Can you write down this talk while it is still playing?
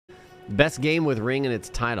Best game with ring in its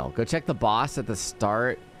title. Go check the boss at the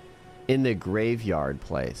start in the graveyard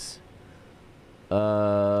place.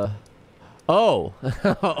 Oh. Oh,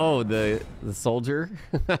 the soldier.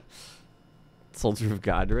 Soldier of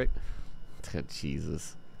Godric. Oh,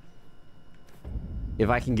 Jesus. If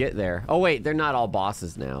I can get there. Oh, wait. They're not all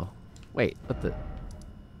bosses now. Wait. What the...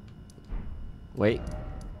 Wait.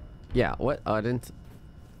 Yeah. What? Oh, I didn't...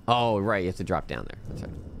 Oh, right. You have to drop down there. That's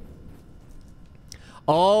right.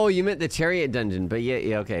 Oh, you meant the chariot dungeon. But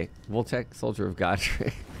yeah, okay. We'll check Soldier of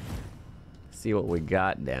Godric. See what we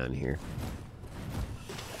got down here.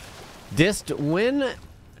 Dist, when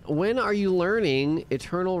are you learning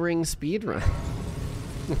Eternal Ring speedrun?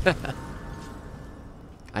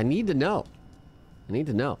 I need to know. I need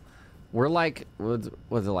to know. We're like, was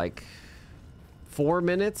it like 4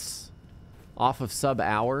 minutes off of sub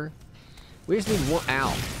hour? We just need one. Ow,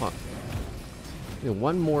 fuck. We need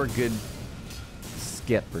one more good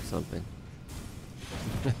skip or something.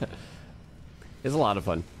 It's a lot of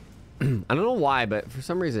fun. I don't know why, but for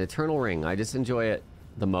some reason, Eternal Ring, I just enjoy it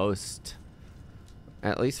the most,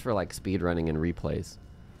 at least for like speed running and replays,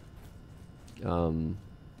 out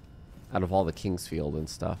of all the Kingsfield and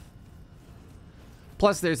stuff.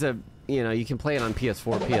 Plus there's a, you know, you can play it on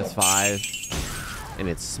PS4, PS5, and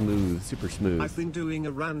it's smooth, super smooth. I've been doing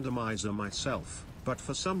a randomizer myself, but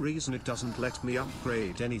for some reason it doesn't let me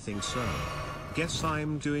upgrade anything, so guess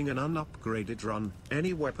I'm doing an unupgraded run.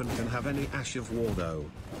 Any weapon can have any Ash of War though.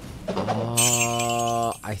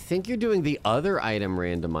 I think you're doing the other item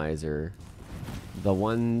randomizer. The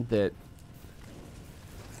one that...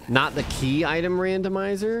 Not the key item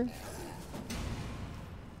randomizer?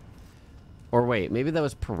 Or wait, maybe that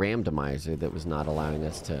was Parandomizer that was not allowing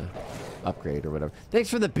us to upgrade or whatever. Thanks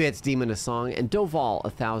for the bits, Demon of Song. And Doval,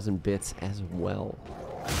 1,000 bits as well.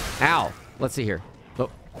 Ow! Let's see here. Oh.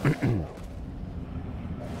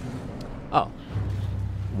 Oh.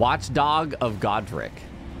 Watchdog of Godric.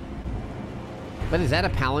 But is that a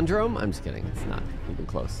palindrome? I'm just kidding. It's not even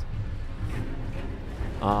close.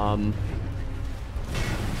 Do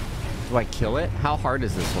I kill it? How hard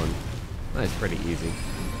is this one? Oh, it's pretty easy.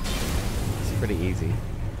 It's pretty easy.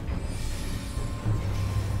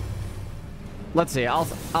 Let's see. I'll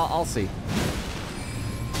see.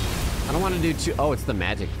 I don't want to do too... Oh, it's the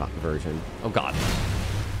magic version. Oh, God.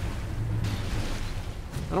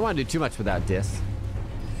 I don't want to do too much without Dis.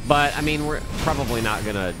 But, I mean, we're probably not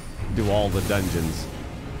going to do all the dungeons.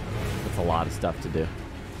 That's a lot of stuff to do.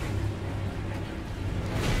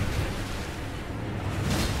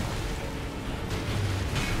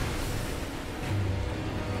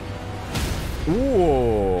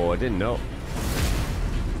 Ooh, I didn't know.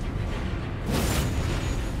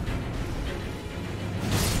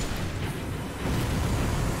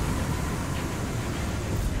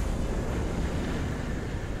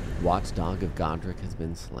 Watchdog of Godric has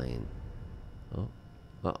been slain. Oh.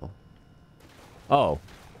 Uh-oh. Oh.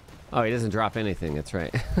 Oh, he doesn't drop anything. That's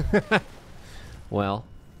right. Well.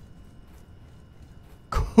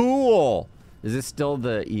 Cool. Is this still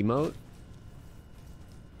the emote?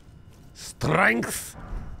 Strength.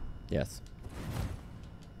 Yes.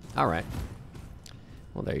 All right.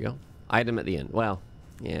 Well, there you go. Item at the end. Well,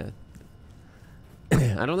 yeah.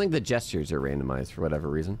 I don't think the gestures are randomized for whatever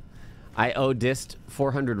reason. I owe Dist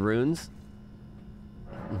 400 runes.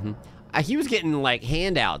 He was getting like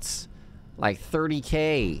handouts, like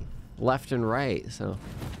 30K left and right. So,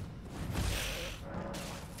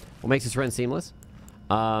 what makes this run seamless?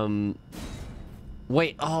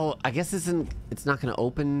 Wait. Oh, I guess it's not going to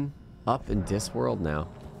open up in Discworld now.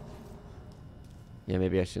 Yeah,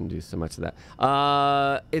 maybe I shouldn't do so much of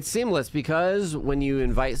that. It's seamless because when you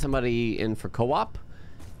invite somebody in for co-op,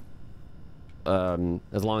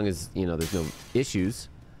 as long as, you know, there's no issues,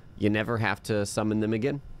 you never have to summon them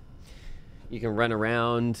again. You can run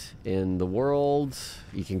around in the world.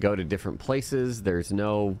 You can go to different places. There's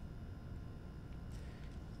no...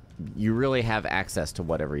 You really have access to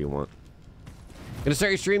whatever you want. Gonna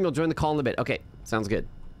start your stream. You'll join the call in a bit. Okay, sounds good.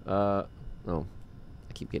 Oh, I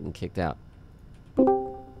keep getting kicked out.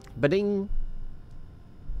 Ba-ding.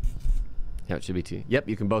 Yeah, it should be two. Yep,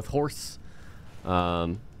 you can both horse.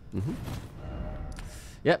 Yep,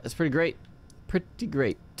 that's pretty great. Pretty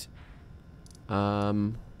great.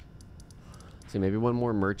 See, maybe one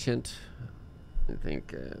more merchant. I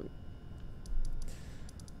think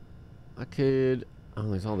I could... Oh,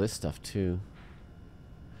 there's all this stuff too.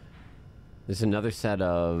 There's another set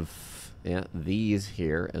of, yeah, these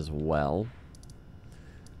here as well.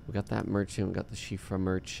 We got that merchant. We got the Shifra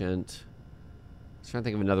merchant. I was trying to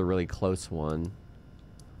think of another really close one.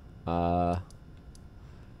 Faroth.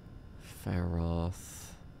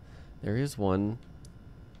 There is one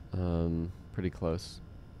Pretty close.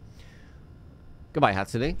 Goodbye,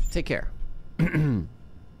 Hatsune. Take care. You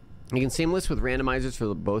can seamless with randomizers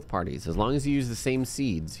for both parties. As long as you use the same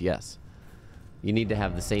seeds, yes. You need to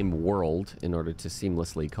have the same world in order to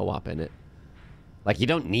seamlessly co-op in it. Like, you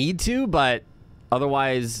don't need to, but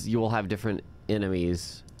otherwise you will have different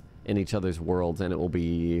enemies in each other's worlds, and it will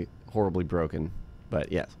be horribly broken.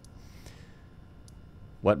 But, yes.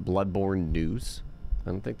 What, Bloodborne news?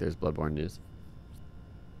 I don't think there's Bloodborne news.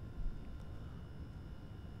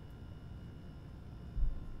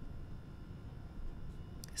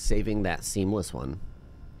 Saving that seamless one.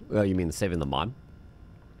 Oh, you mean saving the mod?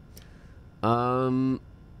 I'm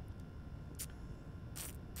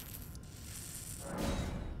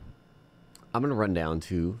gonna run down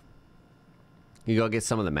to... You go get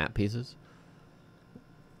some of the map pieces.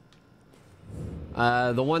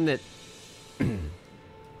 The one that...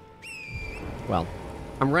 Well,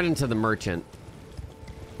 I'm running to the merchant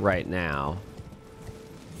right now.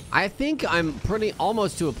 I think I'm pretty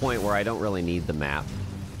almost to a point where I don't really need the map.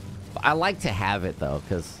 I like to have it though,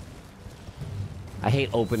 because I hate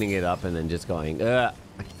opening it up and then just going, I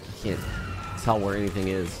can't tell where anything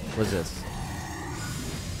is. What's this?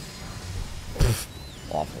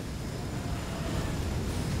 Awful.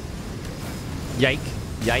 Yike.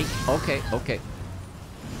 Yike. Okay, okay.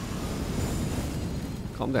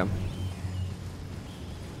 Calm down.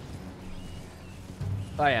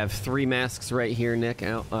 I have 3 masks right here, Nick.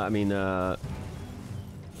 Ilihana.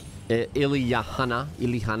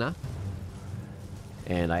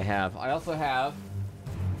 And I also have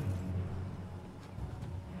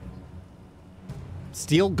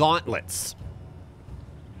steel gauntlets.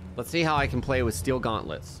 Let's see how I can play with steel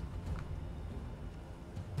gauntlets.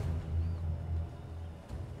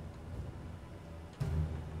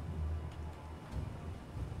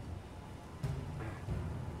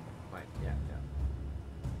 Right, yeah.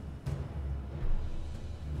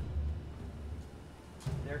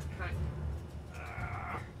 They're kind.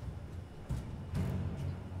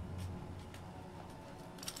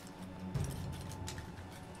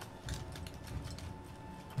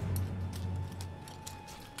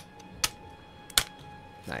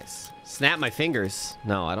 Nice. Snap my fingers.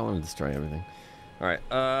 No, I don't want to destroy everything. All right.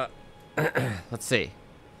 Let's see.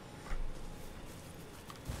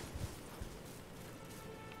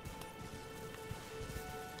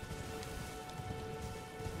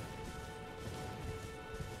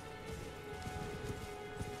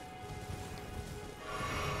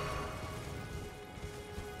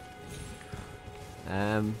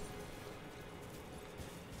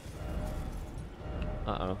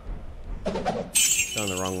 Uh-oh. Going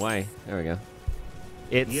the wrong way. There we go.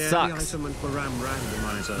 It sucks. The item for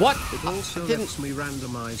randomizer. What? It also lets me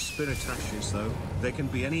randomize spirit ashes though. They can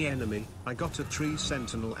be any enemy. I got a tree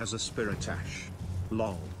sentinel as a spirit ash.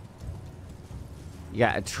 Lol.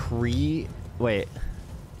 Yeah, a tree. Wait.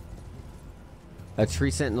 A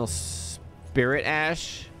tree sentinel spirit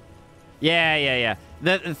ash? Yeah.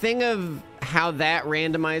 The thing of how that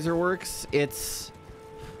randomizer works, it's...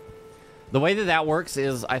 The way that works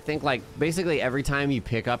is, I think, like, basically every time you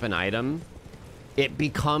pick up an item, it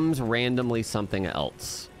becomes randomly something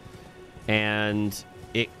else. And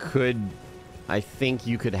it could... I think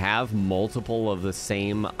you could have multiple of the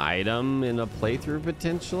same item in a playthrough,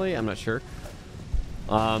 potentially. I'm not sure.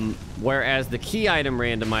 Whereas the key item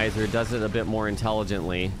randomizer does it a bit more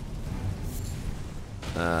intelligently.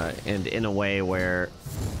 And in a way where...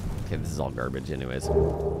 Okay, this is all garbage anyways.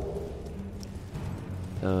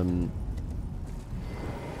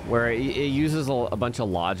 Where it uses a bunch of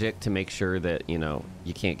logic to make sure that, you know,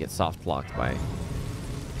 you can't get soft blocked by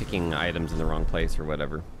picking items in the wrong place or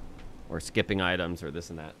whatever. Or skipping items or this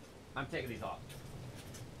and that. I'm taking these off.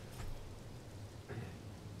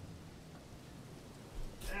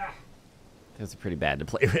 That's pretty bad to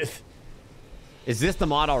play with. Is this the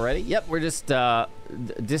mod already? Yep, we're just...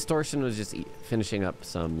 Distortion was just finishing up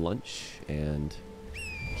some lunch, and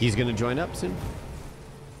he's going to join up soon.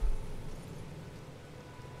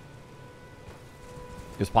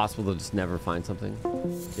 It's possible to just never find something.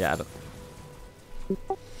 Yeah, I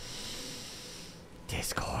don't...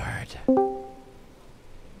 Discord.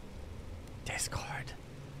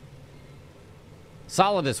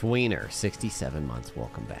 Solidus Wiener, 67 months.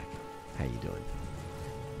 Welcome back. How you doing?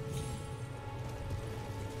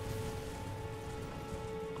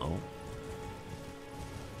 Oh.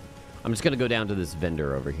 I'm just gonna go down to this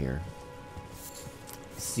vendor over here.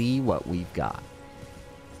 See what we've got.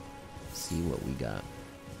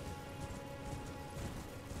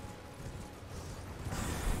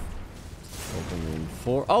 Open room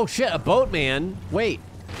 4. Oh shit, a boatman. Wait.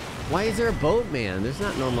 Why is there a boatman? There's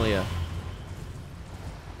not normally a...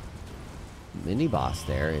 mini boss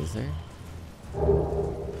there, is there?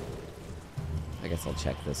 I guess I'll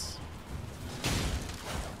check this.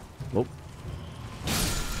 Oh.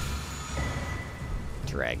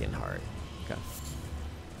 Dragon heart. Okay.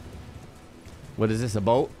 What is this, a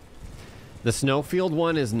boat? The snowfield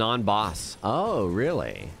one is non-boss. Oh,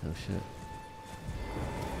 really? Oh, shit.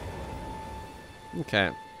 Okay.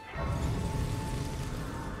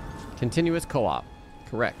 Continuous co-op.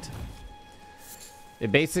 Correct.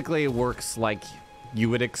 It basically works like you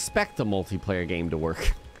would expect a multiplayer game to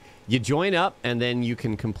work. You join up, and then you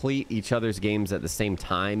can complete each other's games at the same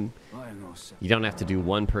time. You don't have to do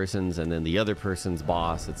one person's and then the other person's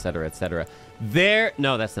boss, etc., etc.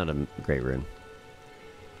 No, that's not a great rune.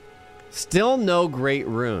 Still no great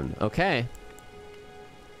rune. Okay.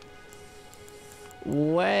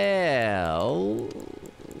 Well...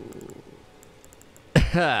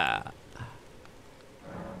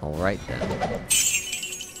 Alright then.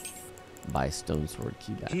 Buy stone sword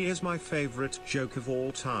key back. Here's my favorite joke of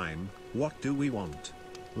all time. What do we want?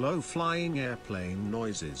 Low flying airplane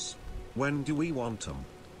noises. When do we want them?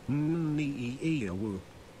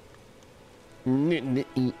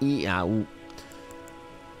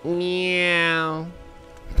 Meow.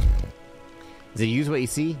 Does it use what you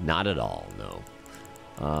see? Not at all, no.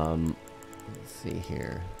 Let's see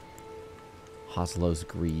here. Hoslo's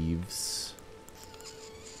Greaves.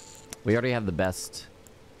 We already have the best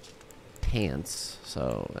pants,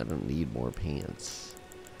 so I don't need more pants.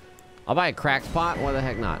 I'll buy a cracked pot. Why the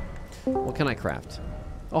heck not? What can I craft?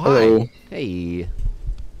 Oh, hi. Hello. Hey.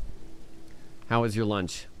 How was your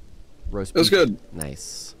lunch? Roast beef? It was good.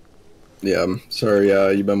 Nice. Yeah, I'm sorry,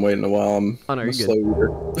 you've been waiting a while. I'm a slow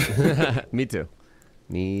eater. Me too.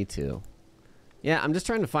 Me too. Yeah, I'm just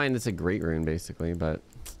trying to find it's a great rune, basically, but...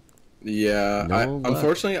 Yeah, no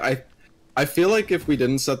unfortunately, I feel like if we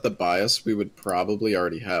didn't set the bias, we would probably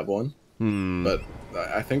already have one. But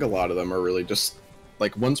I think a lot of them are really just...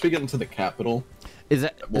 Like, once we get into the capital,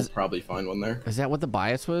 we'll probably find one there. Is that what the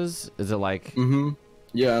bias was? Is it like...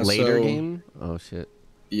 Yeah, later game? Oh, shit.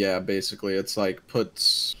 Yeah, basically, it's like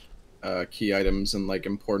puts key items and, like,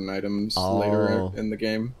 important items later in the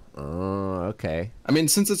game. Oh, okay. I mean,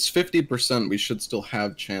 since it's 50%, we should still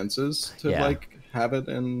have chances to, like, have it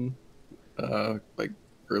in, like,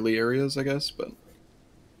 early areas, I guess, but...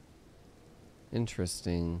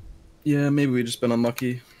 Interesting. Yeah, maybe we've just been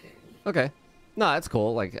unlucky. Okay. No, that's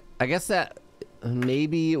cool. Like, I guess that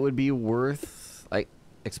maybe it would be worth, like,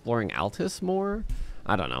 exploring Altus more?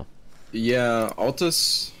 I don't know. Yeah,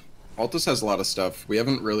 Altus has a lot of stuff. We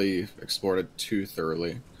haven't really explored it too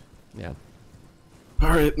thoroughly. Yeah.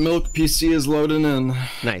 Alright, Milk PC is loading in.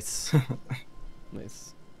 Nice.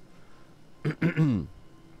 Nice.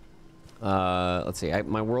 Let's see.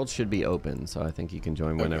 My world should be open, so I think you can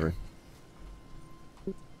join whenever. Okay.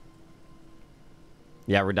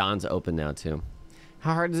 Yeah, Radon's open now, too.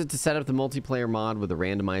 How hard is it to set up the multiplayer mod with a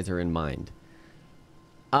randomizer in mind?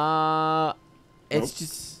 It's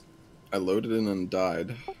just... I loaded in and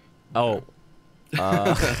died. Oh.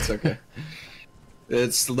 That's okay.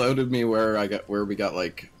 It's loaded me where we got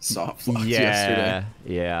like soft locked yesterday.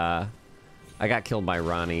 Yeah. I got killed by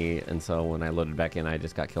Ronnie, and so when I loaded back in, I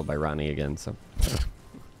just got killed by Ronnie again. So.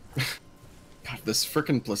 God, this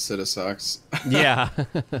frickin' Placida sucks. Yeah.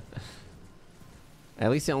 At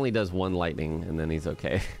least he only does one lightning, and then he's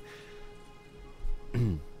okay.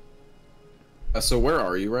 So where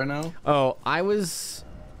are you right now? Oh, I was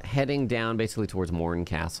heading down basically towards Morn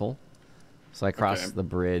Castle. So I crossed the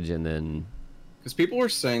bridge and then... Because people were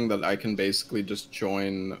saying that I can basically just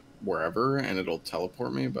join wherever and it'll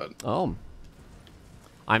teleport me, but... Oh.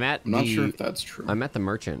 I'm not sure if that's true. I'm at the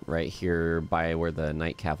merchant right here by where the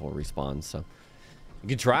night cavalry respawns, so... You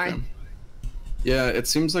can try. Okay. Yeah, it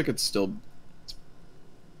seems like it's still...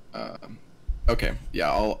 okay, yeah,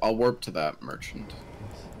 I'll warp to that merchant.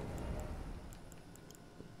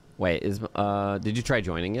 Wait, did you try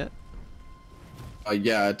joining it?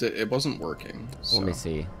 Yeah, it wasn't working. So. Let me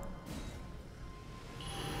see.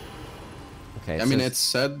 Okay. I mean, it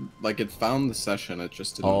said, like, it found the session, it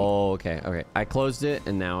just didn't... Oh, okay, okay. I closed it,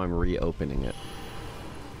 and now I'm reopening it.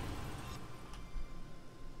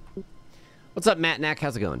 What's up, Matt Knack?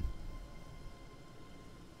 How's it going?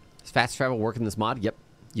 Does fast travel work in this mod? Yep.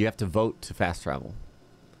 You have to vote to fast travel.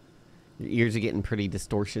 Your ears are getting pretty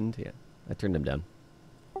distortioned. Yeah, I turned them down.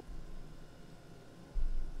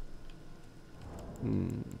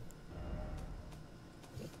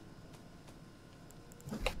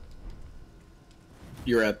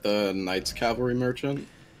 You're at the Knights Cavalry Merchant?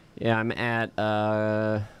 Yeah, I'm at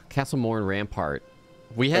Castle Morn Rampart.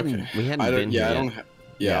 We hadn't been here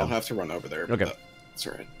yet. I'll have to run over there. Okay. That's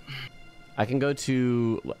all right. I can go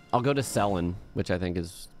to... I'll go to Selin, which I think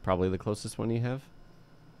is probably the closest one you have.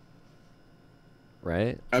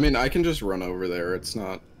 Right? I mean, I can just run over there. It's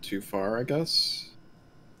not too far, I guess.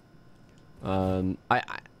 I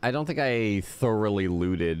don't think I thoroughly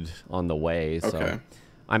looted on the way, so... Okay.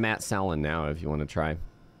 I'm at Selin now if you want to try.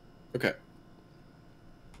 Okay.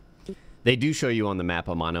 They do show you on the map,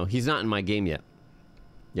 Amano. He's not in my game yet.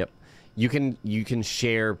 Yep. You can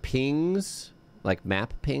share pings, like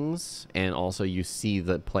map pings, and also you see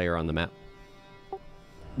the player on the map.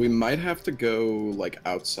 We might have to go like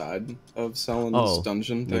outside of Selin's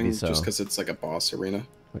dungeon thing, so. just because it's like a boss arena.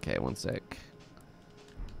 Okay, one sec.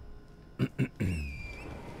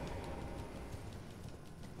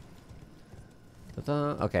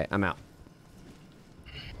 Okay, I'm out.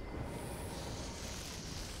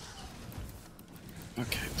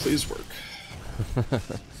 Okay, please work.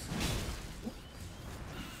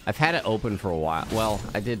 I've had it open for a while. Well,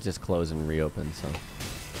 I did just close and reopen, so.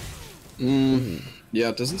 Yeah,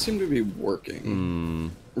 it doesn't seem to be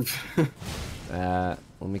working. Let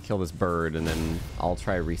me kill this bird, and then I'll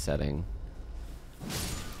try resetting.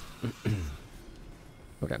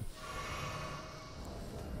 Okay.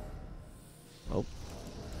 Oh.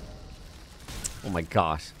 Oh my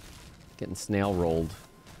gosh. Getting snail rolled.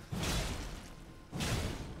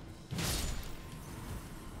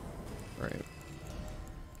 Alright.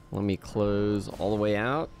 Let me close all the way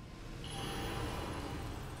out.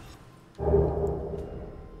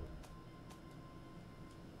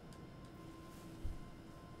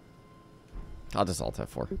 I'll just Alt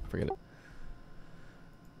F4. Forget it.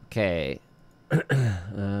 Okay.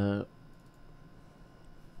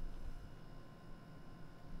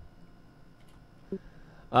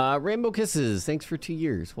 Rainbow Kisses, thanks for 2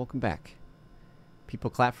 years. Welcome back. People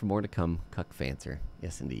clap for more to come. Cuck Fancer.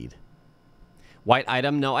 Yes, indeed. White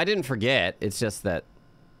item? No, I didn't forget. It's just that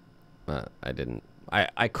I didn't.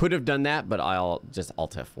 I could have done that, but I'll just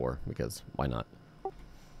Alt F4 because why not?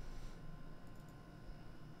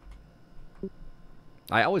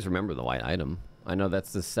 I always remember the white item. I know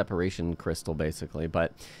that's the separation crystal, basically,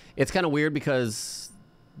 but it's kind of weird because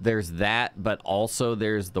there's that, but also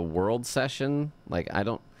there's the world session. Like, I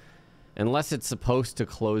don't... Unless it's supposed to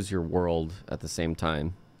close your world at the same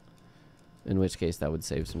time. In which case, that would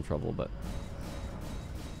save some trouble, but...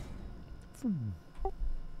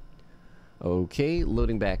 Okay,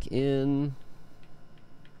 loading back in.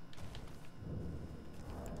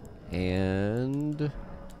 And...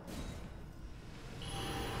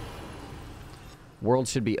 World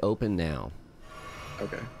should be open now.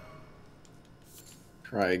 Okay.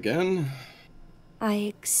 Try again. I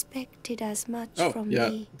expected as much from yeah,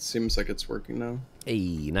 me. it seems like it's working now.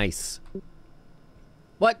 Hey, nice.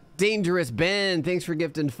 What Dangerous Ben? Thanks for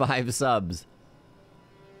gifting 5 subs.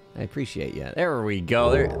 I appreciate you. There we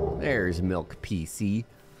go. There's Milk PC.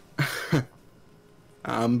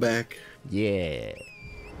 I'm back. Yeah.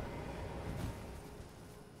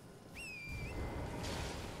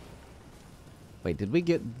 Wait, did we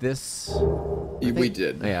get this? We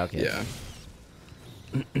did. Oh, yeah, okay. Yeah.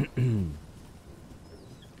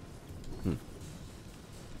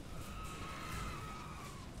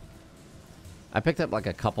 I picked up like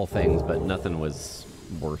a couple things, but nothing was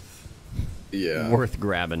worth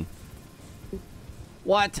grabbing.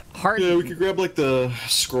 What? Heart? Yeah, we could grab like the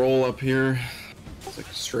scroll up here. It's like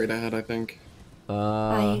straight ahead, I think.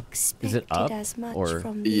 I expected is it up as much or?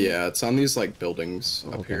 from me. Yeah, it's on these like buildings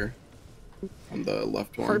up here. On the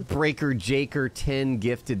left one. Heartbreaker Jaker 10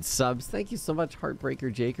 gifted subs. Thank you so much,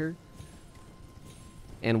 Heartbreaker Jaker.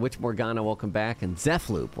 And Witch Morgana, welcome back. And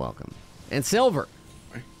Zephloop, welcome. And Silver.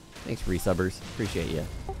 Thanks, resubbers. Appreciate you.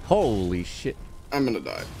 Holy shit. I'm gonna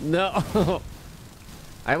die. No.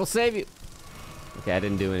 I will save you. Okay, I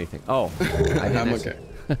didn't do anything. Oh. I didn't I'm okay.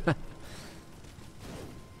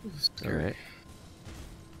 Alright.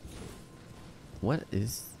 What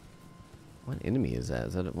enemy is that?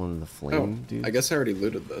 Is that one of the flame dudes? I guess I already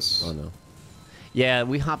looted this. Oh, no. Yeah,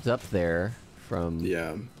 we hopped up there from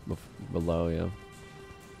below, yeah.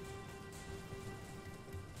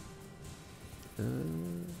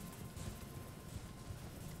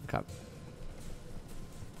 Okay.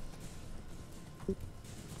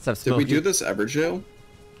 Did we do this Everjail?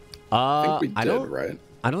 I think we did, right?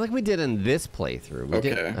 I don't think we did in this playthrough. We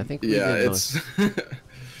did, I think we did. Yeah, it's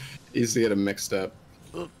easy to get them mixed up.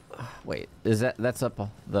 Wait, is that's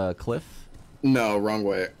up the cliff? No, wrong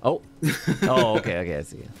way. Oh. Oh, okay, I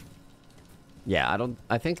see. Yeah,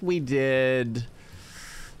 I think we did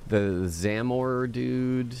the Zamor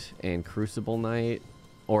dude and Crucible Knight,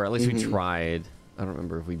 or at least we tried. I don't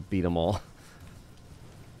remember if we beat them all.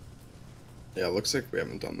 Yeah, it looks like we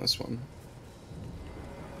haven't done this one.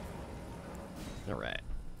 All right.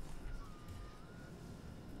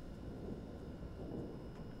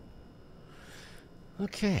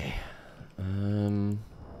 Okay. I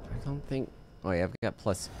don't think. Oh yeah, I've got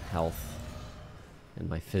plus health in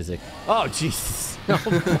my physics. Oh Jesus!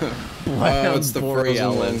 Oh, it's the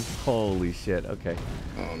frozen one. Holy shit! Okay.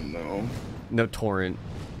 Oh no. No torrent.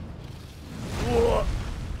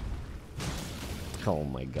 Oh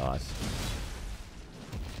my gosh.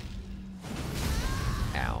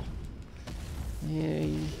 Ow.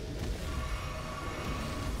 Yay.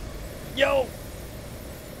 Yo!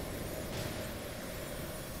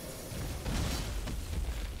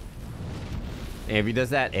 And if he does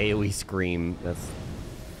that AoE scream, that's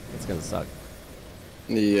gonna suck.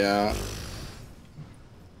 Yeah.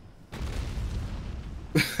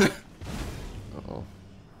 Uh-oh.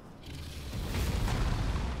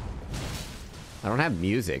 I don't have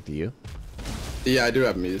music, do you? Yeah, I do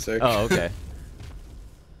have music. Oh, okay.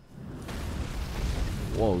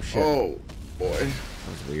 Whoa, shit. Oh, boy. That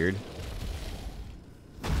was weird.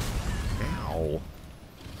 Ow.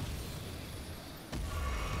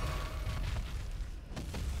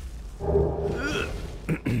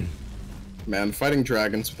 Man, fighting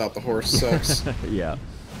dragons without the horse sucks. Yeah.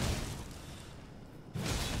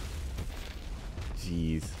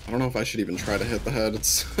 Jeez. I don't know if I should even try to hit the head. It's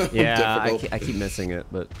so yeah, difficult. I keep missing it,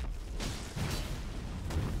 but...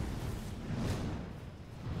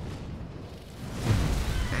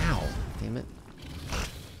 Ow. Damn it.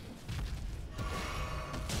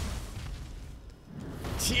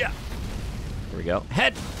 Yeah. Here we go.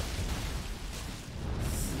 Head!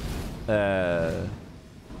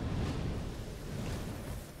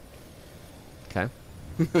 Okay.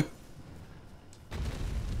 You're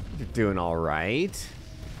doing all right.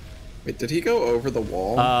 Wait, did he go over the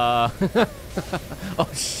wall? Oh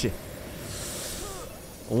shit.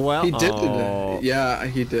 Well, he did. Yeah,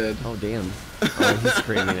 he did. Oh damn. Oh, he's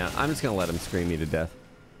screaming now. I'm just gonna let him scream me to death.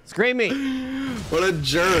 Scream me! What a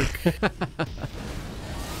jerk.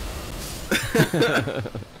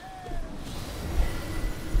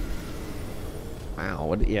 Wow.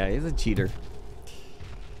 What? Yeah, he's a cheater.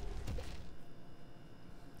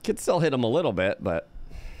 Could still hit him a little bit, but...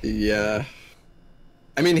 Yeah.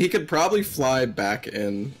 I mean, he could probably fly back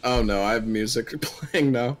in. Oh, no, I have music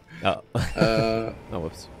playing now. Oh. Oh,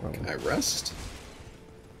 whoops. Can I rest?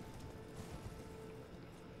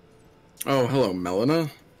 Oh, hello, Melina.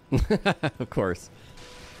 Of course.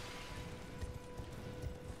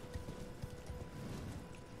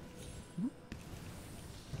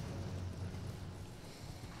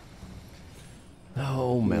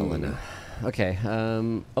 Oh, Melina. Okay,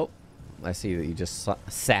 oh, I see that you just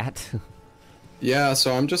sat. Yeah,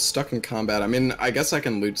 so I'm just stuck in combat. I mean, I guess I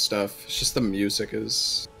can loot stuff. It's just the music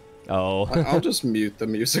is... Oh. I'll just mute the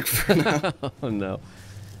music for now. Oh, no.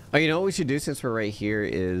 Oh, you know what we should do since we're right here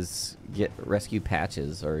is rescue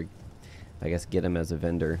Patches, or I guess get him as a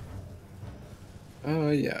vendor. Oh,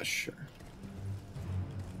 yeah, sure.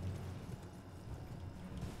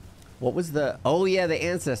 What was the... Oh, yeah, the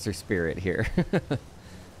ancestor spirit here.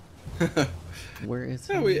 Where is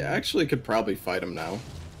he? Yeah, we actually could probably fight him now.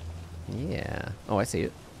 Yeah. Oh, I see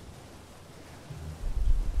it.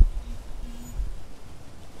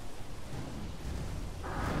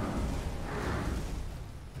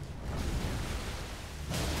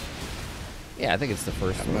 Yeah, I think it's the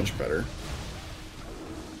first one. Much better.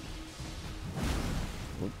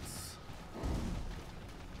 Whoops.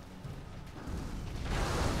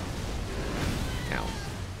 Ow.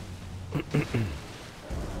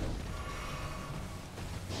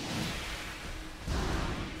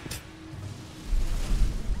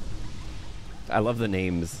 I love the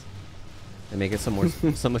names. They make it so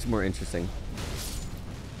much more interesting.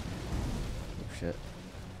 Oh shit.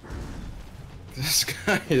 This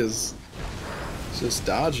guy is just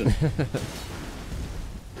dodging.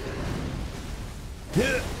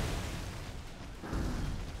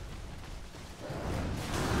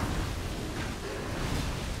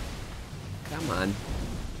 Come on.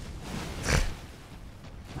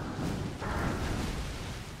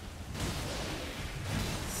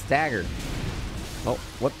 Stagger. Oh,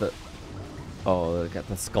 what the? Oh, they got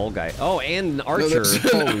the skull guy. Oh, and an archer.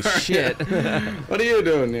 No, Holy shit. What are you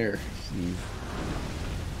doing here? Jeez.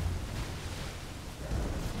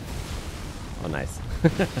 Oh, nice.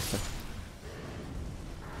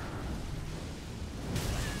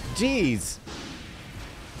 Jeez.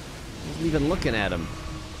 Wasn't even looking at him.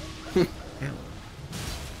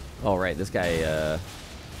 Oh, right. This guy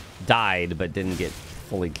died but didn't get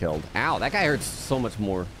fully killed. Ow, that guy hurts so much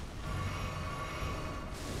more.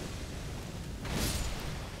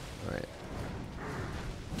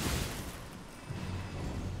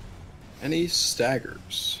 Any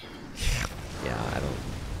staggers? Yeah,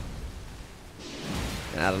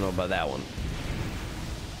 I don't know about that one.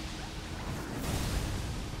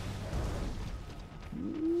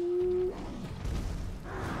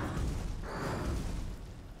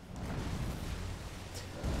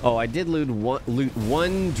 Oh, I did loot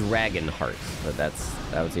one dragon heart, but that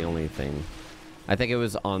was the only thing. I think it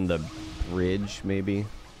was on the bridge, maybe.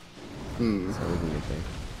 So we can get there.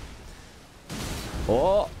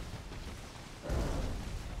 Oh!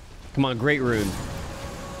 Come on, great rune.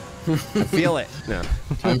 I feel it. No.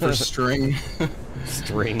 Time for string.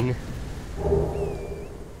 String.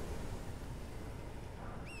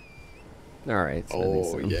 All right.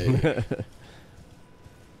 Oh, yay. And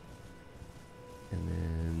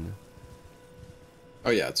then.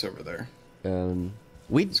 Oh yeah, it's over there.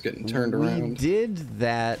 It's getting turned around. We did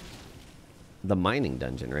that. The mining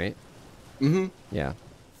dungeon, right? Mm-hmm. Yeah.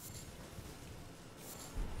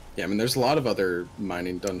 Yeah, I mean, there's a lot of other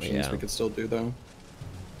mining dungeons we could still do, though.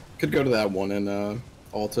 Could go to that one in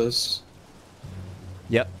Altus.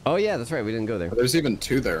 Yep. Oh, yeah, that's right. We didn't go there. There's even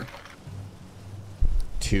 2 there.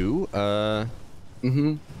 2?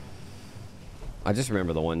 Mm-hmm. I just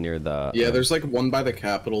remember the one near the... Yeah, there's, like, one by the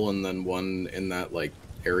Capitol and then one in that, like,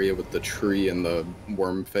 area with the tree and the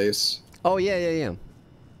worm face. Oh, yeah.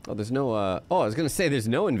 Oh, there's no... Oh, I was going to say there's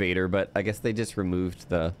no invader, but I guess they just removed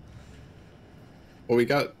the... Well, we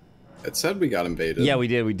got... It said we got invaded. Yeah, we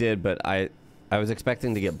did, but I was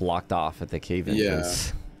expecting to get blocked off at the cave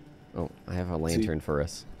entrance. Yeah. Oh, I have a lantern for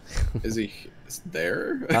us. Is he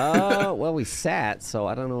there? Well, we sat, so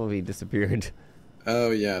I don't know if he disappeared. Oh,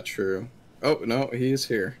 yeah, true. Oh, no, he's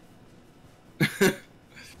here.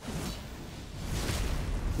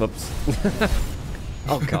 Whoops.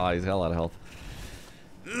 Oh, God, he's got a lot of health.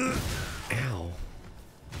 Ow.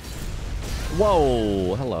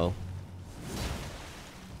 Whoa, hello.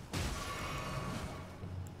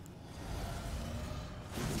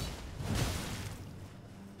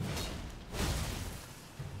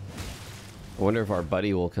 I wonder if our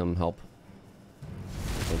buddy will come help.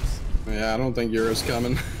 Oops. Yeah, I don't think Euro's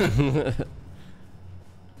coming.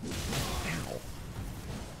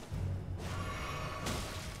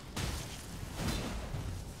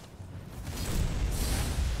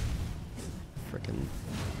 Frickin'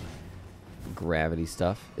 gravity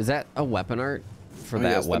stuff. Is that a weapon art for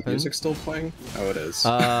that yes, weapon? The music's still playing? Oh, it is.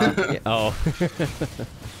 Yeah, oh.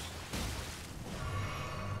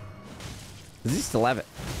 Does he still have it?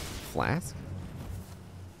 Flask?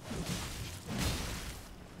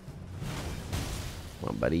 Come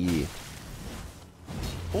on, buddy.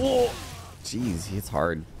 Oh! Jeez, it's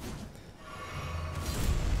hard.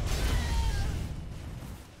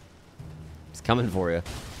 He's coming for you.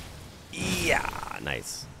 Yeah,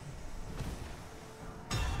 nice.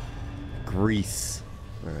 Grease.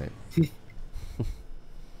 All right.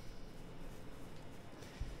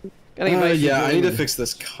 Yeah, I need to fix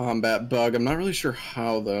this combat bug. I'm not really sure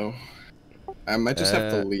how, though. I might just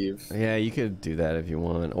have to leave. Yeah, you could do that if you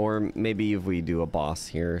want. Or maybe if we do a boss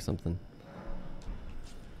here or something.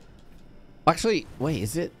 Actually, wait,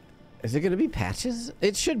 is it going to be patches?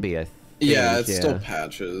 It should be, I think. Yeah, it's still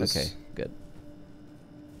patches. Okay, good.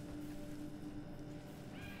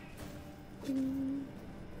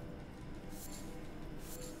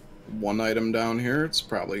 One item down here, it's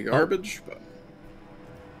probably garbage, but...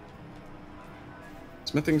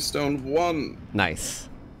 Smithing stone 1. Nice.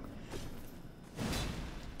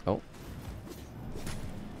 Oh.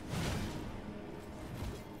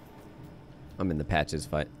 I'm in the patches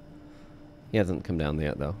fight. He hasn't come down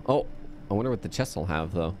yet, though. Oh, I wonder what the chest will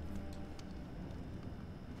have, though.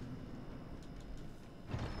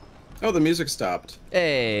 Oh, the music stopped.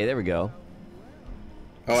 Hey, there we go.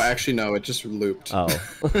 Oh, actually, no, it just looped. Oh.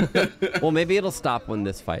 Well, maybe it'll stop when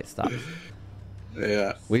this fight stops.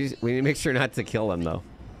 Yeah. We need to make sure not to kill him, though.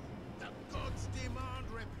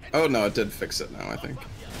 Oh, no, it did fix it now, I think.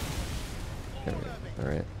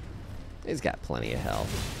 Alright. He's got plenty of health.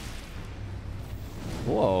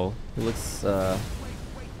 Whoa. He looks a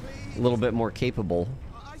little bit more capable.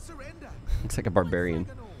 Looks like a barbarian.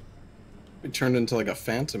 It turned into like a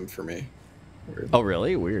phantom for me. Weird. Oh,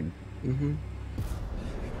 really? Weird. Mm-hmm.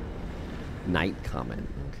 Night comment.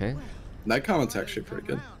 Okay. Night comment's actually pretty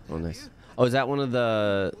good. Oh, nice. Oh, is that one of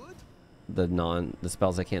the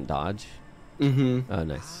spells I can't dodge? Mm-hmm. Oh,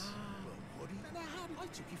 nice.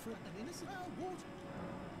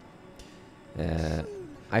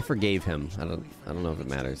 I forgave him. I don't know if it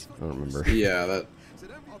matters. I don't remember. Yeah, that.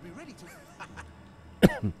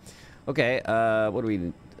 Okay. What do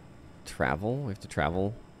we travel? We have to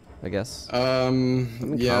travel, I guess. I'm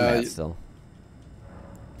in combat still.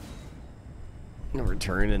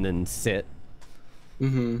 Return and then sit.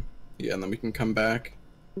 Mm-hmm. Yeah, and then we can come back.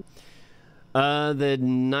 The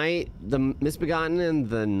Misbegotten and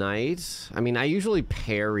the Knight. I mean, I usually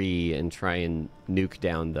parry and try and nuke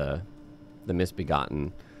down the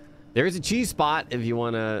Misbegotten. There is a cheese spot if you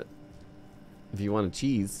wanna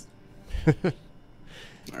cheese. All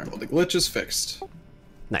right, well the glitch is fixed.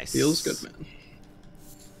 Nice. Feels good, man.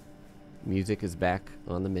 Music is back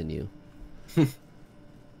on the menu.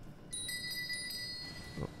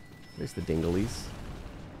 There's the dinglies.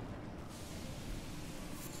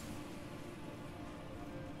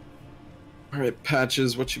 All right,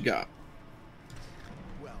 Patches, what you got?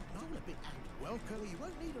 Well, I'm a bit well, Curly, you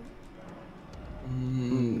won't need them.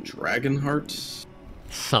 Dragonheart.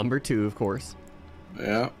 Number 2, of course.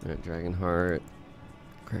 Yeah. Right, Dragonheart.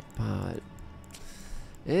 Crackpot.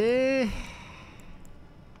 Yeah,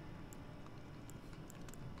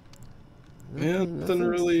 nothing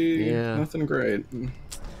really. Yeah. Nothing great.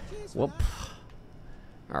 Whoop.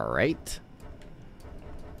 All right.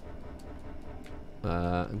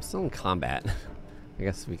 I'm still in combat. I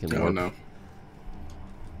guess we can. Oh warp. no.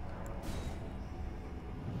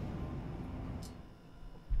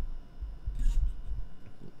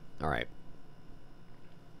 All right.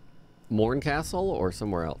 Morn Castle or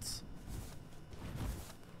somewhere else?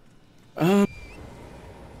 I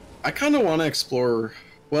kind of want to explore.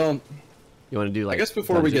 Well, You want to do like? I guess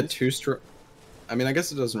before we get dungeons? too I mean, I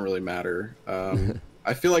guess it doesn't really matter.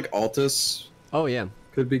 I feel like Altus Oh yeah.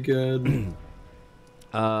 could be good.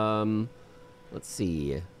 Let's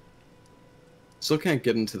see. Still can't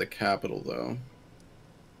get into the capital though.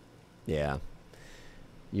 Yeah.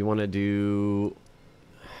 You want to do?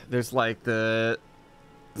 There's like the.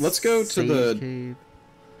 Let's go to Sage the. Cave.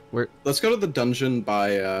 Where? Let's go to the dungeon by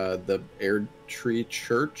the Air Tree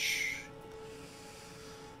Church.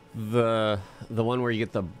 The one where you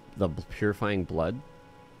get the purifying blood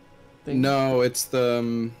thing? No, it's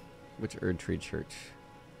the Which Erd Tree Church?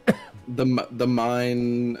 the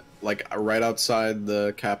mine like right outside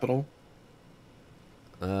the capital.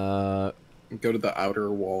 Uh Go to the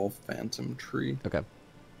outer wall phantom tree. okay.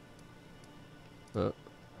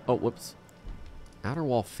 Oh, whoops. Outer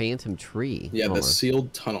wall phantom tree. Yeah, Hold the on.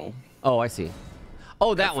 sealed tunnel. Oh, I see.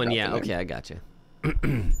 Oh, that one. forgot Yeah. the name. Okay, I got you.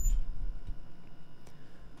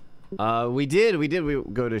 We did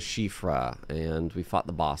go to Shifra and we fought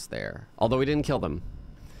the boss there. Although we didn't kill them.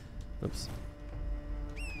 Oops.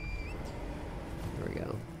 There we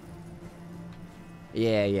go.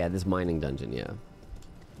 Yeah, this mining dungeon, yeah.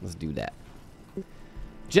 Let's do that.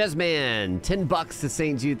 Jezman, $10 to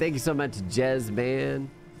St. Jude. Thank you so much, Jezman.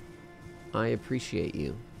 I appreciate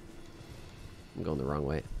you. I'm going the wrong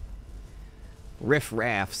way. Riff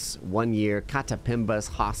Rafts, 1 year. Katapimbas,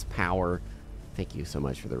 Horsepower. Thank you so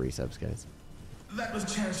much for the resubs, guys. That was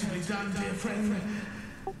charitably done, dear friend.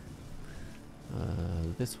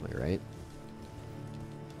 This way, right?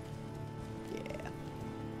 Yeah.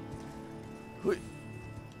 Hui.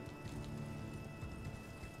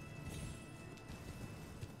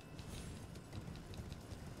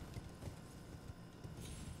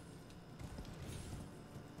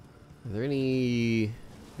 Are there any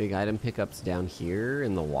big item pickups down here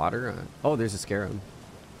in the water? Oh, there's a scarab.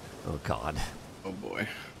 Oh, God. Oh boy.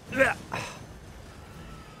 Yeah.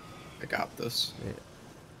 I got this.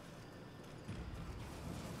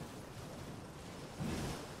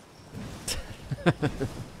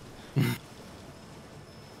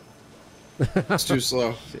 It's too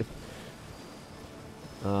slow.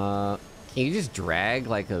 Can you just drag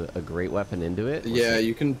like a great weapon into it? Yeah,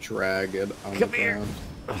 you can drag it on Come the here. ground.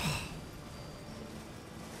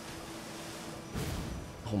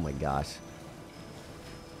 Oh my gosh.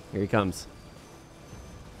 Here he comes.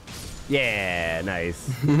 Yeah,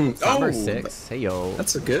 nice. Number Oh, 6. Hey, yo.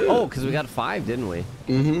 That's a good. Oh, because we got 5, didn't we?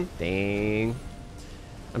 Mm-hmm. Dang.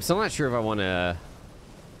 I'm still not sure if I want to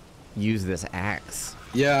use this axe.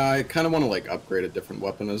 Yeah, I kind of want to like upgrade a different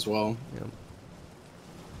weapon as well. Yeah,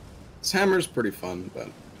 This hammer's pretty fun, but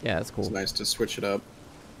yeah, that's cool. it's nice to switch it up.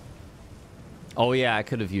 Oh, yeah, I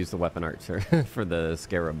could have used the weapon art for the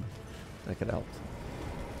scarab. That could help.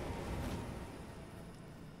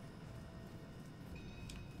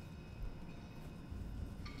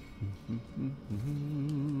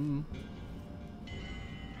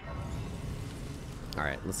 All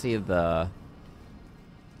right, let's see if the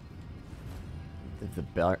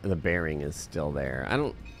bearing is still there. I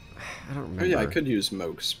don't remember. Oh yeah, I could use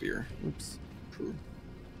Moog Spear. Oops. True.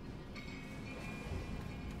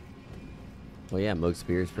 Well, yeah, Moog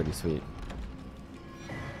Spear is pretty sweet.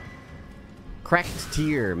 Cracked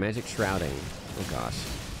Tier, Magic Shrouding. Oh gosh.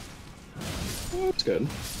 Oh, that's good.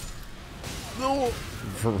 No.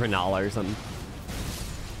 For Renala or something.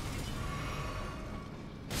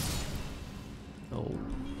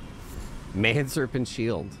 Man Serpent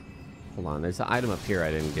Shield. Hold on, there's an item up here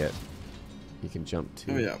I didn't get. You can jump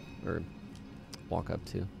to. Oh, yeah. Or walk up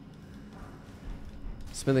to.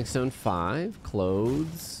 Smithing Stone 5.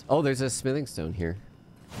 Clothes. Oh, there's a Smithing Stone here.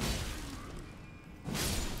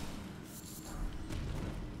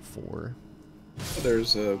 4.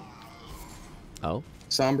 There's a... Oh.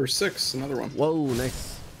 Somber 6, another one. Whoa,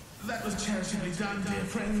 nice. That was charitably done, dear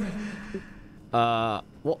friend.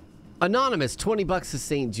 Well, Anonymous, 20 bucks to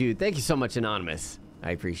St. Jude. Thank you so much, Anonymous.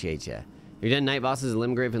 I appreciate you. You've done night bosses at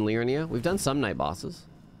Limgrave and Liurnia? We've done some night bosses.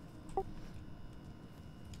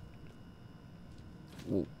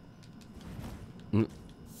 Mm.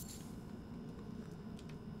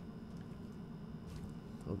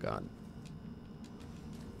 Oh, God.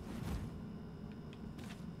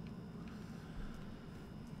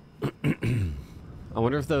 I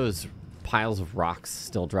wonder if those piles of rocks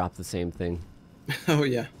still drop the same thing. Oh,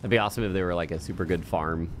 yeah. That'd be awesome if they were like a super good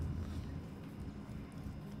farm.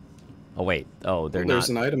 Oh, wait. Oh, they're not. There's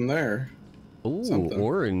an item there. Ooh, Something.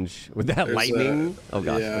 orange. With that There's lightning. Oh,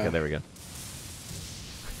 gosh. yeah. Okay, there we go.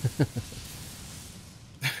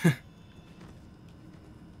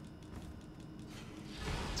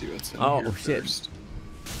 See what's in Oh, here shit. first.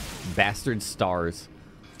 Bastard stars.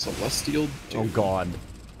 Celestial Dude. Oh, God.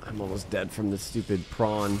 I'm almost dead from this stupid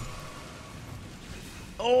prawn.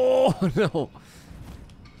 Oh, no.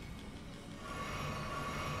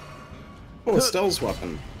 Oh, Estelle's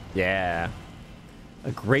weapon. Yeah.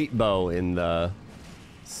 A great bow in the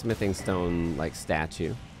smithing stone, like,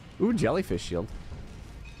 statue. Ooh, jellyfish shield.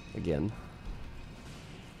 Again.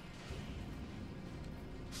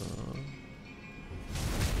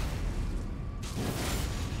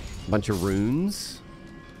 Bunch of runes.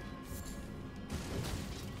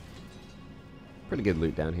 Pretty good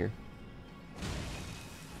loot down here.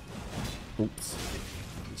 Oops.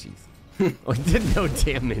 Jeez. Oh, it did no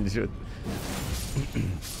damage.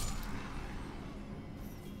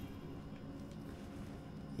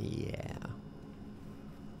 Yeah.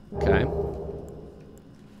 Okay.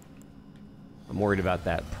 I'm worried about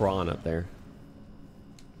that prawn up there.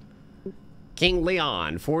 King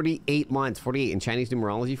Leon, 48 months. 48 in Chinese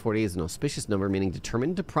numerology, 48 is an auspicious number meaning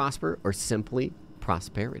determined to prosper or simply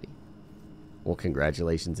prosperity. Well,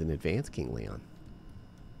 congratulations in advance, King Leon.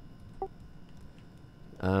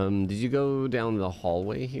 Did you go down the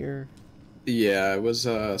hallway here? Yeah, it was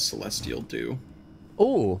Celestial Dew.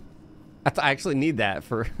 Oh, I actually need that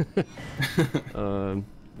for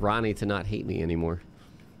Ronnie to not hate me anymore.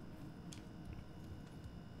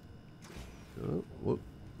 Oh, whoop.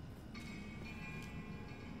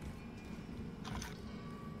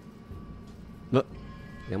 Look,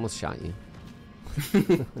 they almost shot you.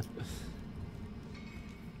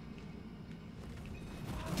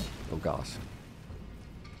 Oh gosh.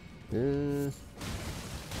 Oh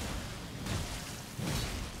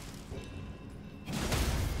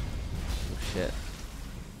shit.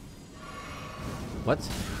 What?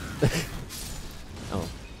 Oh.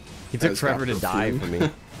 He took forever to die for me.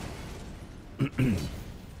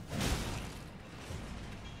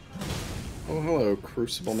 Oh, hello,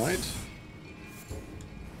 Crucible Knight.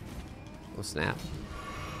 Oh, snap.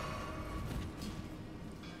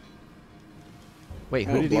 Wait,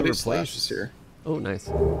 who did he Bloody replace? Slash is here. Oh, nice.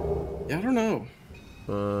 Yeah, I don't know.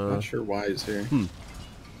 Not sure why he's here.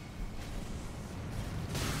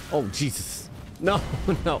 Oh, Jesus. No,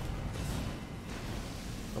 no.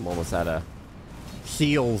 I'm almost out of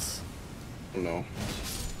heals. Oh, no.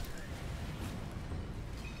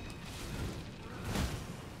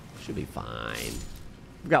 Should be fine.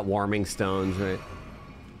 We've got warming stones, right?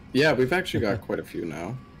 Yeah, we've actually got quite a few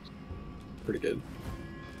now. Pretty good.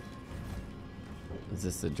 Is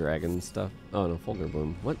this the dragon stuff? Oh, no, Fulgur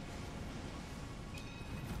Bloom. What?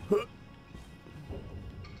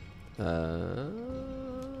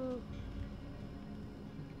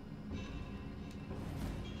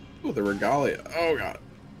 Oh, the Regalia. Oh, God.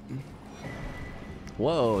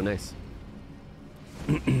 Whoa, nice.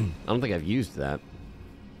 I don't think I've used that.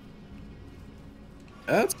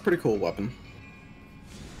 That's a pretty cool weapon.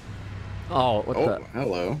 Oh, what the?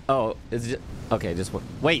 Hello. Oh, it's just... Okay, just one.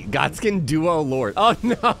 Wait, Godskin Duo Lord. Oh,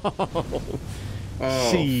 no.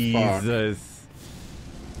 Oh, Jesus.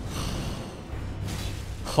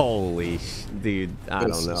 Holy dude, I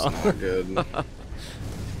don't know. This is not good.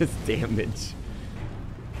 This damage.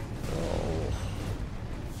 Oh.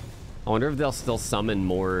 I wonder if they'll still summon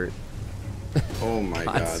more. Oh my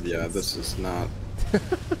god, Godskins. yeah, this is not...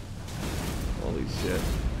 Holy shit.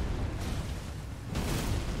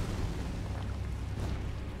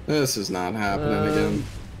 This is not happening again.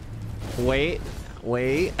 Wait.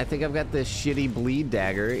 I think I've got this shitty bleed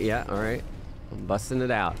dagger. Yeah, alright. I'm busting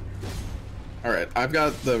it out. All right, I've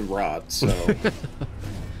got the rod, so.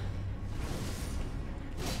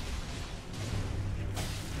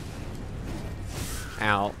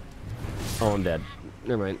 Ow. Oh, I'm dead.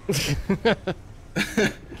 Never mind. Can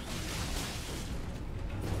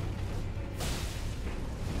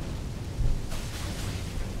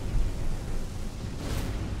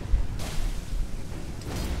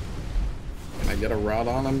I get a rod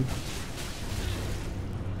on him?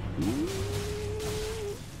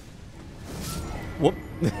 Whoop.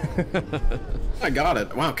 I got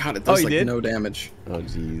it. Wow, God, it does like no damage. Oh,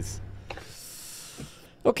 jeez.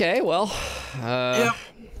 Okay, well. Yep.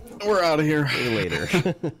 We're out of here. Later.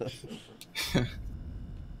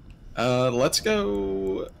 Let's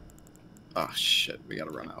go. Oh shit, we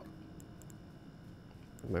gotta run out.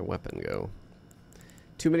 Where'd my weapon go?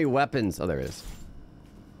 Too many weapons. Oh, there it is.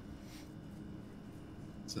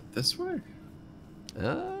 Is it this way?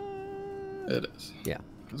 It is. Yeah.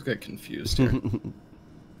 I was getting confused here.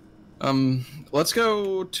 Let's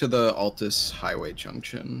go to the Altus Highway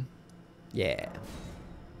Junction. Yeah.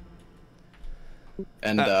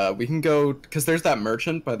 And we can go, because there's that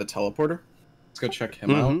merchant by the teleporter. Let's go check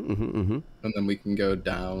him out. And then we can go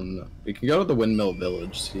down. We can go to the Windmill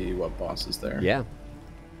Village, see what boss is there. Yeah.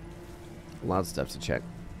 A lot of stuff to check.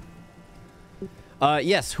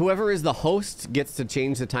 Yes, whoever is the host gets to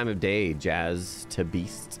change the time of day, Jazz to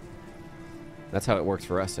Beast. That's how it works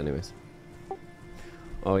for us, anyways.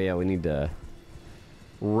 Oh, yeah, we need to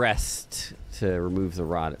rest to remove the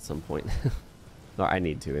rod at some point. Or I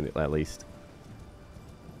need to, at least.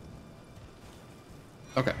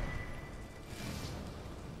 Okay.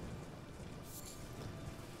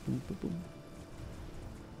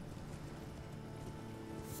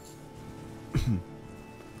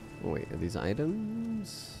 Oh, wait, are these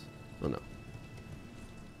items? Oh, no.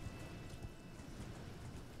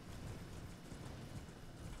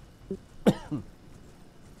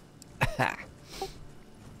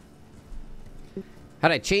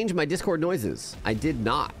 How'd I change my Discord noises? I did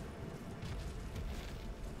not.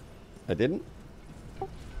 I didn't?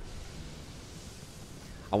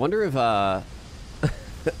 I wonder if,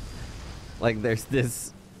 like, there's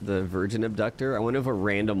this, the Virgin Abductor. I wonder if a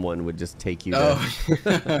random one would just take you there.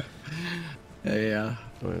 Oh. Yeah.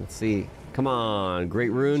 Let's see. Come on,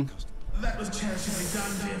 Great Rune. That was charitably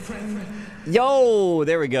done, dear friend. Yo,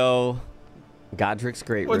 there we go. Godric's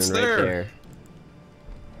Great What's Rune right there.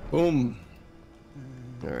 Boom.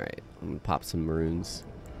 All right, I'm gonna pop some runes.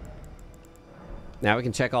 Now we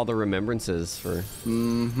can check all the remembrances for.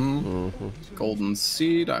 Golden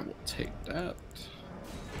seed. I will take that.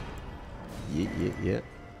 Yeah.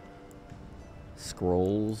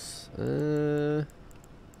 Scrolls. Prayer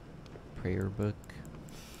book.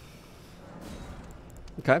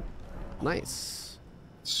 Okay. Nice.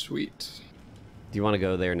 Sweet. Do you want to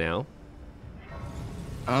go there now?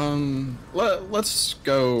 Let's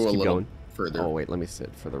go a little going. further. Oh wait, let me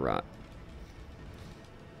sit for the rot.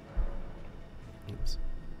 Oops.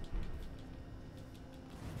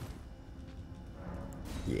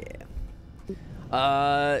 Yeah.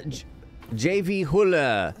 JV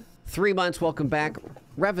Hula, 3 months. Welcome back.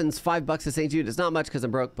 Revens, $5 to St. Jude. It's not much because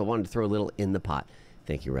I'm broke, but wanted to throw a little in the pot.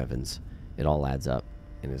 Thank you, Revens. It all adds up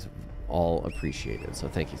and is all appreciated. So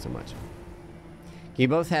thank you so much. Can you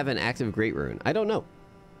both have an active Great Rune? I don't know.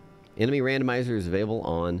 Enemy Randomizer is available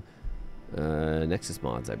on Nexus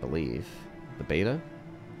Mods, I believe. The beta.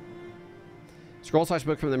 Scroll /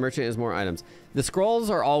 book from the merchant is more items. The scrolls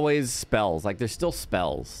are always spells. Like, they're still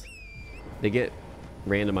spells. They get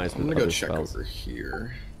randomized with other spells. I'm gonna go check over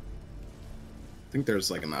here. I think there's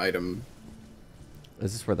like an item.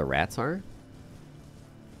 Is this where the rats are?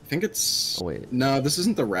 I think it's... Oh, wait. No, this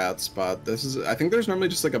isn't the rat spot. This is... I think there's normally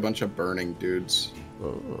just like a bunch of burning dudes.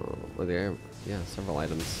 Oh, well, there... Yeah, several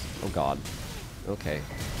items. Oh, God. Okay.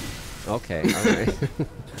 Okay, alright.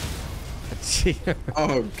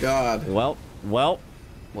 Oh, God. Well.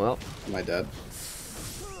 Am I dead?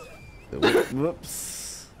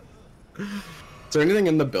 Whoops. Is there anything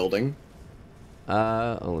in the building?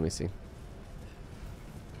 Oh, let me see.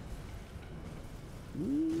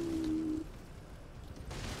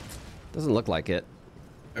 Doesn't look like it.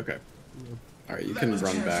 Okay. Alright, you can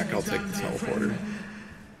run back. I'll take the teleporter.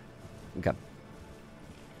 Okay.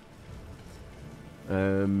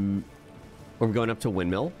 Are we going up to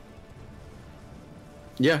Windmill?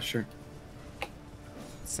 Yeah, sure.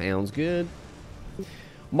 Sounds good.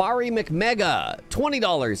 Mari McMega,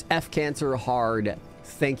 $20. F Cancer Hard.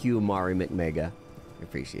 Thank you, Mari McMega. I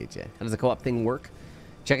appreciate you. How does the co-op thing work?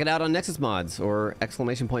 Check it out on Nexus Mods or !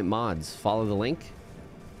 Mods. Follow the link.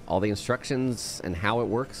 All the instructions and how it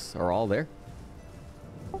works are all there.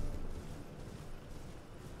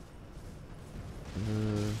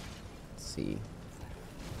 see.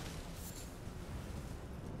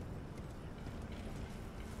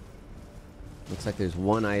 Looks like there's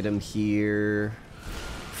one item here.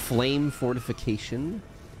 Flame fortification.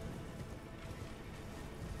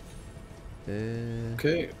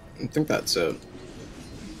 Okay, I think that's it.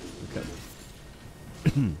 Okay.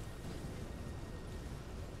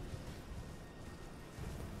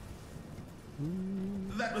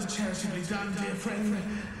 That was charitably done, dear friend.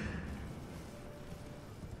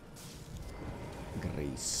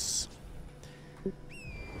 Grace.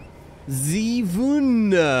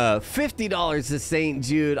 Zivun, $50 to St.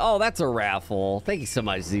 Jude. Oh, that's a raffle. Thank you so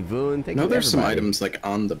much, Zivun. Thank you. No, there's some everybody. items like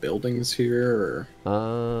on the buildings here, or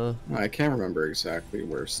Uh, I can't remember exactly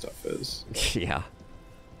where stuff is. yeah.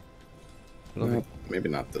 Well, maybe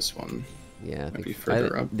not this one. Yeah, I Maybe think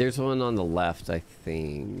further up. there's one on the left, I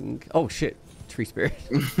think. Oh shit, tree spirit.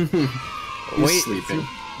 He's Wait, sleeping.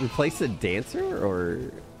 replace the dancer, or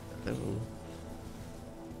I don't know.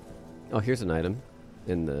 Oh, here's an item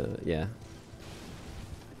in the yeah.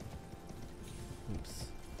 Oops.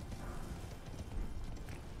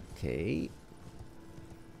 Okay.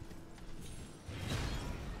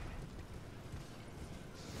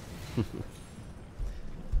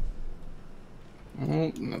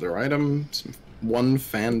 Oh, another item. One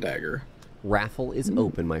fan dagger. Raffle is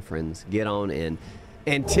open, my friends. Get on in.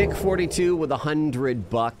 And Tick42 with $100.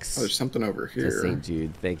 Oh, there's something over To here. St.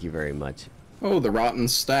 Jude. Thank you very much. Oh, the rotten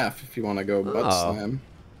staff. If you want to go butt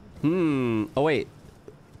slam. Oh wait.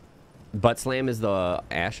 Butt slam is the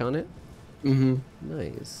ash on it? Mm-hmm.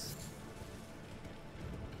 Nice.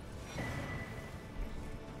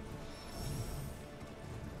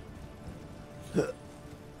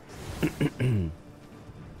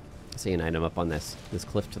 See an item up on this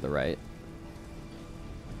cliff to the right.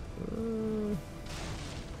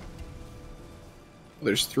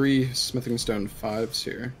 There's 3 smithing stone 5s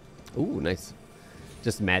here. Ooh, nice.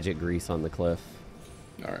 Just magic grease on the cliff.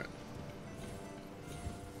 All right.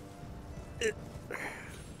 There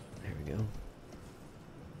we go.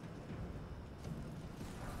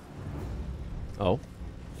 Oh,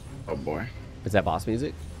 Oh boy. is that boss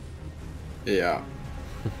music? Yeah.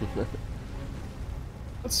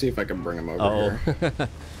 Let's see if I can bring him over here.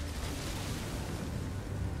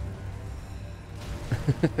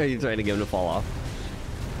 Are you trying to get him to fall off?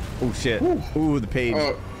 Oh shit. Ooh, the page.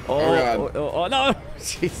 Oh, Oh, God. oh, no.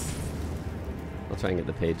 Jeez. I'll try and get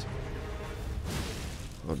the page.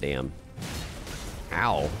 Oh, damn.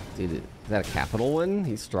 Ow. Dude, is that a capital one?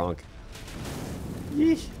 He's strong.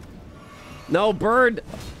 Yeesh. No, bird.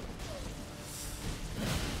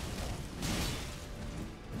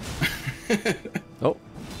 Oh.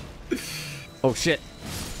 Oh, shit.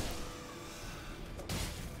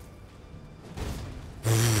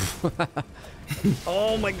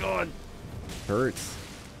 Oh, my God. Hurts.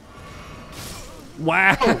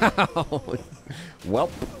 Wow.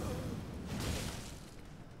 Welp.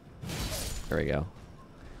 There we go.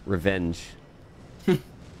 Revenge.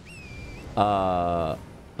 Oh,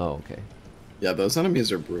 okay. Yeah, those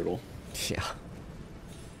enemies are brutal. Yeah.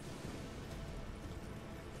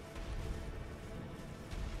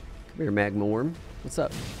 Come here, magma worm. What's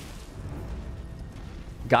up?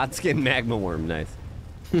 Godskin magma worm. Nice.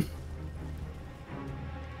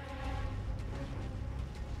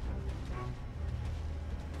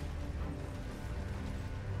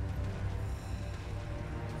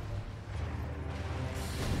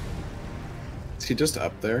 Is he just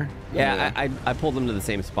up there? Yeah, I pulled him to the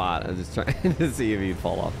same spot. I was just trying to see if he'd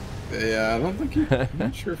fall off. Yeah, I don't think he... I'm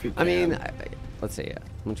not sure if he can. I mean, let's see. Yeah,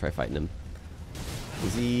 I'm gonna try fighting him.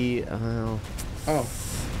 Is he? Oh. I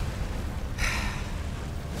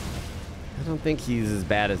don't think he's as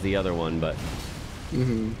bad as the other one, but.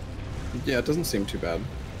 Mm-hmm. Yeah, it doesn't seem too bad.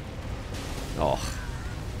 Oh.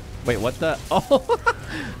 Wait, what the? Oh,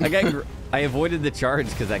 I avoided the charge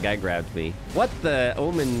because that guy grabbed me. What the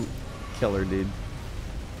omen killer, dude?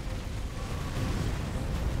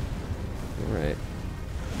 All right.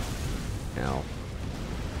 Ow.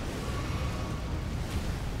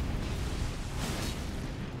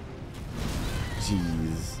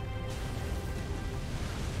 Jeez.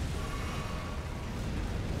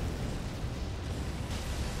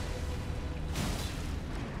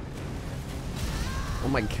 Oh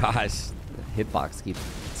my gosh. The hitbox keeps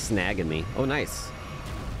snagging me. Oh, nice.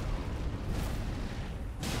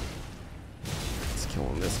 Let's kill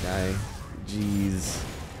him, this guy. Jeez.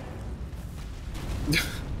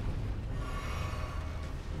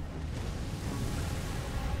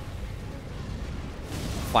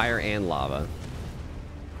 Fire and lava.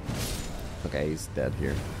 Okay, he's dead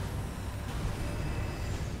here.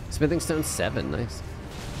 Smithing stone 7, nice.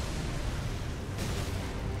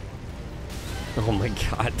 Oh my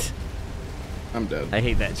god. I'm dead. I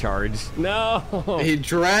hate that charge. No! He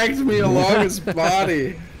dragged me along his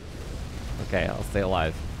body. Okay, I'll stay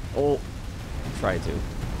alive. Oh, try to.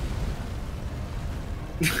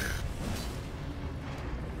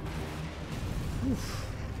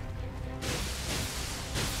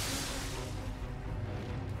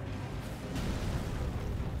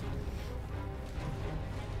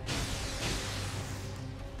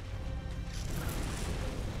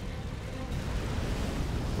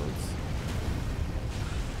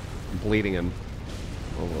 Bleeding him.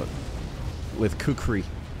 Oh, what? With kukri.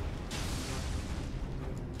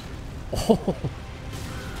 Oh.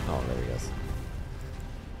 Oh, there he goes.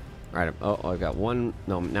 All right. Oh, I've got one.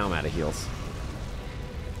 No, now I'm out of heals.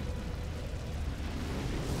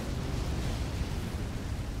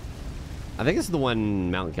 I think it's the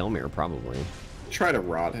one Mount Gelmir, probably. Try to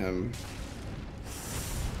rot him.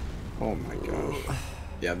 Oh my gosh.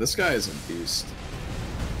 Yeah, this guy is a beast.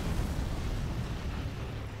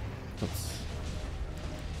 Oops.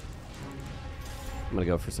 I'm gonna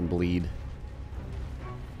go for some bleed.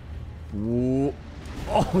 Whoa.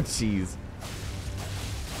 Oh, jeez.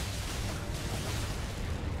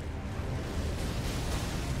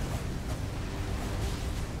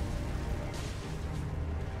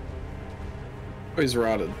 Oh, he's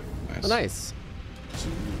rotted. Nice. Oh, nice.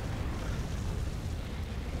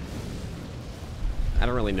 I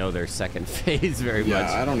don't really know their second phase very much.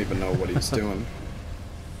 Yeah, I don't even know what he's doing.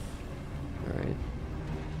 Alright.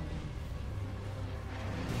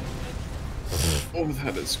 Oh,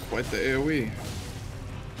 that is quite the AoE.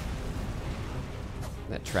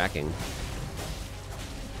 That tracking.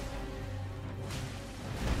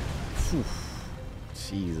 Whew.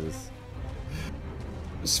 Jesus.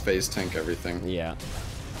 Just phase tank everything. Yeah.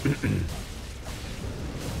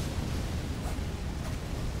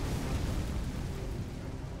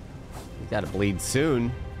 Gotta bleed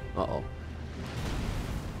soon. Uh-oh.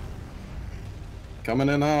 Coming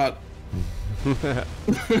in hot.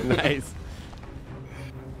 Nice.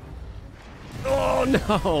 Oh,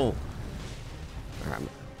 no! Alright,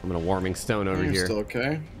 I'm gonna warming stone over You're here. still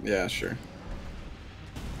okay? Yeah, sure.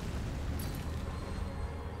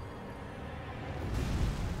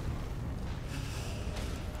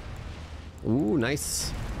 Ooh,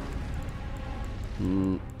 nice.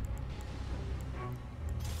 Hmm.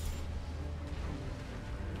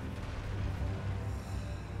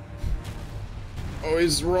 Oh,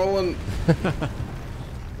 he's rolling. Alright,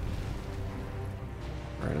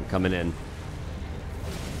 I'm coming in.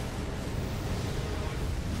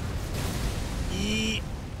 Eee.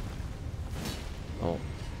 Oh,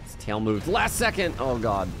 his tail moved last second. Oh,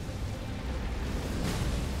 God.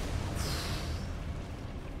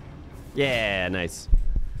 Yeah, nice.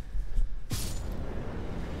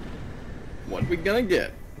 What we gonna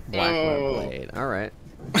get? Black Oh. blade. All right.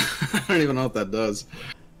 I don't even know what that does.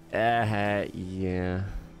 Yeah.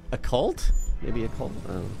 A cult? Maybe a cult.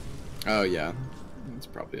 Oh. Oh yeah, that's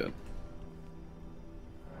probably it.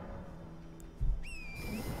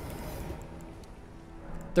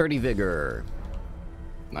 .30 vigor.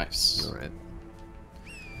 Nice. All right.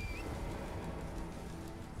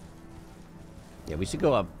 Yeah, we should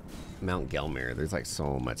go up Mount Gelmir. There's like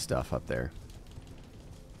so much stuff up there.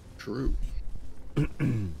 True.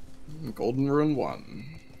 Golden Rune 1.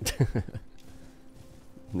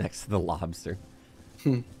 Next to the lobster.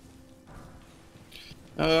 We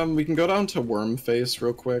can go down to Wormface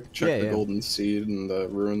real quick. Check the golden seed and the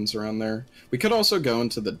ruins around there. We could also go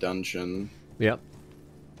into the dungeon. Yep.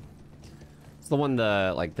 It's the one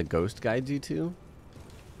the ghost guides you to.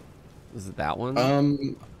 Is it that one?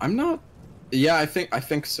 I'm not. Yeah, I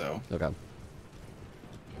think so. Okay.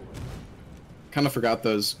 Kind of forgot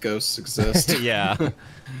those ghosts exist. Yeah.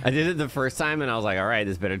 I did it the first time and I was like, all right,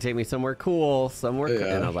 this better take me somewhere cool, somewhere cool.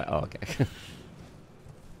 And I was like, oh, okay.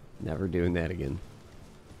 Never doing that again.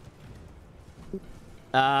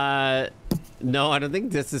 No, I don't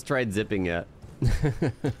think this has tried zipping yet.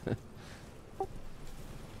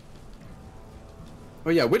 Oh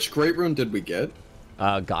yeah, which Great Rune did we get?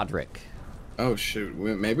 Godric. Oh shoot,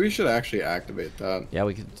 maybe we should actually activate that. Yeah,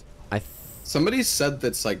 we could. Somebody said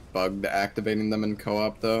that's like bugged activating them in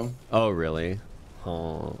co-op though. Oh really?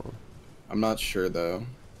 Oh. I'm not sure though.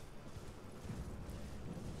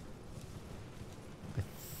 I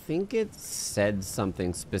think it said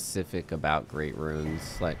something specific about Great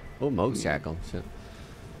Runes, like Moog's Shackle. Shit.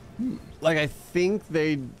 Like I think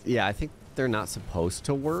I think they're not supposed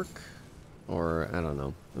to work, or I don't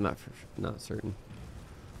know. I'm not certain.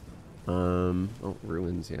 Oh,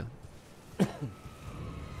 ruins, yeah.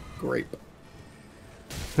 Grape.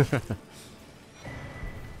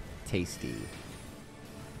 Tasty.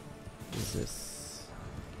 What is this?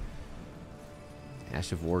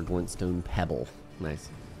 Ash of War Glintstone Pebble. Nice.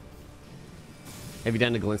 Have you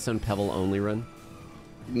done a Glintstone Pebble only run?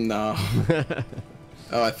 No.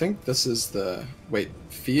 Oh, I think this is the... Wait,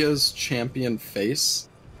 Fia's champion face?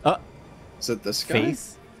 Is it this guy?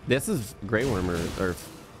 Face? This is Grey Worm or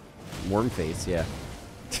Worm Face, yeah.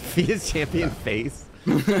 Fia's champion face?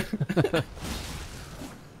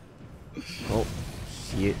 Oh,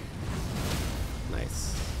 shit.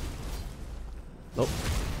 Nice. Oh,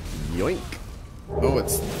 yoink. Oh,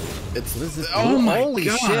 it's What is this? Oh my Holy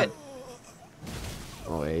God. shit.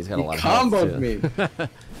 Oh, yeah, he's got a lot of comboed health, too. me.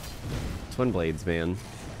 Twin blades, man.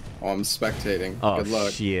 Oh, I'm spectating. Oh, Good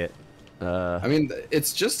luck. shit. I mean,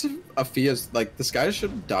 it's just a Fia's... Like, this guy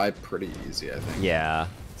should die pretty easy, I think. Yeah.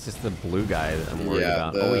 It's just the blue guy that I'm worried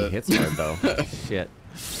about. the- Oh, he hits hard, though. Shit.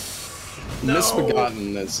 No.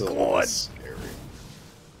 Misbegotten is a little God. scary.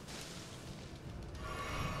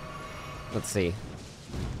 Let's see.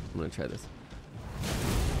 I'm gonna try this.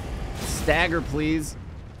 Stagger, please.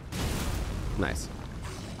 Nice.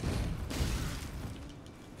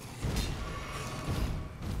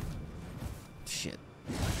 Shit.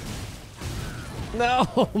 No!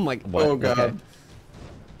 Oh my... What? Oh, God. Okay.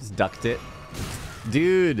 Just ducked it.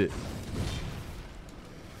 Dude!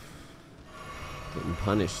 Getting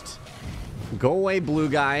punished. Go away, blue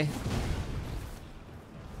guy.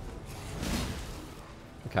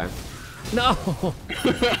 Okay. No!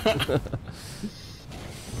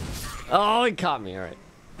 Oh, he caught me. All right.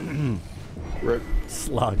 Rip.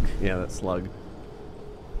 Slug. Yeah, that slug.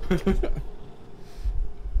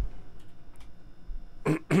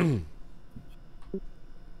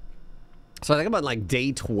 So I think about like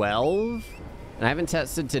day 12, and I haven't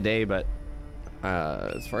tested today, but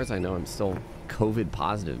as far as I know, I'm still COVID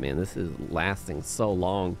positive, man. This is lasting so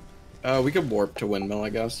long. We could warp to Windmill, I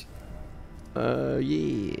guess.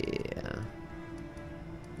 Yeah.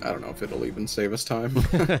 I don't know if it'll even save us time.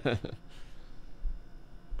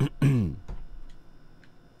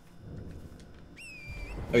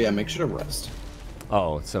 Oh yeah, make sure to rest.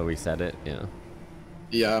 Oh, so we said it, yeah.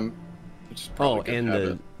 Yeah, Oh,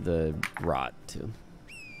 and the rot too.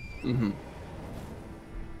 Mm-hmm.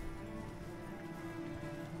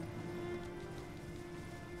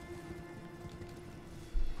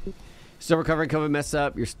 Still recovering COVID, messed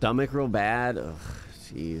up. Your stomach real bad. Ugh,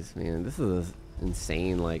 jeez, man. This is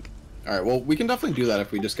insane, like... Alright, well, we can definitely do that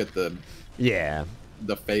if we just get the Yeah.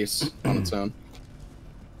 the face on its own.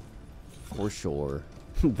 For sure.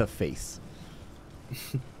 The face.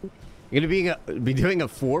 You're gonna be doing a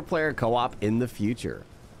 4-player co-op in the future.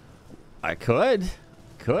 I could.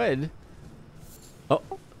 Could. Oh,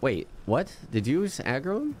 wait. What? Did you just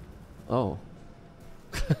aggro him? Oh.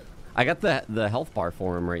 I got the health bar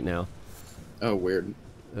for him right now. Oh, weird.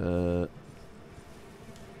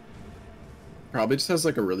 Probably just has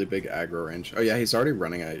like a really big aggro range. Oh yeah, he's already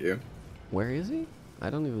running at you. Where is he? I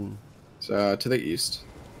don't even... So, to the east.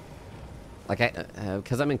 Like,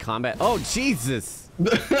 because I'm in combat. Oh, Jesus!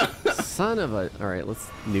 Son of a... Alright, let's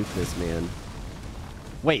nuke this man.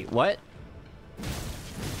 Wait, what?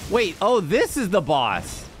 Wait, oh, this is the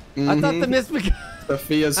boss! I thought the misbegotten...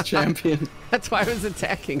 Sophia's champion. That's why I was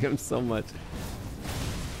attacking him so much.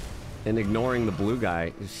 And ignoring the blue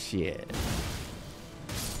guy. Shit.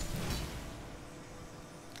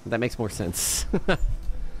 That makes more sense.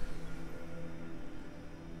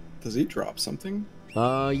 Does he drop something?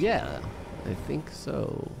 Yeah. I think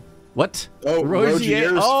so. What? Oh,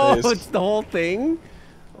 Rogier's Oh, face. it's the whole thing?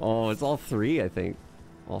 Oh, it's all 3, I think.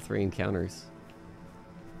 All 3 encounters.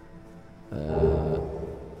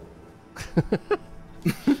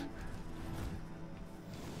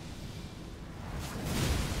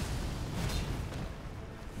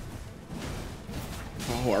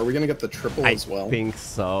 Oh, are we gonna get the triple as well? I think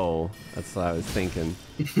so. That's what I was thinking.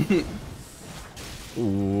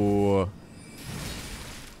 Ooh.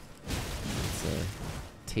 It's a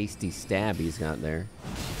tasty stab he's got there.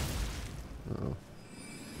 Uh-oh.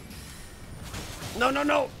 No, no,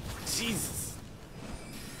 no! Jesus!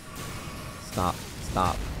 Stop.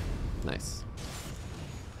 Stop. Nice.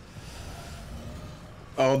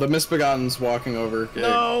 Oh, the misbegotten's walking over. Okay,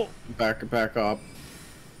 No! Back up.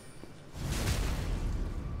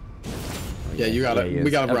 Oh, Yeah, you gotta. he is.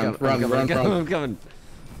 We gotta I'm coming.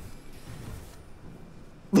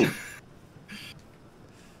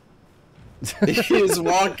 He's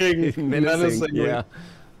walking menacingly. Yeah.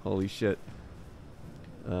 Holy shit.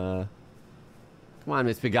 Come on,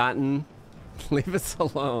 Misbegotten. Leave us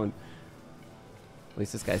alone. At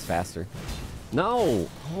least this guy's faster. No!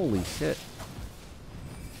 Holy shit.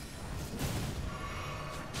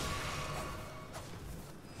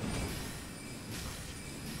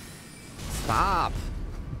 Stop.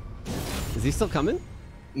 Is he still coming?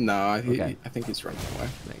 No, I Okay. think he's running away.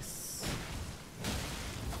 Nice.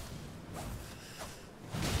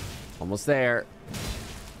 Almost there.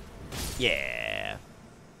 Yeah.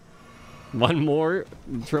 One more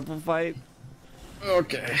triple fight.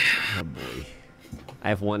 Okay. Oh boy. I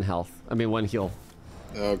have one health. I mean, one heal.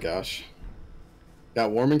 Oh gosh.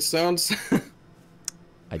 Got warming stones?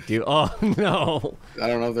 I do. Oh no. I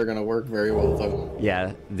don't know if they're gonna work very well though.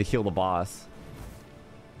 Yeah, to heal the boss.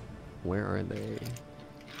 Where are they?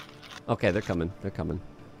 Okay, they're coming. They're coming.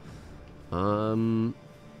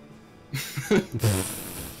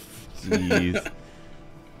 Jeez.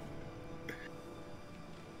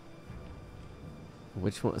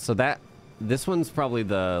 Which one? So this one's probably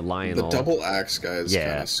the lion. The double axe guy is Yeah.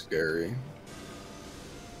 kind of scary.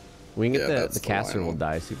 We can get Yeah, the that's the caster will Lionel.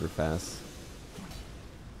 die super fast.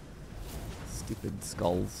 Stupid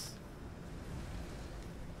skulls.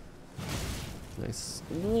 Nice.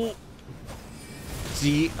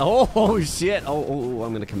 Gee. Oh shit. Oh,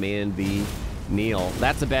 I'm gonna command B. Kneel.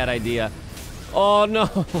 That's a bad idea. Oh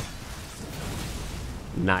no.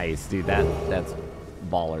 Nice, dude. That's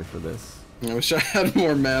baller for this. I wish I had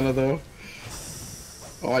more mana though.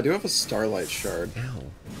 Oh, I do have a starlight shard. Ow.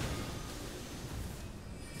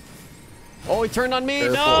 Oh, he turned on me.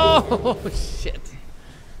 Careful. No. Shit.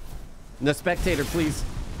 No spectator, please.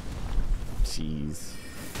 Jeez.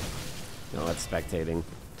 No, that's spectating.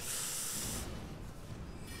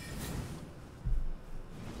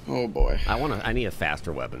 Oh boy. I need a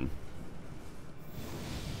faster weapon.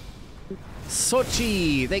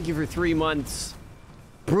 Sochi, thank you for 3 months.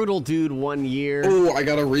 Brutal dude, 1 year. Oh, I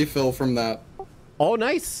got a refill from that. Oh,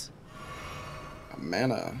 nice.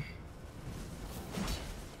 Mana.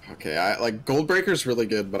 Okay, I like Goldbreaker's really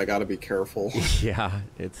good, but I gotta be careful. Yeah,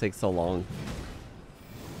 it takes so long.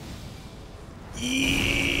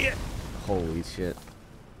 Yeah. Holy shit.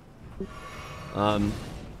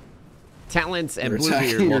 Talents and You're Bluebeard,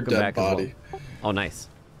 attacking your welcome dead back body. as well. Oh, nice.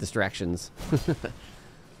 Distractions.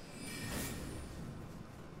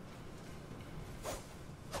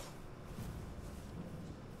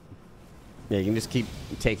 Yeah, you can just keep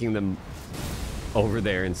taking them over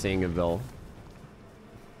there and seeing if they'll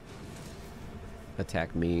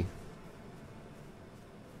attack me.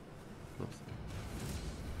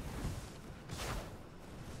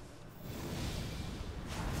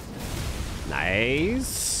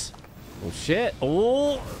 Nice. Oh shit.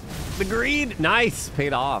 Oh, the greed. Nice.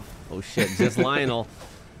 Paid off. Oh shit. Just Lionel.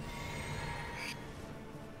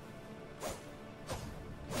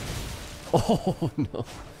 Oh no.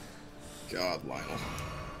 God, Lionel.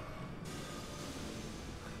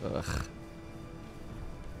 Ugh.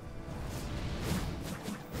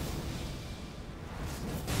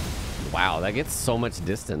 Wow, that gets so much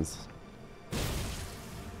distance.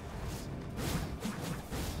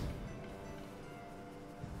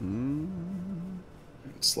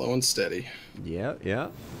 Slow and steady. Yeah, yeah.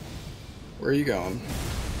 Where are you going?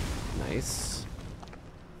 Nice.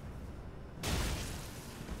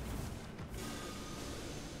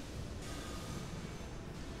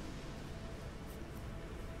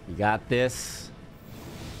 You got this.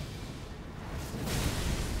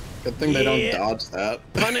 Good thing they don't dodge that.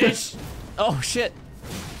 Punish! Oh, shit.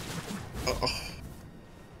 Oh,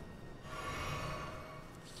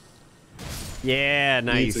 Yeah,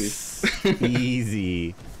 nice.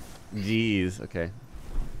 Easy. Jeez, okay.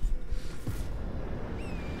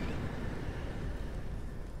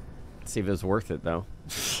 See if it was worth it, though.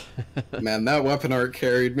 man, that weapon art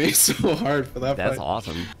carried me so hard for that That's fight.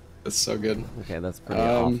 awesome. It's so good. Okay, that's pretty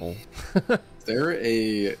awful. Is there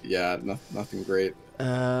a... Yeah, nothing great.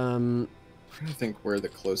 Um, I'm trying to think where the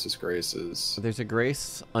closest grace is. there's a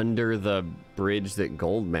grace under the bridge that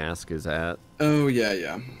Gold Mask is at. Oh, yeah,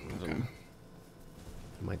 yeah. Okay.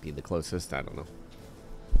 Might be the closest, I don't know.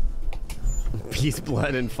 Peace,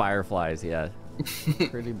 blood, and fireflies, yeah.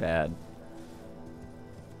 Pretty bad.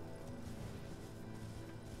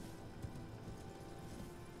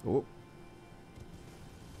 Oh.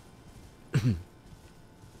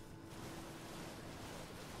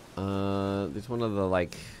 There's one of the,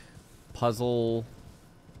 like, puzzle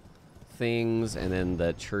things, and then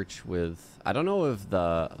the church with... I don't know if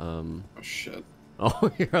the, Oh, shit.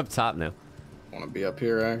 Oh, you're up top now. I want to be up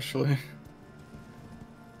here, actually.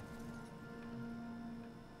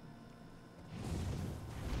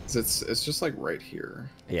 It's just, like, right here.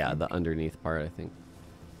 Yeah, the underneath part, I think.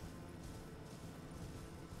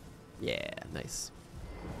 Yeah, nice.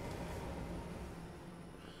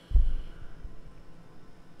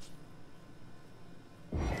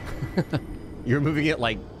 You're moving it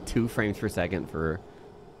like 2 frames per second for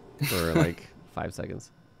like 5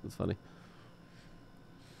 seconds. That's funny.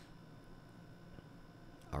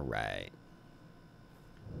 All right.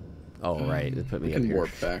 Oh, right. It put me we up can here. warp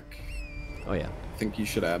back. Oh, yeah. I think you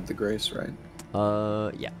should add the grace, right?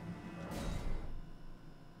 Yeah.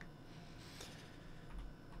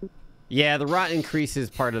 Yeah, the rot increases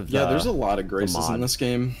part of the Yeah, there's a lot of graces mod. in this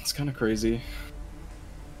game. It's kind of crazy.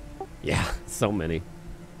 Yeah, so many.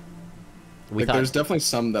 Like, there's definitely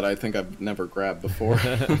some that I think I've never grabbed before.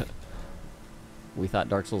 We thought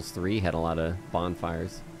Dark Souls 3 had a lot of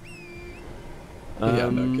bonfires. Yeah,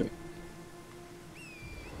 no kidding.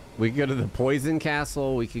 We could go to the Poison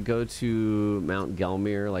Castle. We could go to Mount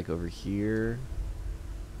Gelmir, like over here.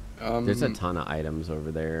 There's a ton of items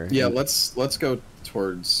over there. Yeah, let's go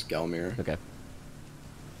towards Gelmir. Okay.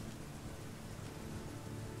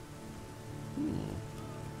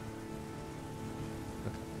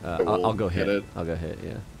 I'll go hit it. I'll go hit,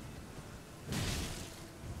 yeah.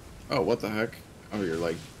 Oh, what the heck? Oh, you're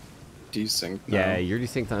like desynced now. Yeah, you're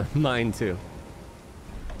desynced on mine too.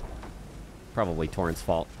 Probably Torrent's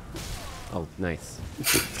fault. Oh, nice.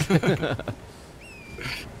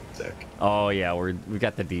 Sick. Oh yeah, we've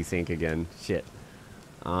got the desync again. Shit.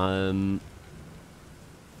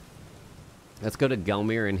 Let's go to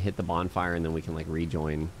Gelmir and hit the bonfire, and then we can like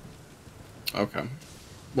rejoin. Okay.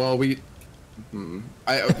 Well, the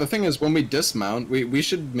thing is, when we dismount, we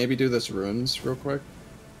should maybe do this runes real quick.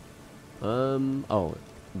 Oh,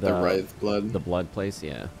 the Wraith blood. The blood place,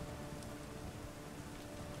 yeah.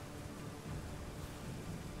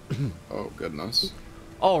 Oh goodness.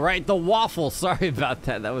 Oh right, the waffle. Sorry about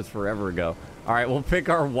that. That was forever ago. All right, we'll pick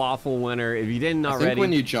our waffle winner. If you didn't already, I think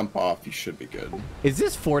when you jump off, you should be good. Is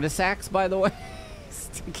this Fortisax, by the way,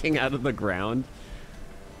 sticking out of the ground?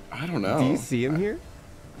 I don't know. Do you see him here?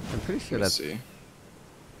 I'm pretty sure that's. See.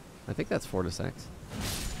 I think that's Fortisax.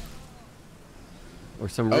 Or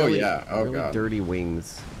some really, really God. dirty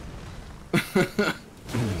wings. I'm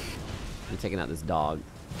taking out this dog.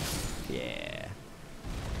 Yeah.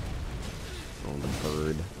 Oh, the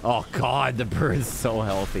bird. Oh God, the bird is so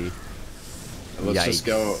healthy. Let's just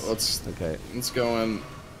go. Let's go in.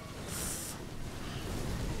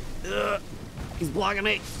 He's blocking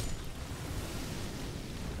me.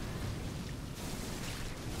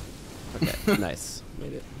 Okay, nice.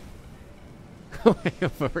 Made it. We're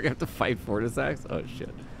gonna have to fight Fortisax? Oh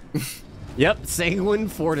shit. Yep, Sanguine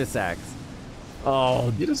Fortisax.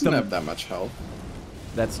 Oh, he doesn't have that much health.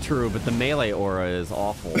 That's true, but the melee aura is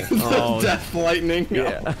awful. Death lightning.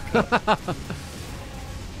 Yeah.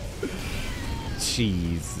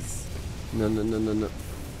 Jesus. No, no, no, no, no.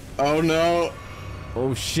 Oh no.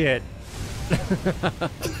 Oh shit.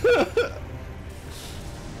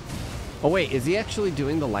 Oh wait, is he actually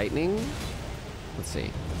doing the lightning? Let's see.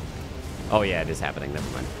 Oh yeah, it is happening. Never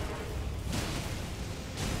mind.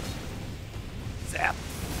 Zap.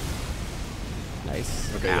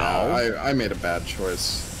 Nice. Okay, yeah, I made a bad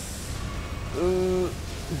choice.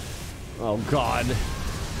 Oh God.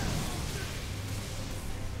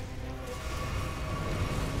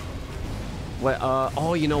 What?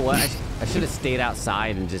 Oh, you know what? I should have stayed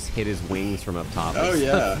outside and just hit his wings from up top. Oh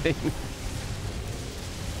yeah.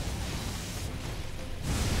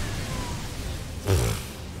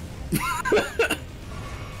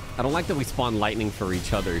 I don't like that we spawn lightning for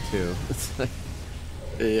each other too. It's like,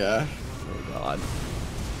 yeah. oh God.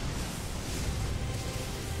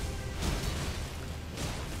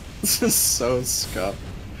 This is so scuffed.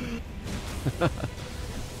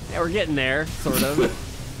 Yeah, we're getting there, sort of.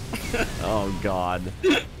 Oh God.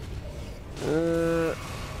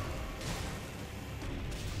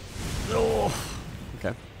 Oh.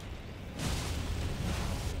 Okay.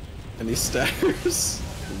 Any staggers?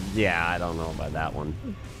 Yeah, I don't know about that one.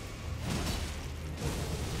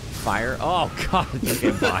 Fire? Oh God,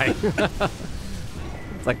 okay, bye.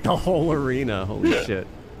 It's like the whole arena. Holy shit.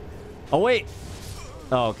 Oh wait.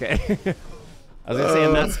 Oh, okay. I was gonna say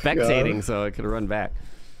I'm not spectating, God. So I could run back.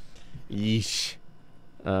 Yeesh.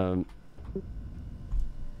 All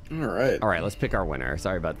right, let's pick our winner.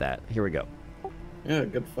 Sorry about that. Here we go. Yeah,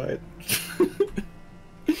 good fight.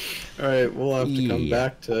 All right, we'll have to come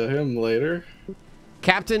back to him later.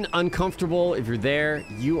 Captain Uncomfortable, if you're there,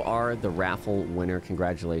 you are the raffle winner.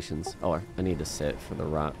 Congratulations. Oh, I need to sit for the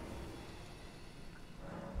rot.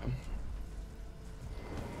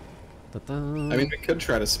 I mean, we could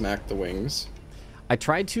try to smack the wings. I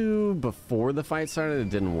tried to before the fight started. It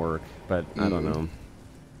didn't work, but I don't know.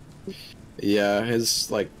 Yeah, his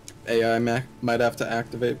like AI might have to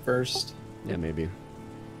activate first. Yeah, maybe.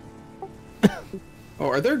 Oh,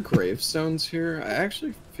 are there gravestones here? I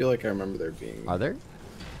actually feel like I remember there being. Are there?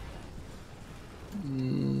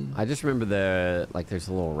 I just remember there's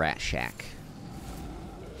a little rat shack.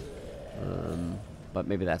 But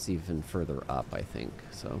maybe that's even further up, I think.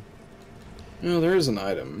 So. No, there is an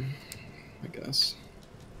item, I guess.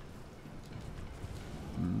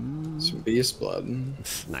 Some beast blood.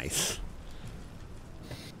 Nice.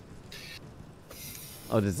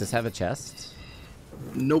 Oh, does this have a chest?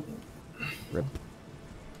 Nope. Rip.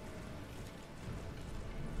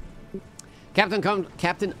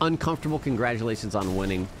 Captain Uncomfortable, congratulations on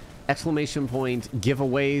winning. Exclamation point,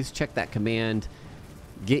 giveaways, check that command.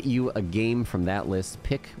 Get you a game from that list.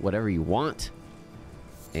 Pick whatever you want.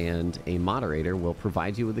 And a moderator will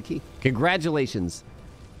provide you with the key. Congratulations.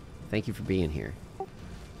 Thank you for being here.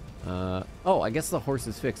 Oh, I guess the horse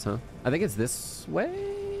is fixed, huh? I think it's this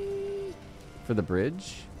way for the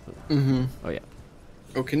bridge. Mm-hmm. Oh, yeah.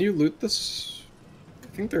 Oh, can you loot this?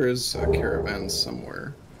 I think there is a caravan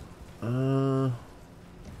somewhere. I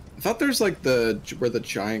thought there's like where the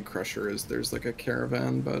giant crusher is. There's like a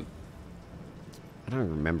caravan, but I don't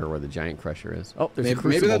remember where the giant crusher is. Oh, there's a maybe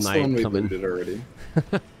Crucible that's the one Knight we coming. looted already.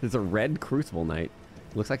 There's a red Crucible Knight.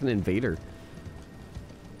 Looks like an invader.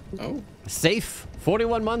 Oh. Safe.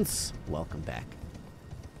 41 months. Welcome back.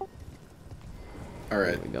 All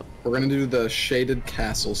right. There we go. We're gonna do the shaded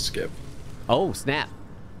castle skip. Oh, snap.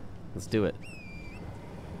 Let's do it.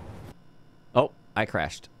 Oh, I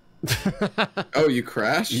crashed. Oh, you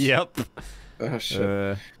crashed? Yep. Oh,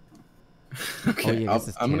 shit. Okay, Okay, yeah,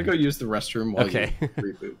 I'm gonna go use the restroom while Okay. you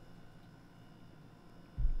reboot.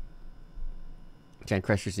 Giant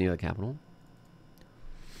Crusher's near the capital.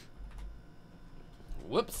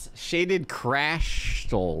 Whoops. Shaded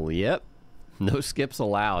Crashtle. Yep. No skips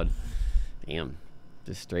allowed. Damn.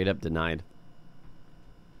 Just straight up denied.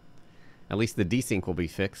 At least the desync will be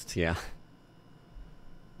fixed. Yeah.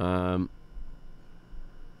 What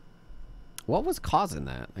was causing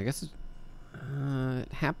that? I guess it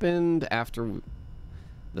happened after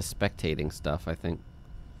the spectating stuff, I think.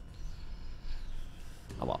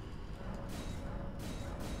 Oh, well.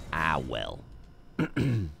 Ah, well.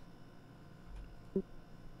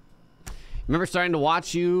 Remember starting to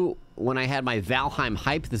watch you when I had my Valheim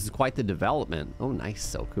hype? This is quite the development. Oh, nice,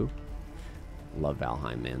 Soku. Love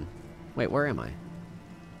Valheim, man. Wait, where am I?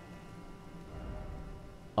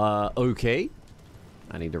 Okay.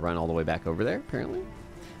 I need to run all the way back over there, apparently.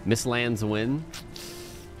 Miss Land's win.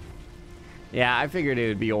 Yeah, I figured it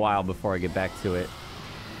would be a while before I get back to it.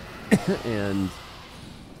 And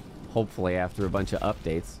hopefully after a bunch of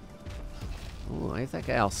updates. Oh, why is that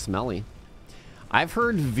guy all smelly? I've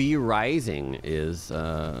heard V Rising is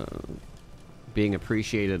being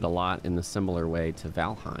appreciated a lot in a similar way to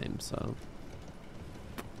Valheim, so...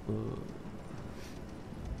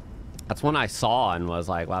 That's one I saw and was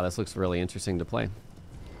like, wow, this looks really interesting to play.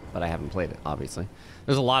 But I haven't played it, obviously.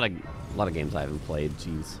 There's a lot of games I haven't played,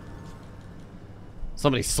 jeez. So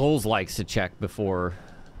many Souls-likes to check before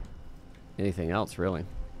anything else, really.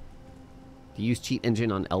 Do you use cheat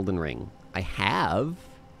engine on Elden Ring? I have.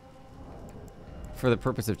 For the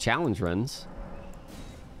purpose of challenge runs.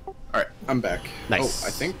 Alright, I'm back. Nice. Oh,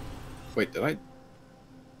 I think... Wait, did I...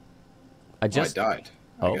 I just... Oh, I died,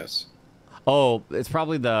 I guess. Oh, it's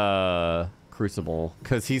probably the Crucible,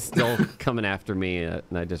 because he's still coming after me, and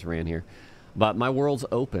I just ran here. But my world's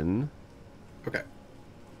open. Okay.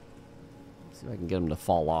 See if I can get them to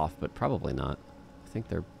fall off, but probably not. I think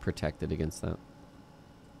they're protected against that.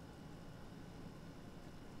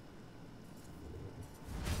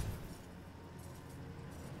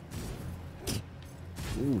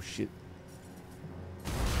 Ooh, shit.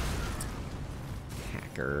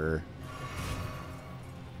 Hacker.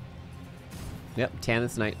 Yep,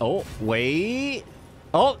 Tannis Knight. Oh, wait.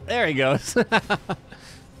 Oh, there he goes.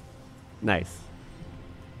 Nice.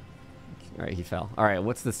 All right, he fell. All right,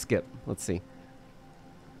 what's the skip? Let's see.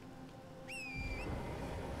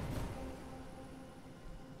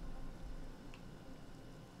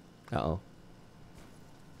 Uh-oh.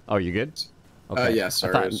 Oh, you good? Okay. Yeah,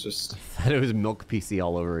 sorry, it was just... I thought it was Milk PC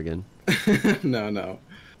all over again. No.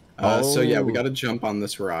 So yeah, we gotta jump on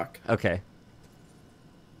this rock. Okay.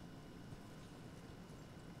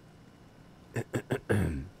 Hold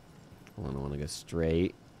on, I want to go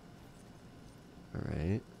straight. All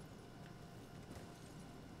right.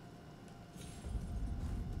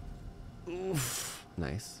 Oof.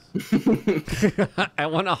 Nice. I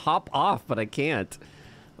want to hop off, but I can't.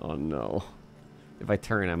 Oh, no. If I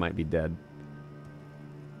turn, I might be dead.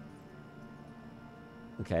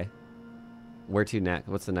 Okay. Where to next?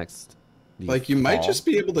 What's the next? Like, you might just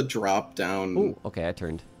be able to drop down... Ooh, okay, I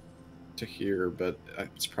turned. ...to here, but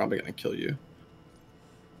it's probably gonna kill you.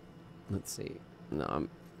 Let's see. No, I'm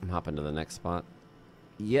hopping to the next spot.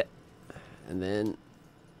 Yeah. And then...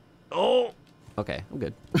 Oh! Okay, I'm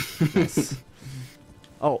good. Nice.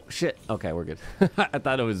 Oh, shit. Okay, we're good. I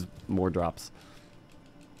thought it was more drops.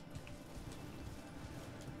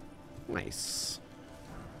 Nice.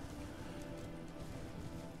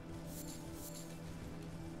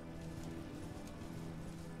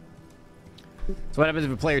 So what happens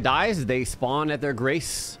if a player dies? They spawn at their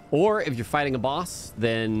grace. Or if you're fighting a boss,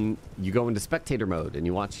 then you go into spectator mode and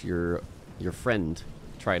you watch your friend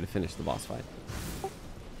try to finish the boss fight.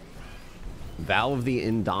 Valve the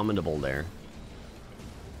Indomitable there.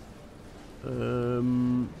 Yeah.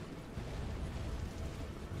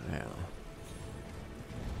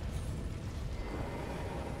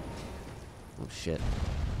 Oh shit.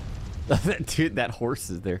 Dude, that horse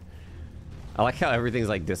is there. I like how everything's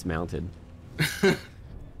like dismounted.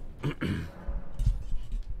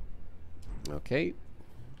 Okay.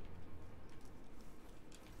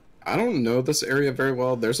 I don't know this area very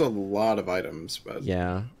well. There's a lot of items, but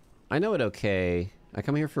yeah, I know it okay. I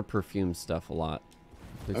come here for perfume stuff a lot.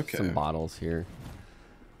 There's okay. Some bottles here.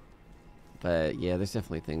 But yeah, there's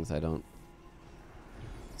definitely things I don't.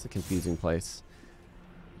 It's a confusing place.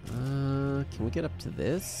 Can we get up to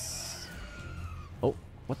this? Oh,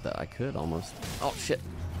 what the? I could almost. Oh shit.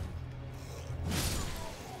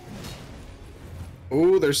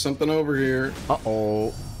 Oh, there's something over here.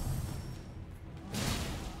 Uh-oh.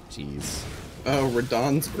 Jeez. Oh,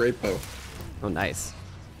 Radon's great bow. Oh, nice.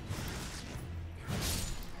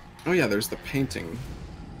 Oh yeah, there's the painting.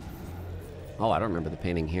 Oh, I don't remember the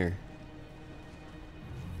painting here.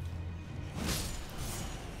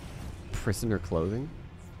 Prisoner clothing?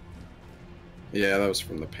 Yeah, that was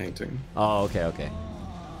from the painting. Oh, okay, okay.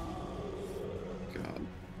 God.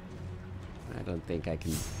 I don't think I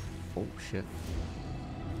can... Oh, shit.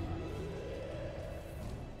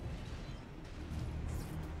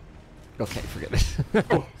 Okay, forget it.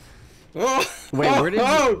 Oh. Oh. Wait, where did you...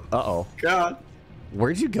 Oh. Uh-oh. God.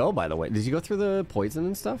 Where'd you go, by the way? Did you go through the poison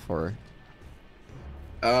and stuff, or...?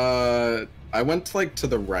 I went, like, to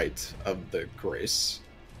the right of the Grace.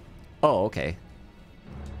 Oh, okay.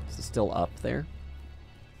 Is it still up there?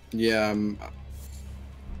 Yeah,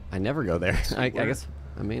 I never go there. I guess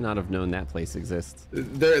I may not have known that place exists.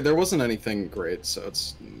 There wasn't anything great, so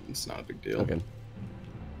it's not a big deal. Okay.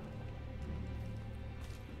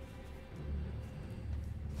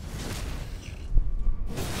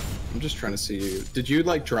 I'm just trying to see you. Did you,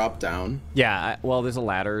 like, drop down? Yeah, well, there's a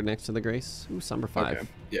ladder next to the Grace. Ooh, Somber 5. Okay.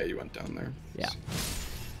 Yeah, you went down there. Yeah.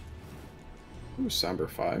 Ooh, Somber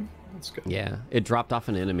 5. That's good. Yeah, it dropped off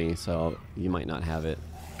an enemy, so you might not have it.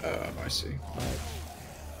 I see.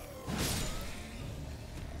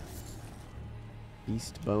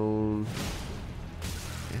 Beast bone.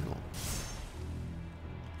 Ow.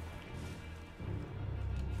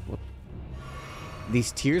 What?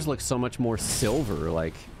 These tiers look so much more silver,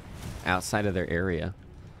 like, outside of their area.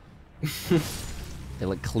 They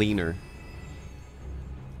look cleaner.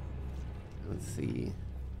 Let's see.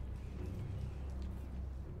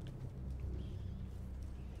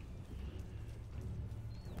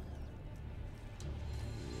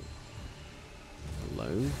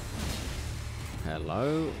 Hello?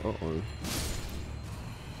 Hello? Uh-oh.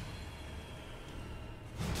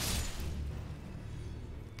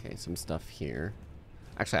 Okay, some stuff here.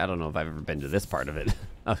 Actually, I don't know if I've ever been to this part of it.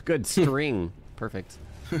 A good string. Perfect.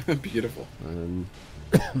 Beautiful.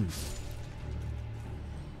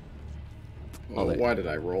 Oh, why did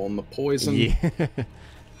I roll in the poison?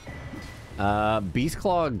 Yeah. Beast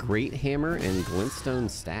Claw, Great Hammer, and Glintstone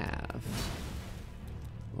Staff.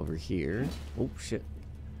 Over here. Oh, shit.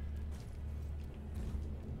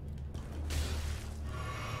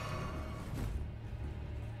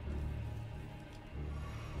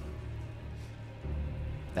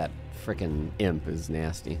 That frickin' imp is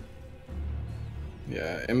nasty.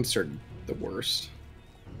 Yeah, imps are the worst.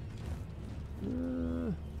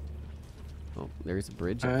 Oh, there's a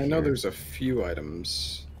bridge up I here. know there's a few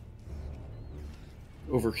items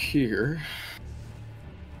over here.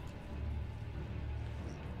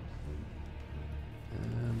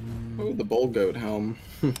 Oh, the bull goat helm.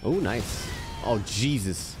 Oh, nice. Oh,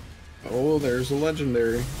 Jesus. Oh, there's a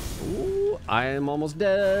legendary. Ooh, I am almost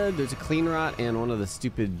dead. There's a clean rot and one of the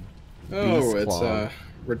stupid Oh, beast claw. it's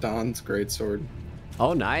Radon's greatsword.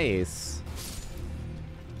 Oh, nice.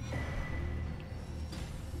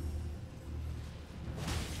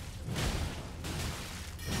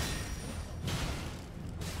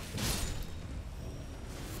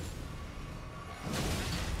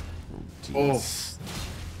 Oh. Jeez.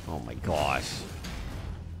 Oh my gosh.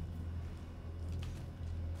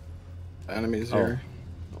 Enemies here.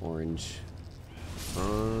 Orange.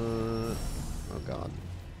 Oh god.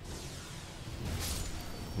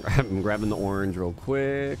 I'm grabbing the orange real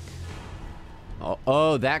quick.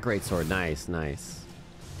 Oh, that great sword. Nice, nice.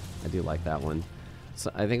 I do like that one.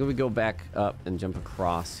 So I think if we go back up and jump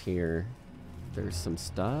across here, there's some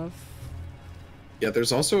stuff. Yeah,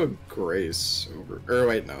 there's also a grace over. Or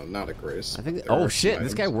wait, no, not a grace. I think. Oh shit!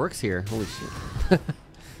 This guy works here. Holy shit!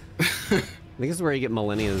 I think this is where you get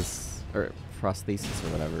millennia's or prosthesis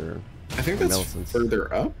or whatever. I think that's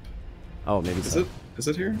further up. Oh, maybe is so. it? Is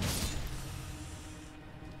it here?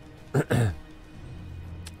 I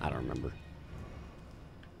don't remember.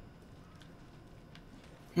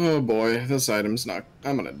 Oh boy, this item's not.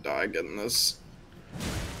 I'm gonna die getting this.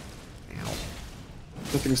 Ow.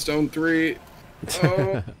 Flipping stone 3.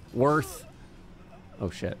 Oh. Worth. Oh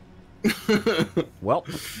shit. Well.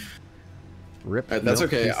 Rip. Alright, that's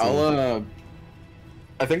okay. I'll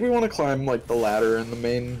I think we want to climb like the ladder in the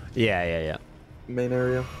main. Yeah. Main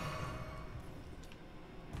area.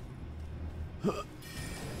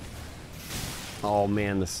 Oh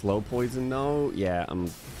man, the slow poison though. Yeah, I'm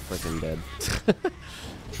freaking dead.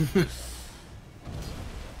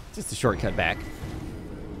 Just a shortcut back.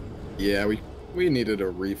 Yeah, we needed a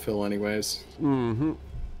refill anyways. Mm-hmm.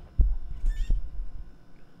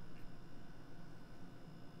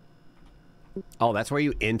 Oh, that's where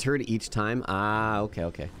you entered each time? Ah,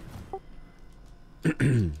 okay.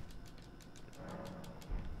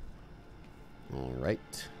 All right.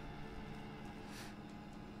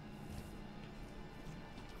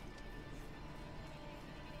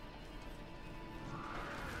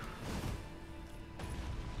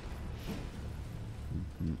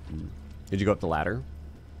 Did you go up the ladder?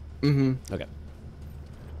 Mm-hmm. Okay.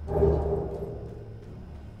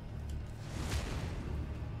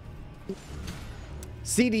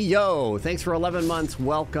 CDO, thanks for 11 months.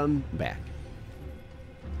 Welcome back.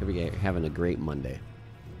 Here we go. Having a great Monday.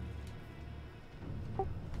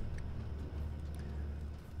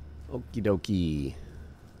 Okie dokie.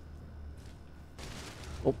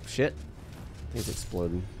 Oh, shit. Things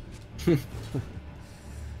exploding.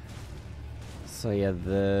 So yeah,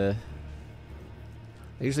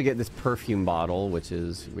 I usually get this perfume bottle, which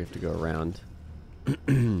is we have to go around.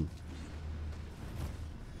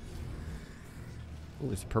 Oh,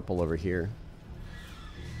 there's purple over here.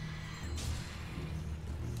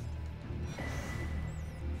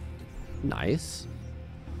 Nice.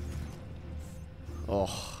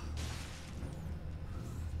 Oh.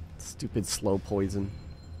 Stupid slow poison.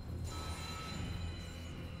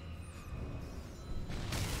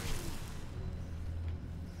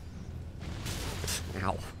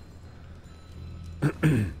 Ow.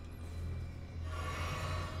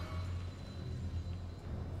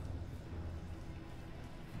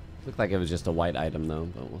 Looked like it was just a white item though,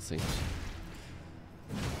 but we'll see.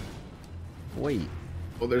 Wait.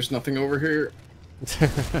 Well, there's nothing over here.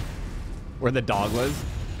 Where the dog was?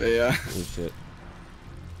 Yeah. Oh shit.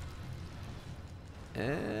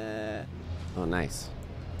 Oh, nice.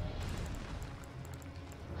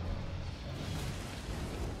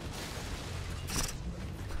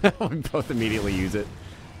 We both immediately use it.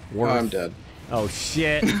 Oh, I'm dead. Oh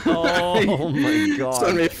shit. Oh my god.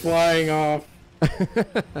 Sent me flying off.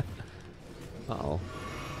 Uh-oh.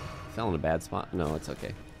 Fell in a bad spot. No, it's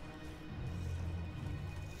okay.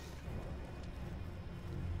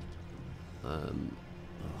 Ugh.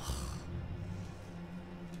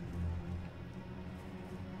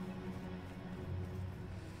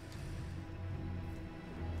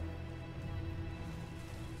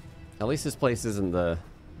 At least this place isn't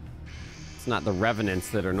it's not the revenants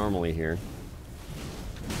that are normally here.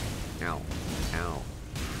 Ow. Ow.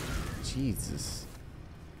 Jesus.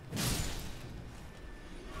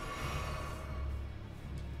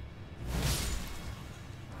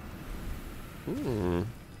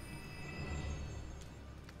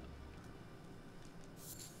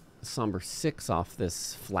 Somber 6 off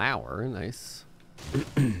this flower. Nice.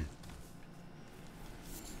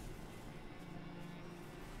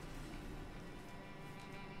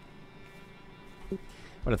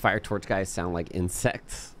 What do fire torch guys sound like?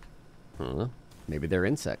 Insects? Huh? Maybe they're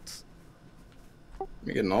insects.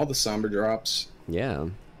 You're getting all the somber drops. Yeah.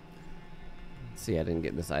 Let's see, I didn't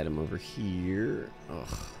get this item over here.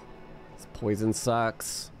 Ugh. This poison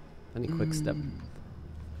sucks. I need quick step.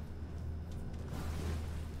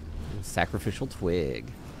 Sacrificial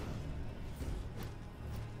twig.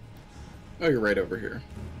 Oh, you're right over here.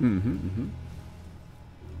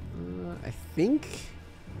 I think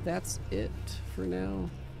that's it for now.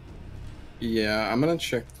 Yeah, I'm gonna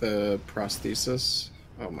check the prosthesis.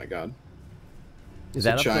 Oh my god. Is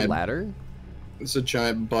that up the ladder? It's a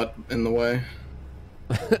giant butt in the way.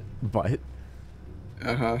 Butt?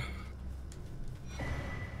 Uh-huh.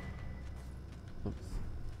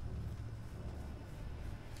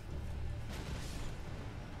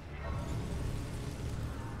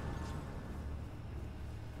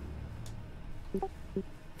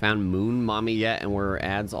 Found Moon Mommy yet, and were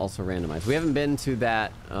ads also randomized? We haven't been to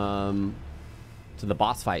that, to the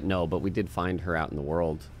boss fight, no, but we did find her out in the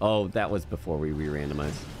world. Oh, that was before we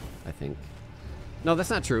re-randomized, I think. No, that's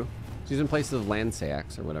not true. She's in place of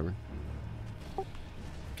Landsax or whatever.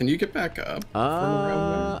 Can you get back up from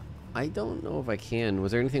around there? I don't know if I can.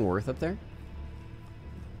 Was there anything worth up there?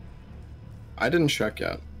 I didn't check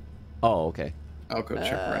yet. Oh, okay. I'll go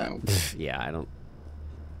check around. Yeah, I don't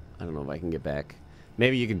know if I can get back.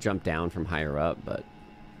 Maybe you can jump down from higher up, but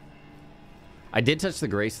I did touch the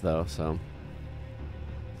Grace though, so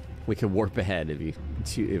we could warp ahead if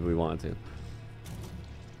we want to.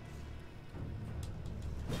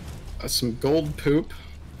 Some gold poop.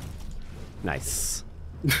 Nice.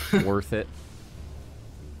 Worth it.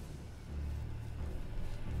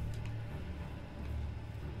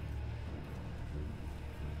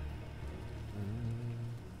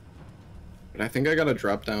 But I think I gotta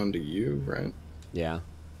drop down to you, right? Yeah.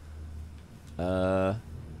 I'll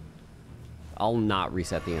not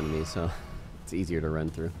reset the enemy, so it's easier to run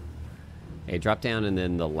through. Hey, drop down and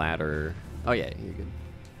then the ladder. Oh yeah, you're good.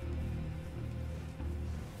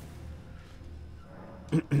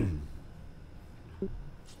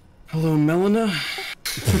 Hello, Melina.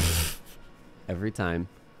 Every time.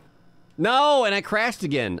 No, and I crashed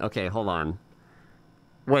again. Okay, hold on.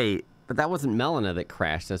 Wait, but that wasn't Melina that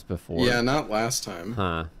crashed us before. Yeah, not last time.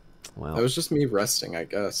 Huh. Well. That was just me resting, I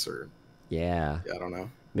guess, or... Yeah. I don't know.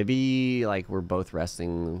 Maybe, like, we're both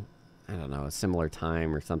resting, I don't know, a similar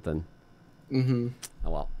time or something. Mm-hmm.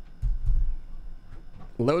 Oh, well.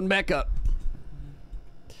 Loading back up.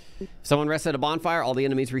 If someone rests at a bonfire, all the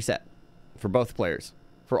enemies reset. For both players.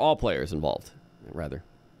 For all players involved, rather.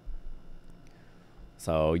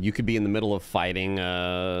 So you could be in the middle of fighting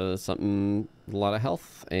something with a lot of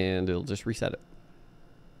health, and it'll just reset it.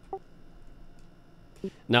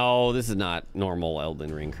 No, this is not normal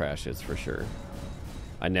Elden Ring crashes for sure.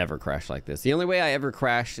 I never crash like this. The only way I ever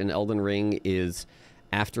crashed in Elden Ring is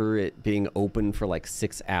after it being open for like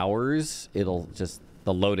 6 hours, it'll just,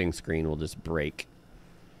 the loading screen will just break.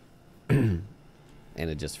 And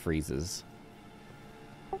it just freezes.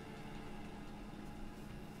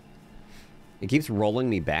 It keeps rolling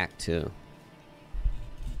me back too.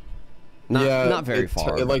 Not very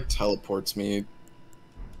far. It like teleports me.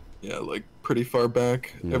 Yeah, like pretty far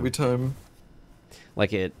back every time.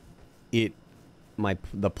 Like the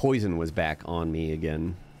poison was back on me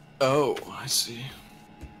again. Oh, I see.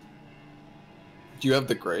 Do you have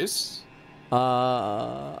the Grace?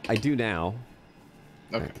 I do now.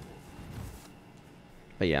 Okay. Right.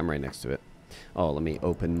 But yeah, I'm right next to it. Oh, let me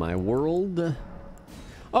open my world.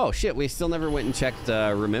 Oh shit, we still never went and checked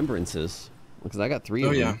remembrances. Because I got 3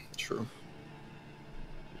 of them. Oh yeah, true.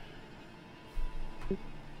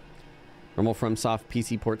 Normal FromSoft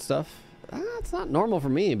PC port stuff? It's not normal for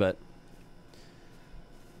me, but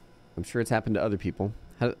I'm sure it's happened to other people.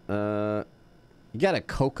 You got a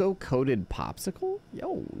cocoa-coated popsicle?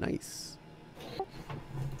 Yo, nice.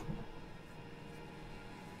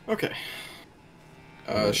 Okay.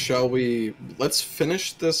 Shall we... Let's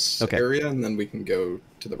finish this area, and then we can go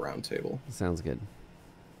to the round table. Sounds good.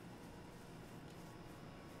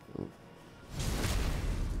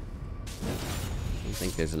 I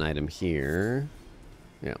think there's an item here.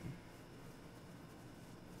 Yeah.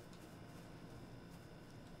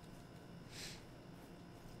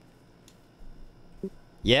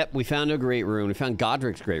 Yep, we found a great rune. We found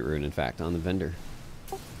Godric's great rune, in fact, on the vendor.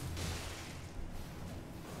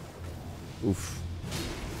 Oof.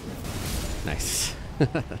 Nice.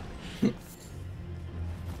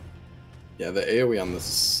 Yeah, the AoE on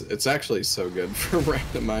this, it's actually so good for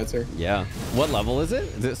Randomizer. Yeah. What level is it?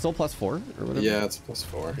 Is it still +4 or whatever? Yeah, it's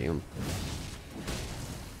 +4. Damn.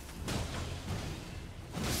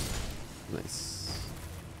 Nice.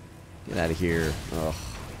 Get out of here. Ugh.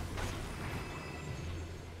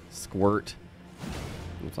 Squirt.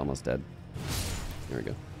 It's almost dead. There we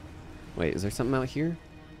go. Wait, is there something out here?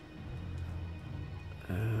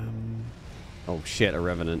 Oh shit, a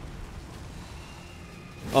revenant.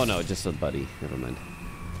 Oh no, just a buddy. Never mind.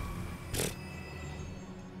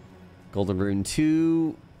 Golden Rune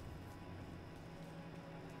 2.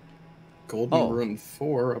 Golden Rune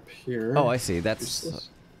 4 up here. Oh, I see. That's...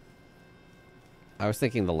 I was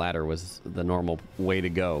thinking the ladder was the normal way to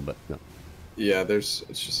go, but no. Yeah, it's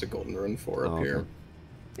just a Golden Rune 4 up here.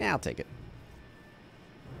 Yeah, I'll take it.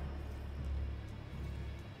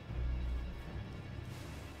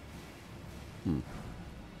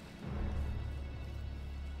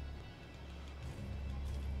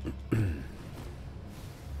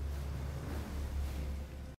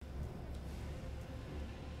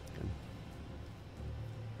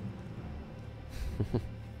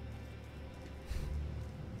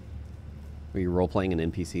 you role-playing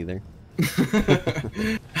an NPC there?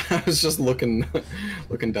 I was just looking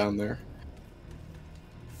down there.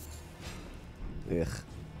 Ugh.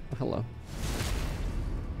 Hello.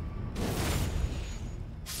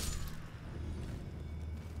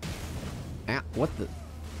 Ah, what the?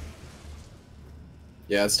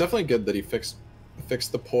 Yeah, it's definitely good that he fixed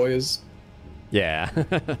the poise. Yeah.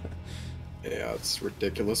 Yeah, it's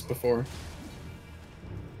ridiculous before.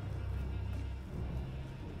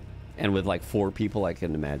 And with like 4 people, I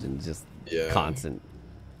can imagine just Yeah. constant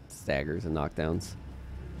staggers and knockdowns.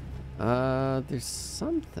 There's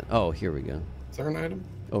something. Oh, here we go. Is there an item?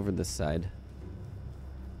 Over this side.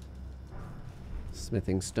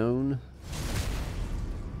 Smithing stone.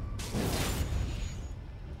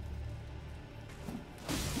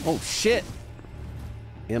 Oh shit!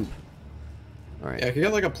 Imp. Alright. Yeah, I can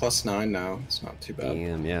get like a +9 now. It's not too bad.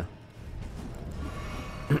 Damn, yeah.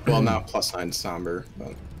 Well, not +9 somber,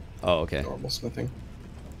 but Oh, okay. normal smithing.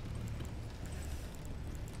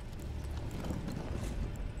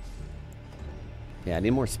 Yeah, I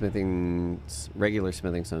need more smithing, regular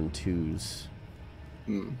smithing stone 2s.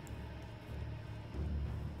 Hmm.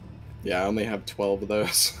 Yeah, I only have 12 of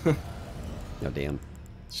those. Oh, damn.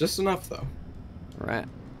 It's just enough, though. Alright.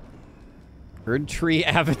 Erd tree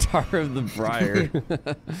avatar of the briar.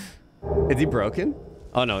 Is he broken?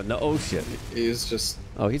 Oh, no, no. Oh, shit. He's just...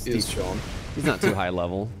 Oh, he's chilling. He's not too high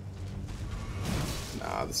level.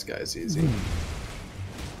 Nah, this guy's easy.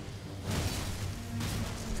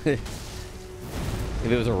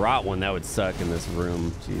 If it was a rot one, that would suck in this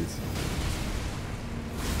room. Jeez.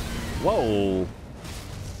 Whoa.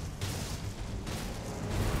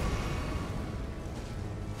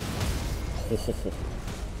 I'm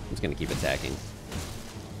just gonna keep attacking.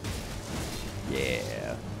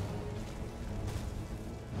 Yeah.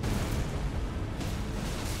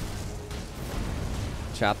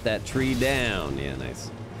 Chop that tree down. Yeah,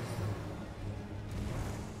 nice.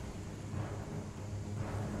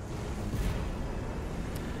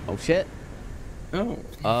 Oh shit.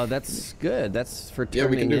 Oh. That's good. That's for Yeah,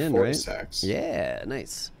 turning we can do in, 4 right? stacks. Yeah,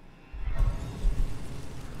 nice.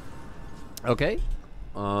 Okay.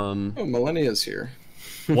 Oh, Millennia's here.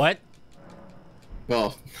 What?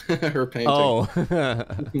 Well, her painting. Oh. I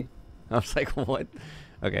was like, what?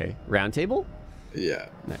 Okay. Round table? Yeah.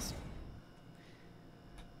 Nice.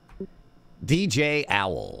 DJ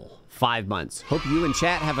Owl. 5 months. Hope you and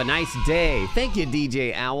chat have a nice day. Thank you,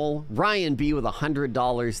 DJ Owl. Ryan B with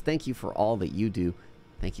 $100. Thank you for all that you do.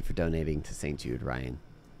 Thank you for donating to St. Jude, Ryan.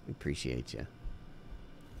 We appreciate you.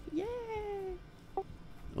 Yay!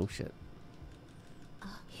 Oh, shit.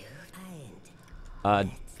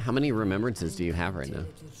 How many remembrances do you have right now?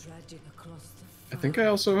 I think I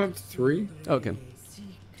also have 3. Okay.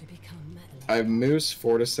 I have Moose,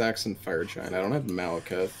 Fortisax, and Fire Giant. I don't have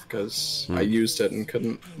Malekith because I used it and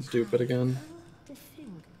couldn't dupe it again.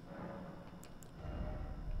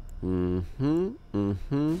 Ooh,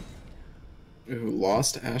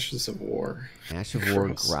 lost Ashes of War. Ash of War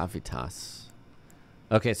Gross. Gravitas.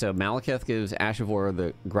 Okay, so Malekith gives Ash of War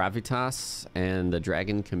the Gravitas and the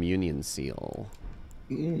Dragon Communion Seal.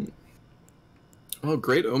 Oh,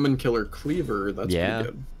 Great Omen Killer Cleaver. That's Yeah.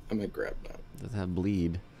 pretty good. I might grab that. Does have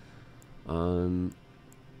bleed.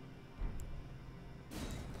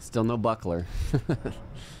 Still no buckler.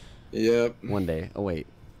 Yep. One day. Oh wait,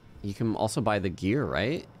 you can also buy the gear,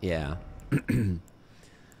 right? Yeah.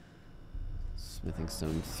 Smithing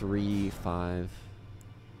stone 3, 5.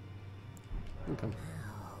 Okay.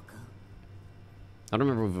 I don't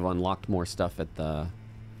remember if we've unlocked more stuff at the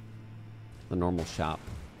normal shop.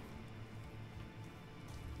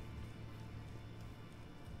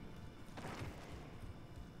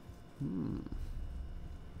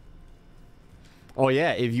 Oh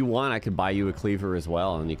yeah, if you want, I could buy you a cleaver as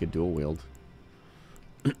well, and you could dual wield.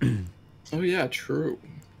 Oh yeah, true.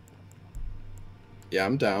 Yeah,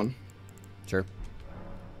 I'm down. Sure.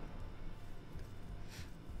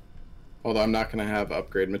 Although I'm not gonna have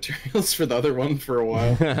upgrade materials for the other one for a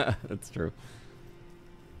while. That's true.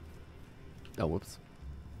 Oh, whoops.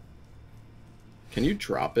 Can you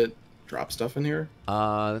drop it? Drop stuff in here?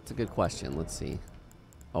 That's a good question. Let's see.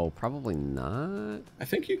 Oh, probably not. I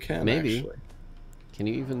think you can. Maybe. Actually. Can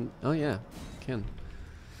you even? Oh yeah, can.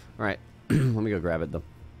 All right, let me go grab it though.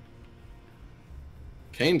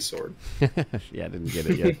 Cane sword. Yeah, I didn't get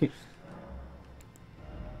it yet.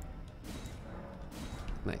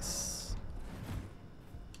 Nice.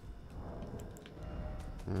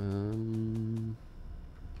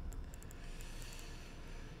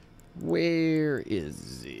 Where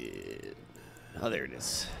is it? Oh, there it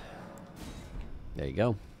is. There you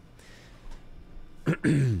go.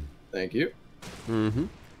 Thank you.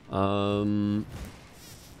 Anything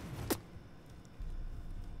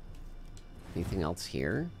else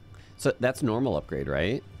here? So that's normal upgrade,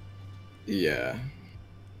 right? Yeah.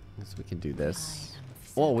 Guess we can do this.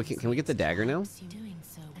 Oh, we can we get the dagger now?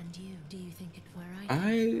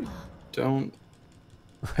 I don't.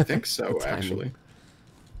 I think so, actually.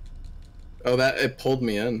 Oh, it pulled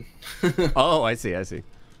me in. Oh, I see, I see.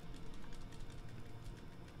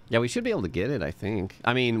 Yeah, we should be able to get it, I think.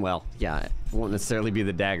 I mean, well, yeah, it won't necessarily be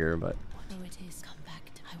the dagger, but... Though it is, come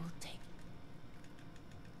back, I will take...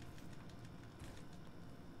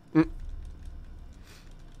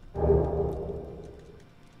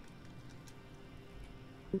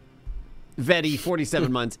 Vetty,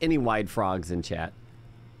 47 months. Any wide frogs in chat?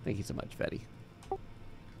 Thank you so much, Vetty.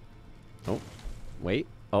 Oh, wait.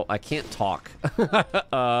 Oh, I can't talk.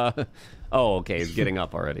 Oh, okay. It's getting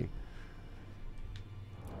up already.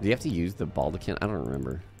 Do you have to use the baldaquin? I don't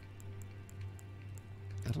remember.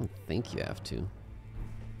 I don't think you have to. Would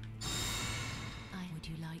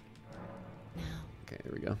you like now? Okay,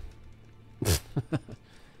 here we go.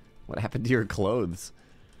 What happened to your clothes?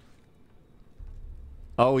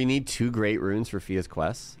 Oh, we need 2 great runes for Fia's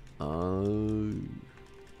quest. Oh.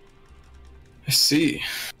 I see.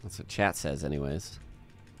 That's what chat says anyways.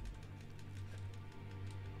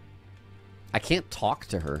 I can't talk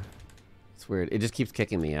to her. It's weird. It just keeps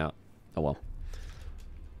kicking me out. Oh well.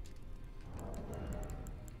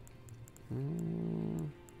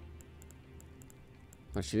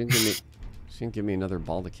 Oh, she didn't give me. She didn't give me another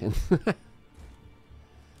baldaquin.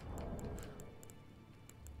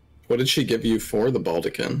 What did she give you for the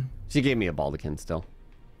baldaquin? She gave me a baldaquin still.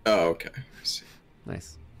 Oh, okay. I see.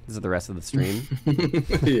 Nice. This is the rest of the stream.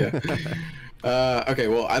 Yeah. Okay,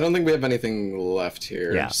 well, I don't think we have anything left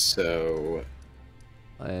here. Yeah. So.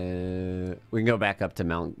 We can go back up to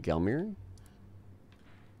Mount Gelmir.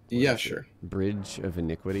 Yeah, sure. Bridge of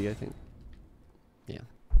Iniquity, I think. Yeah.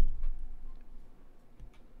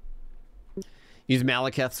 Use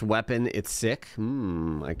Malekith's weapon. It's sick.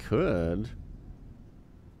 I could.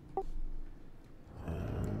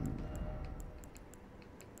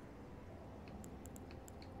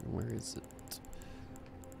 Where is it?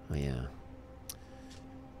 Oh, yeah.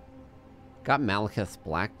 Got Malekith's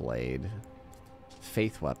Black Blade.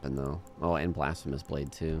 Faith weapon, though. Oh, and Blasphemous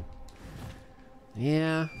Blade, too.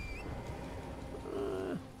 Yeah.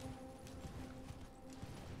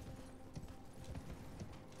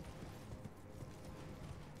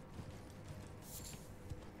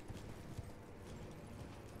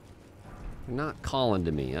 They're not calling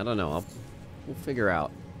to me. I don't know. We'll figure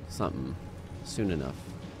out something soon enough.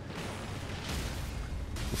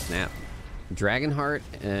 Oh, snap. Dragonheart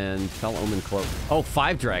and Fell Omen Cloak. Oh,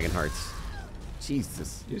 5 Dragonhearts.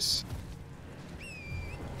 Jesus. Yes.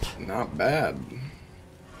 Not bad.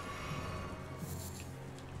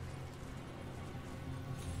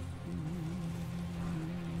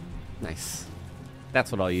 Nice.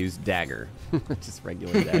 That's what I'll use. Dagger. Just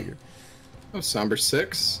regular dagger. Oh, Somber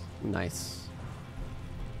 6. Nice.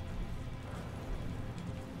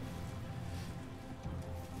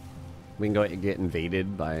 We can go and get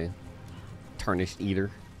invaded by Tarnished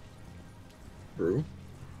Eater. True.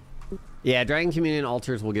 Yeah, Dragon Communion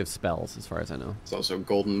altars will give spells, as far as I know. It's also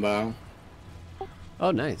Golden Bow.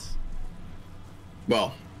 Oh, nice.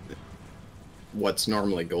 Well, what's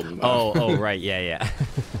normally Golden Bow. Oh, right. Yeah.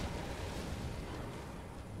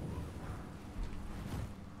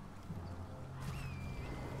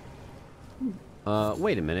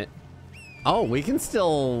 Wait a minute. Oh, we can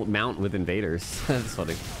still mount with invaders. That's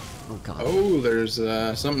funny. Oh, God. Oh, there's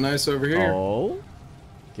something nice over here. Oh.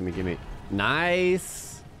 Gimme.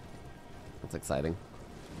 Nice. That's exciting.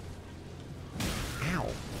 Ow.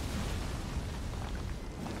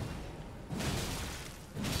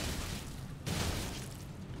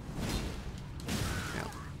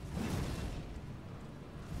 Ow.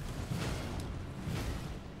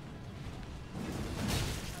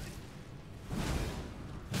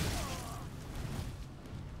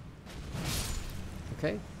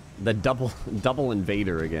 Okay. The double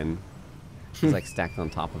invader again. It's like stacked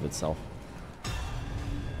on top of itself.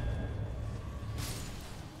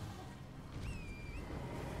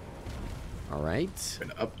 All right.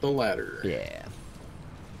 And up the ladder. Yeah.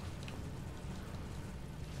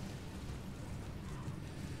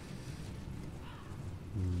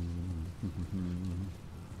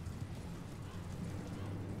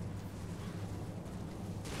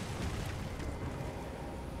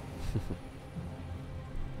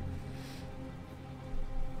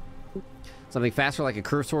 Something faster like a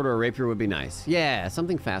curved sword or a rapier would be nice. Yeah,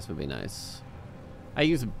 something fast would be nice. I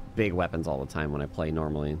use big weapons all the time when I play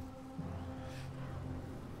normally.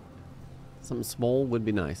 Something small would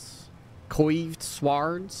be nice. Coived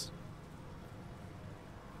swards.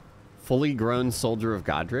 Fully grown soldier of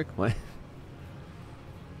Godric. What?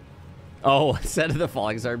 Oh, set of the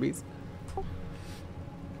falling star beats.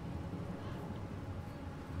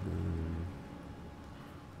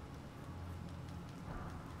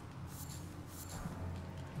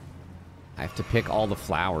 I have to pick all the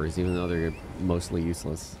flowers, even though they're mostly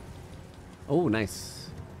useless. Oh, nice.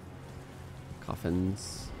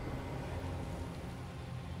 Coffins.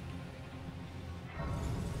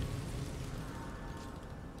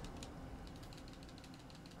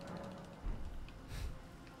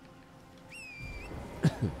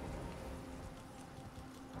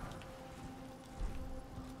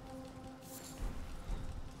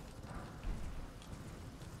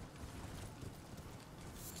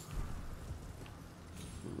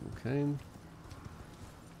 Okay.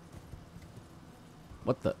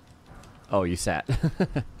 What the? Oh, you sat.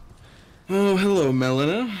 Oh, hello,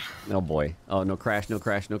 Melina. Oh boy. Oh, no crash, no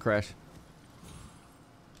crash, no crash.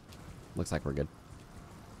 Looks like we're good.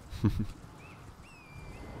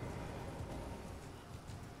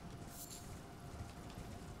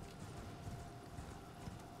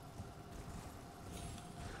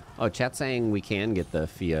 Oh, chat's saying we can get the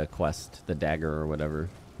Fia quest, the dagger or whatever.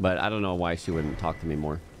 But I don't know why she wouldn't talk to me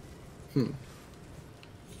more. Hmm.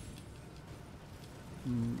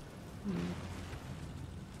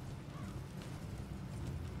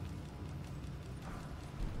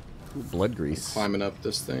 Ooh, blood grease. Climbing up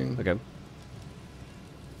this thing. Okay.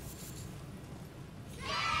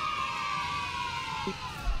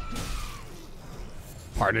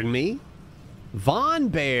 Pardon me? Von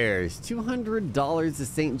Bears, $200 to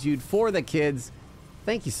St. Jude for the kids.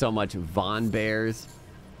 Thank you so much, Von Bears.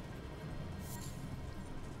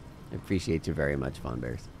 I appreciate you very much, Von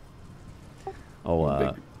Bears.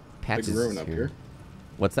 Oh, Patches big ruin is up here. here.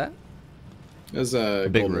 What's that? There's a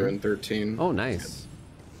big golden ruin? ruin 13. Oh, nice.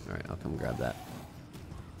 All right, I'll come grab that.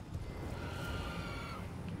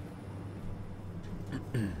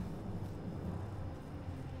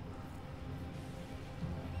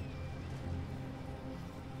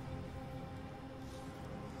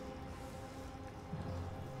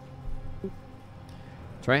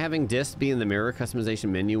 Try having Dis be in the mirror customization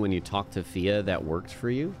menu when you talk to Fia. That worked for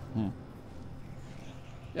you?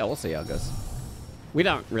 Yeah, we'll see how it goes. We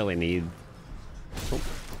don't really need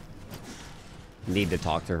to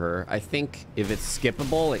talk to her. I think if it's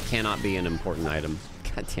skippable, it cannot be an important item.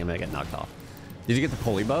 God damn it, I got knocked off. Did you get the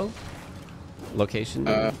pulley bow location?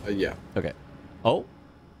 Yeah. Okay. Oh,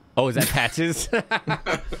 is that Patches?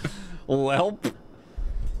 Welp.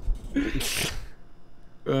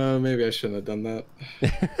 Maybe I shouldn't have done that.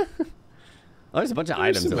 Oh, there's a bunch of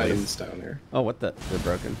There's items some at items least. down here. Oh, what the? They're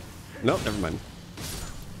broken. Nope, never mind.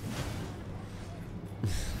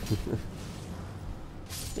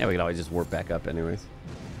 Yeah, we could always just warp back up anyways.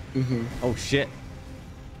 Mm-hmm. Oh, shit.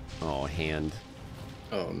 Oh, hand.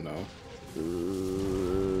 Oh, no.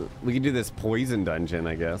 We could do this poison dungeon,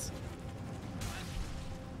 I guess.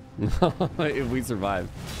 If we survive.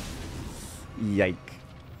 Yike.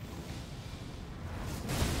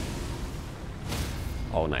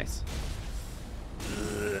 Oh, nice.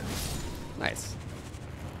 Nice.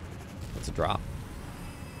 What's a drop?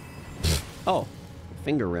 Oh,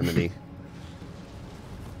 finger remedy.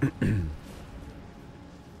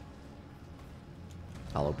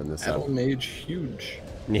 I'll open this up. Battle Mage huge.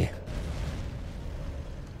 Yeah.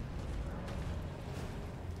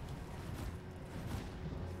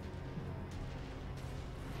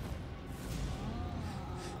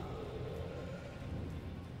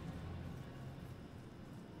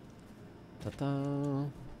 Ta-da.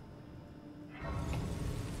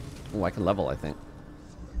 Oh, I can level, I think.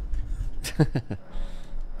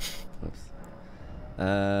 Oops.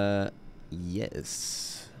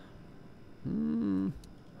 Yes.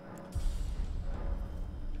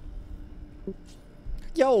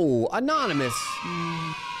 Yo, Anonymous.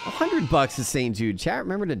 $100 to St. Jude. Chat,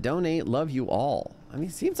 remember to donate. Love you all. I mean,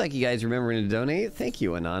 it seems like you guys remembering to donate. Thank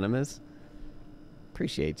you, Anonymous.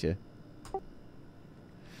 Appreciate you.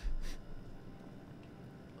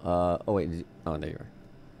 Oh wait, oh, there you are.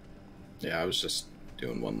 Yeah, I was just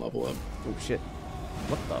doing one level up. Oh shit.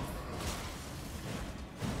 What the?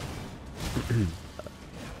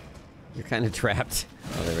 You're kind of trapped.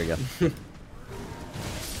 Oh, there we go.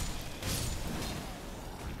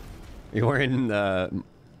 You're wearing the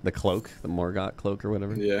cloak, the Morgott cloak or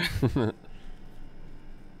whatever? Yeah.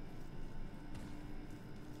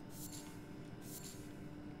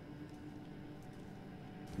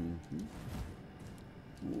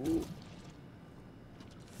 Ooh.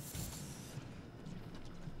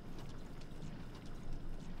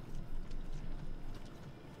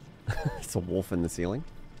 It's a wolf in the ceiling.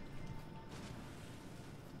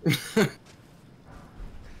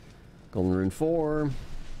 Golden Rune 4.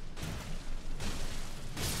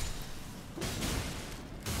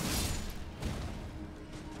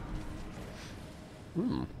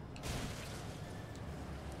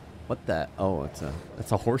 What the? Oh,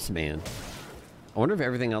 it's a horseman. I wonder if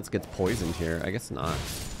everything else gets poisoned here. I guess not.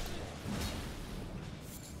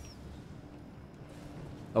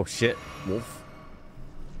 Oh shit, wolf.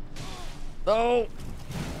 Oh!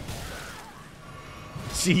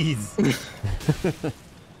 Jeez.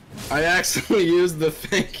 I accidentally used the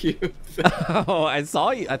thank you thing. Oh, I saw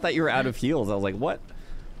you. I thought you were out of heals. I was like, what?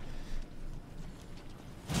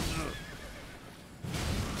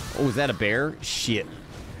 Oh, is that a bear? Shit.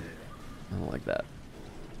 I don't like that.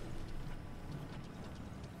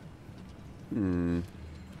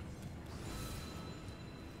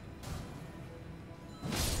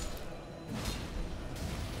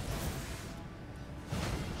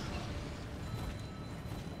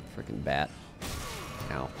 Freaking bat.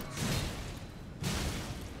 Ow.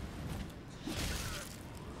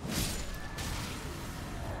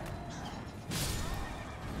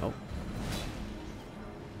 Oh.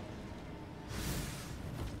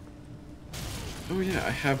 Oh yeah,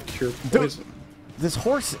 I have cure poison. This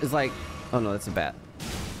horse is like... Oh no, that's a bat.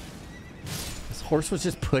 This horse was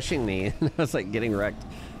just pushing me and I was like getting wrecked.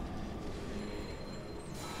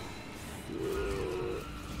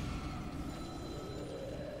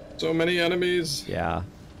 So many enemies. Yeah.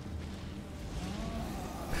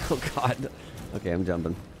 Oh god. Okay, I'm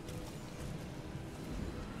jumping.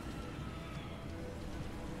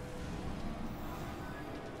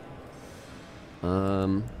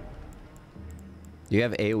 Do you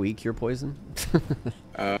have AoE cure poison?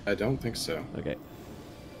 I don't think so. Okay.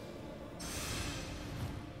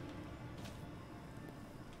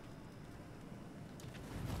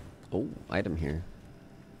 Oh, item here.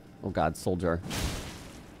 Oh god, soul jar.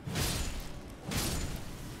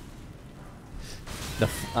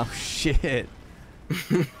 Oh shit.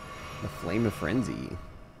 The flame of frenzy.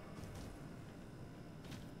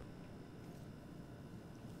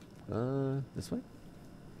 This way?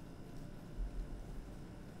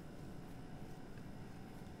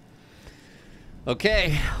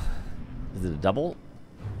 Okay. Is it a double?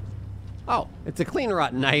 Oh, it's a clean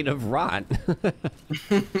rot knight of rot. That's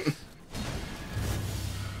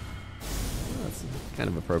kind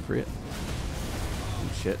of appropriate.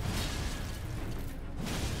 Oh, shit.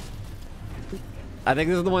 I think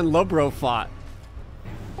this is the one Lobro fought.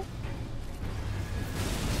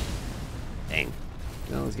 Dang.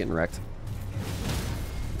 No, he's getting wrecked.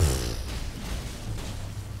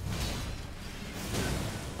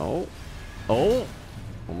 Oh. Oh!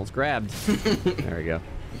 Almost grabbed. There we go.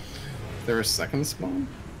 Is there a second spawn?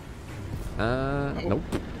 Nope.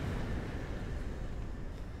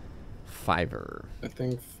 Fiver. I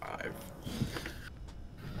think 5.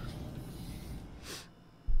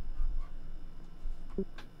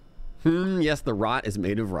 Yes, the rot is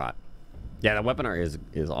made of rot. Yeah, the weapon art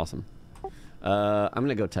is awesome. I'm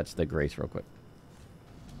gonna go touch the grace real quick.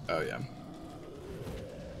 Oh yeah.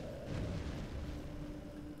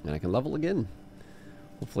 And I can level again.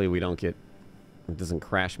 Hopefully we don't get... It doesn't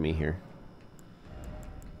crash me here.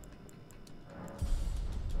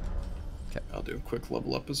 Okay, I'll do a quick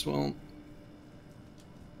level up as well.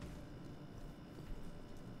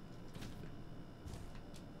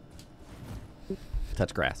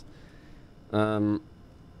 Touch grass.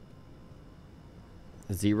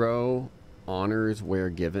 0 honors where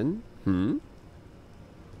given. Oh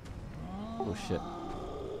shit.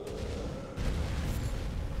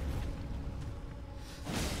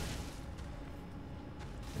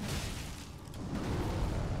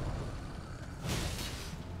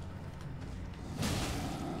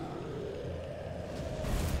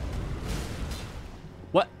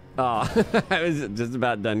 What? Oh, I was just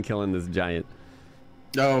about done killing this giant.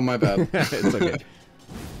 Oh, my bad. It's okay.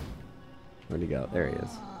 Where'd he go? There he is.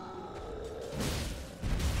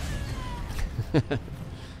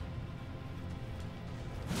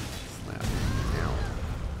 Slap. Ow.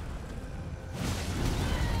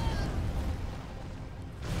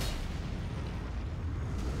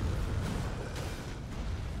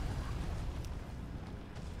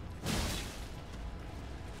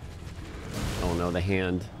 Oh no, the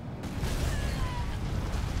hand.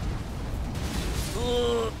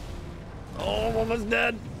 Oh, I'm almost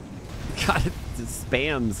dead. God, it just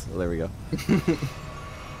spams. Oh, there we go.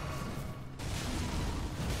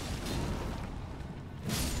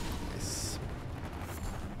 Nice.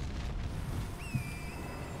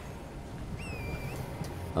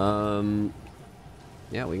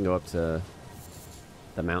 Yeah, we can go up to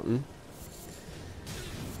the mountain.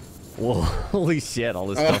 Whoa, holy shit, all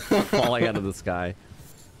this stuff falling out of the sky.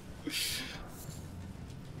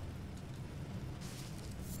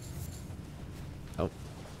 Oh.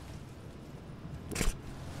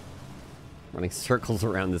 Running circles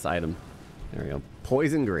around this item. There we go.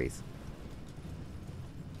 Poison Grace.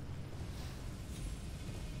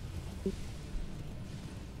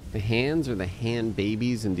 The hands are the hand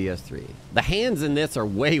babies in DS3. The hands in this are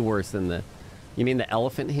way worse than the... You mean the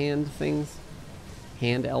elephant hand things?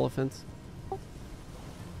 Hand elephants?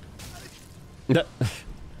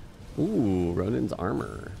 Ooh, Ronin's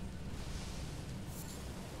armor.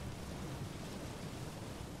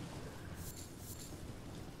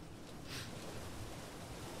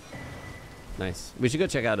 Nice. We should go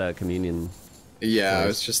check out a communion. Yeah, place. I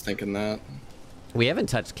was just thinking that. We haven't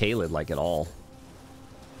touched Caelid like at all.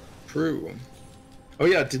 True. Oh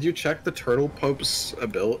yeah, did you check the Turtle Pope's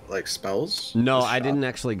spells? No, I didn't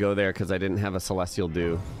actually go there because I didn't have a Celestial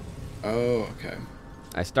Dew. Oh, okay.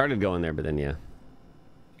 I started going there, but then yeah.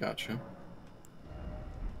 Gotcha.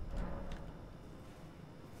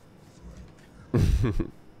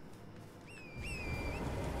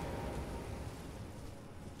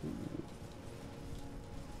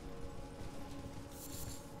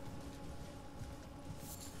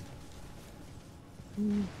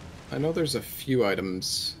 I know there's a few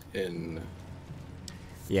items in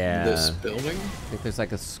this building. I think there's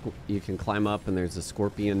like you can climb up and there's a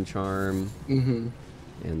scorpion charm. Mm-hmm.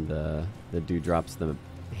 And the dude drops the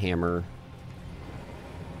hammer.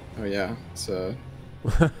 Oh yeah, it's a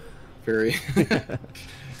very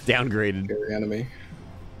downgraded. Very enemy.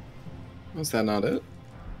 Was that not it?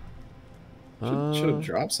 Should have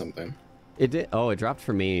dropped something. It did. Oh, it dropped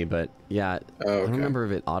for me, but yeah, oh, okay. I don't remember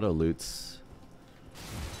if it auto loots.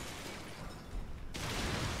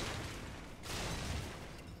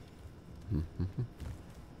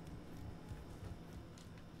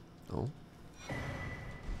 Oh.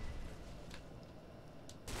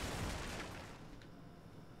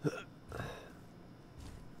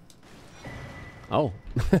 Oh.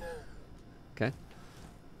 Okay.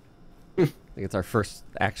 I think it's our first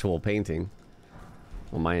actual painting.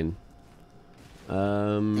 Well, mine.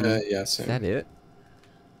 Yeah, same. Is that it?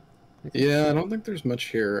 Yeah, I don't think there's much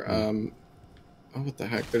here. Oh, what the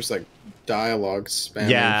heck? There's like dialogue spamming.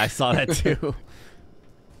 Yeah, I saw that too.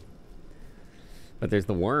 But there's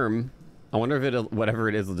the worm. I wonder if it'll, whatever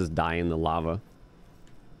it is, will just die in the lava.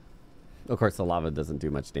 Of course, the lava doesn't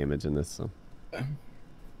do much damage in this, so. Yeah.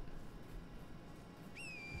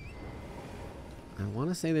 I want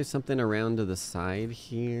to say there's something around to the side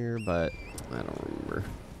here, but I don't remember.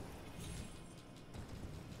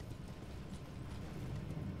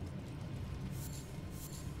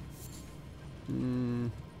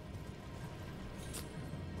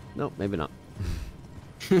 Nope, maybe not.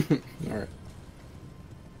 Alright.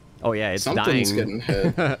 Oh yeah, it's Something's dying. getting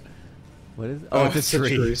hit. What is it? Oh, it's a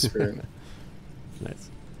tree. tree spirit.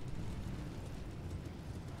 Nice.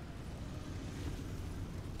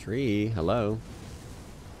 Tree, hello.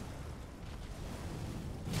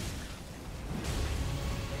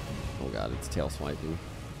 Oh god, it's tail swiping.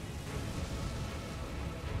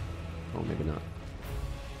 Oh, maybe not.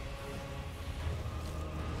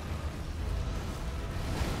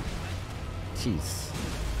 Jeez.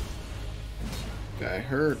 Guy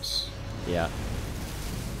hurts. Yeah.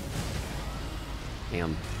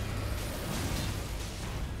 Damn.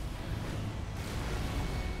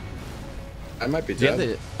 I might be Do you have dead.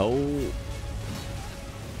 the... Oh.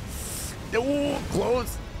 Oh,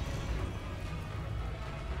 close.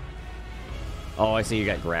 Oh, I see you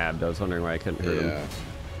got grabbed. I was wondering why I couldn't hurt him.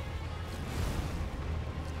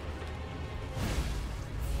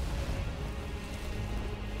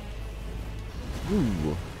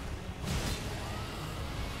 Ooh.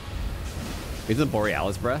 Is it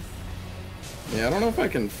Borealis breath? Yeah, I don't know if I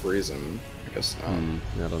can freeze him. I guess not.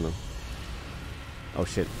 I don't know. Oh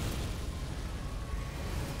shit.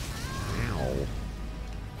 Ow.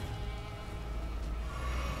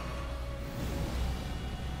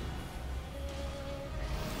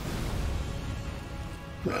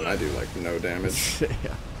 Man, I do like no damage.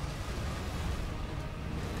 Yeah.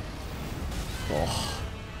 Oh.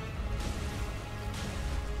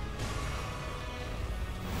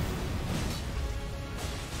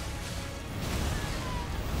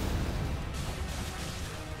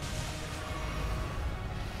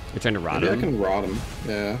 You're trying to rot Maybe him? I can rot him.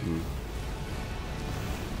 Yeah.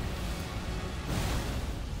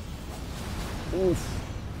 Oof.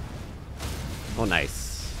 Oh, nice.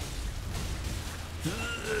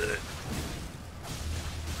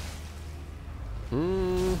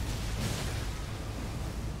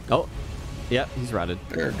 Oh, yeah, he's rotted.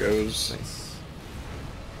 There it goes. Nice.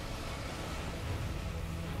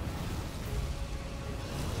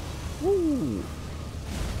 Ooh.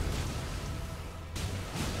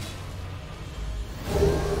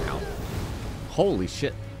 Ow. Holy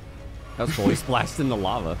shit. That was cool. He splashed in the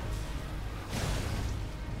lava.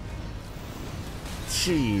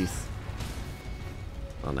 Jeez.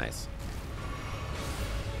 Oh, nice.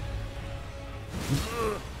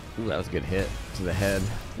 Ooh, that was a good hit to the head.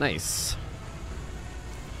 Nice.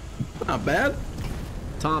 Not bad.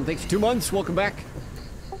 Tom, thanks for 2 months. Welcome back.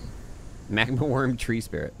 Magma worm tree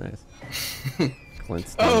spirit. Nice.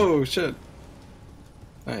 Clint's Oh, shit.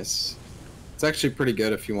 Nice. It's actually pretty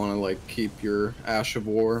good if you want to, like, keep your Ash of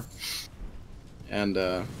War and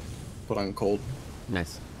put on cold.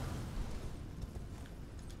 Nice.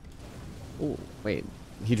 Oh, wait.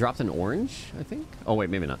 He dropped an orange, I think? Oh, wait,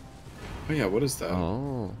 maybe not. Oh, yeah, what is that?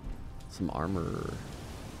 Oh, some armor.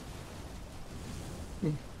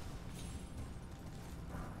 Okay.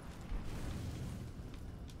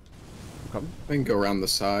 I can go around the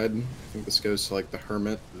side. I think this goes to, like, the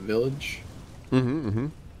Hermit Village.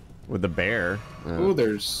 With the bear. Oh,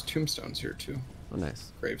 there's tombstones here, too. Oh,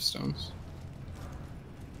 nice. Gravestones.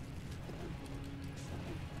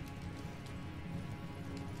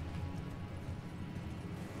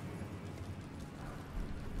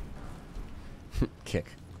 Kick.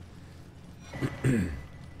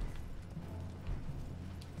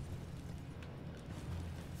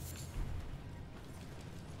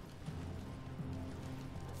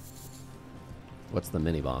 What's the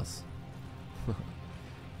mini boss?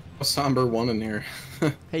 A somber one in here.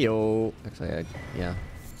 Hey yo. Actually, yeah.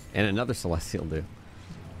 And another celestial do.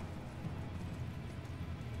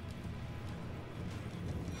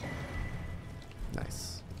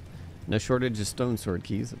 Nice. No shortage of stone sword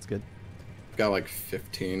keys. That's good. Got like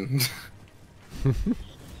 15.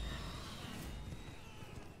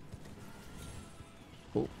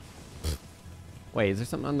 Cool. Wait, is there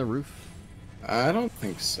something on the roof? I don't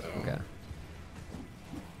think so. Okay.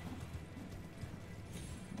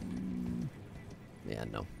 Yeah,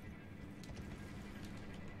 no.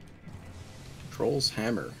 Troll's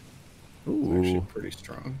hammer. Ooh. It's actually pretty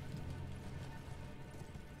strong.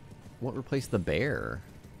 What replaced the bear?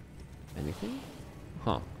 Anything?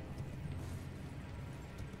 Huh.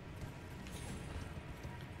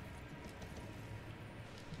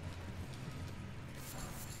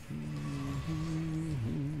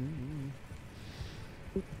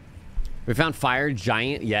 We found fire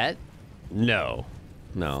giant yet? No.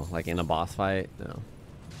 No, like in a boss fight? No.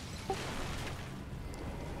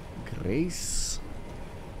 Grace.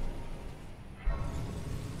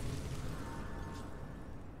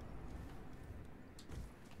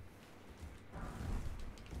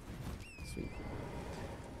 Sweet.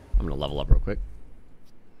 I'm gonna level up real quick.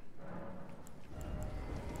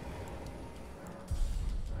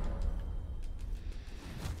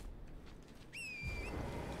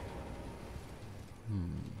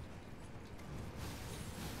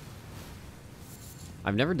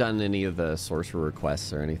 I've never done any of the sorcerer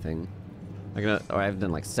requests or anything. I've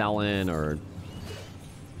done like selling or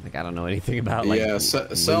like I don't know anything about like. Yeah,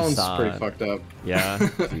 selling's pretty fucked up. Yeah,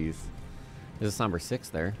 jeez. There's a somber 6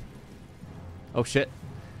 there. Oh shit!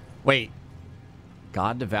 Wait,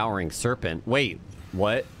 God devouring serpent. Wait,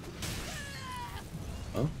 what?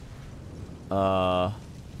 Huh?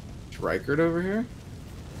 Is Rykard over here?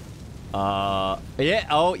 Yeah.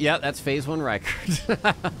 Oh, yeah. That's phase 1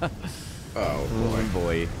 Rykard. Oh boy. Oh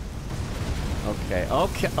boy. Okay.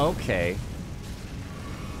 Okay. Okay.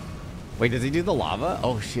 Wait, does he do the lava?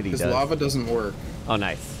 Oh shit, he does. His lava doesn't work. Oh,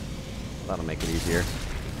 nice. That'll make it easier.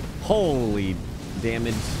 Holy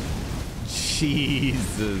damage.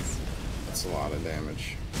 Jesus. That's a lot of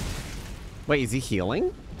damage. Wait, is he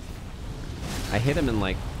healing? I hit him in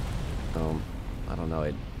like, I don't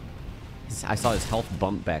know. I saw his health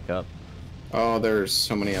bump back up. Oh, there's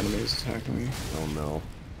so many enemies attacking me. Oh no.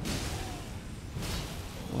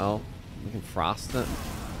 Well, we can frost them.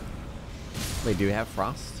 Wait, do you have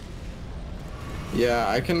frost? Yeah,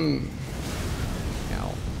 I can.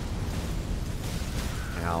 Ow.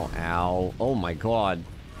 Ow, ow. Oh my god.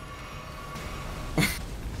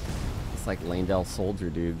 It's like Landell soldier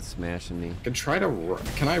dude smashing me. Can try to.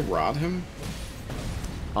 Can I rot him?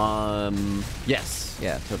 Yes.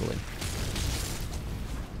 Yeah, totally.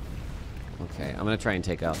 Okay, I'm gonna try and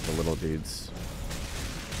take out the little dudes.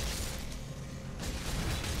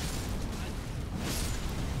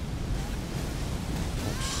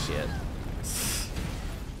 Oh shit.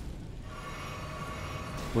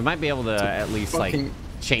 We might be able to at least like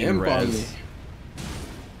chain res.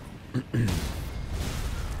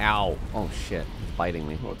 Ow. Oh shit. It's biting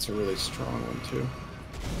me. Oh, it's a really strong one too.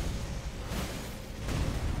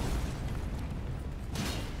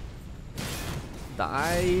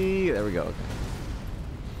 Die. There we go.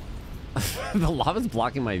 Okay. The lava's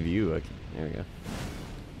blocking my view. Okay, there we go.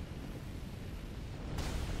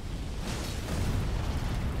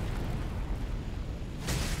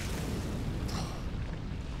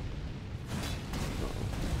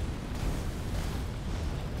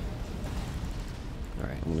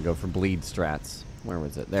 Alright, I'm gonna go for bleed strats. Where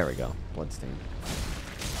was it? There we go. Bloodstain.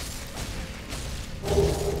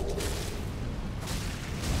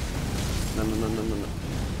 No.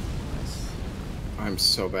 Nice. I'm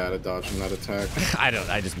so bad at dodging that attack.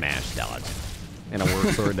 I just mash dodge. And it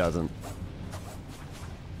works or it doesn't.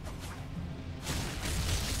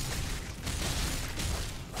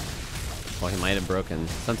 Well, he might have broken.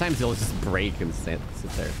 Sometimes he'll just break and sit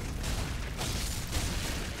there.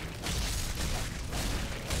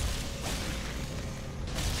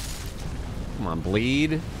 Come on,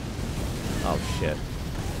 bleed. Oh, shit.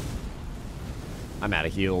 I'm out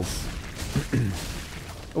of heals.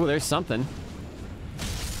 Oh, there's something.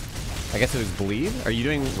 I guess it was bleed? Are you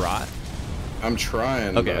doing rot? I'm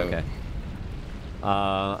trying. Okay, okay.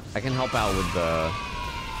 I can help out with the...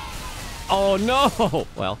 Oh, no!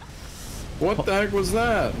 Well... What the heck was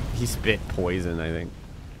that? He spit poison, I think.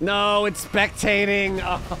 No, it's spectating!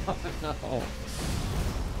 Oh, no.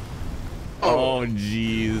 Oh,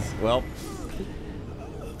 jeez. Well...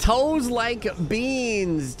 Toes like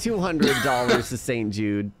beans! $200 to St.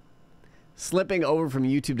 Jude. Slipping over from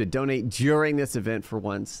YouTube to donate during this event for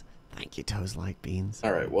once. Thank you, Toes like beans.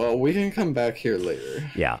 Alright, well, we can come back here later.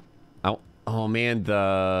 Yeah. Oh man,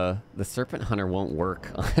 the Serpent Hunter won't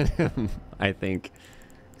work on him, I think.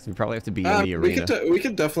 Because we probably have to be in the arena. We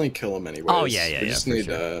could definitely kill him anyways. Oh, yeah, We just need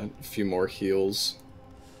a few more heals.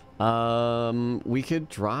 We could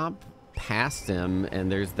drop past him,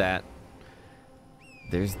 and there's that...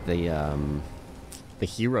 There's the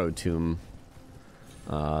hero tomb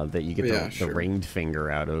that you get the ringed finger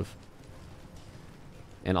out of.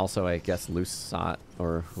 And also, I guess, Loose Sot,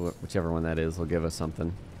 or whichever one that is, will give us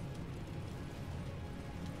something.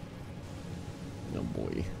 Oh,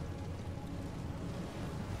 boy.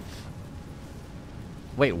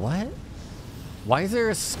 Wait, what? Why is there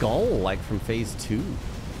a skull, like, from phase 2?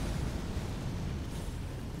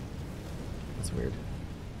 That's weird.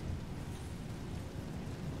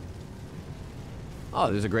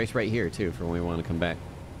 Oh, there's a grace right here, too, for when we want to come back.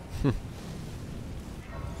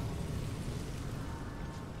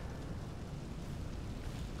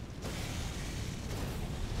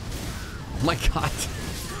 Oh my god.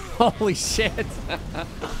 Holy shit.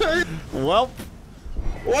 Welp.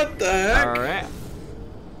 What the heck? Alright.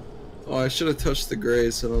 Oh, I should have touched the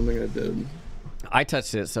grace. I don't think I did. I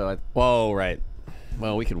touched it, so I... Whoa, right.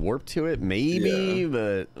 Well, we could warp to it, maybe,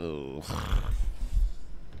 but... Oh.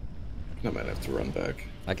 I might have to run back.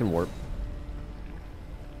 I can warp.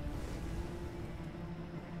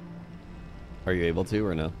 Are you able to,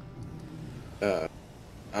 or no?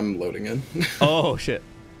 I'm loading in. Oh, shit.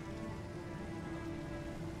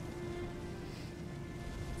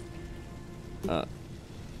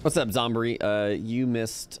 What's up, Zombie? You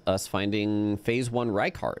missed us finding Phase 1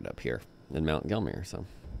 Rykard up here in Mount Gelmir, so...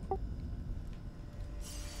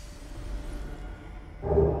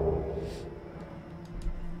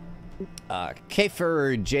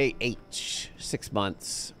 Kafer JH, 6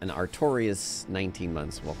 months, and Artorius, 19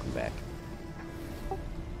 months. Welcome back.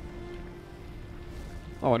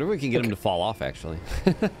 Oh, I wonder if we can get him to fall off, actually.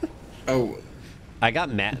 Oh. I got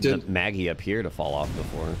Maggie up here to fall off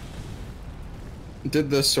before.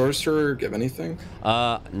 Did the sorcerer give anything?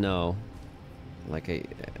 No. Like,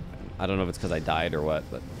 I don't know if it's because I died or what,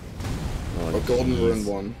 but... Oh, Golden Rune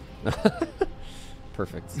 1.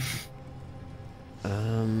 Perfect.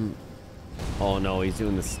 Oh no, he's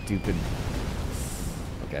doing the stupid...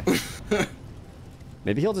 Okay.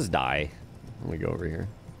 Maybe he'll just die when we go over here.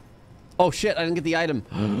 Oh shit, I didn't get the item.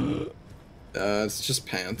 It's just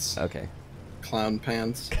pants. Okay. Clown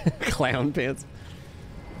pants. Clown pants.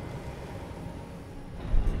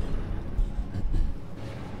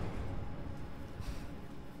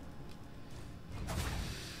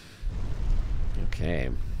 Okay.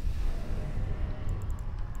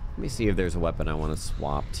 Let me see if there's a weapon I want to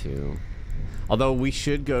swap to. Although we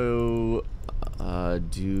should go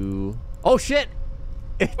do... Oh shit!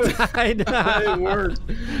 It died! It worked.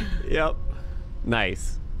 Yep.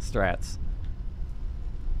 Nice. Strats.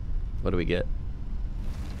 What do we get?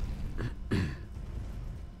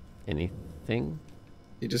 Anything?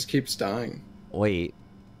 He just keeps dying. Wait.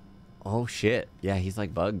 Oh shit. Yeah, he's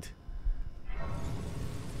like bugged.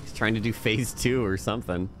 He's trying to do phase 2 or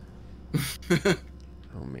something.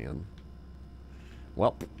 Oh man.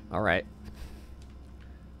 Well, alright.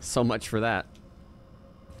 So much for that.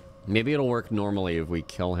 Maybe it'll work normally if we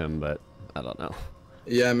kill him, but I don't know.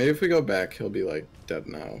 Yeah, maybe if we go back, he'll be like dead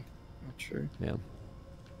now. Not sure. Yeah.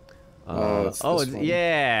 It's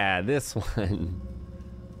yeah, this one.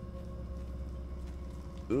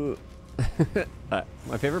 Ooh.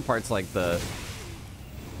 My favorite part's like the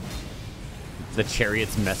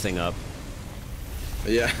chariots messing up.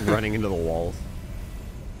 Yeah. Running into the walls.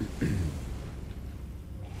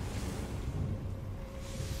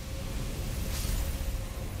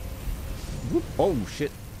 Oh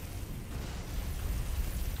shit.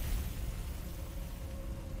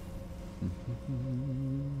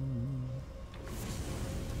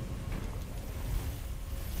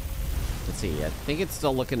 Let's see. I think it's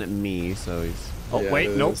still looking at me, so he's. Oh Yeah,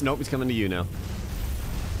 wait, nope, he's coming to you now.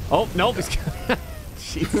 Oh nope, he's coming.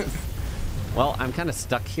 Jesus. Well, I'm kind of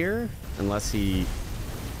stuck here, unless he.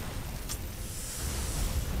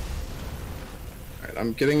 All right,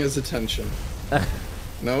 I'm getting his attention.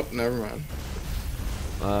 Nope, never mind.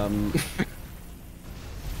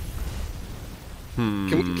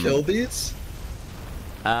 Can we kill these?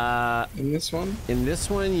 In this one? In this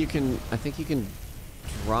one, you can. I think you can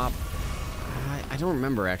drop. I don't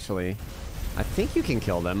remember actually. I think you can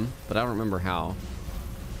kill them, but I don't remember how.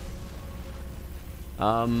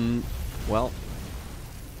 Well,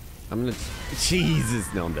 I'm gonna.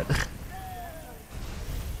 Jesus, no, I'm dead.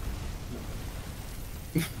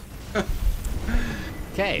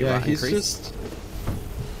 Okay, Yeah, well, he's increase. just.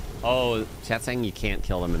 Oh, chat's saying you can't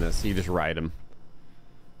kill him in this. You just ride him.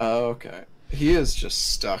 Oh, okay. He is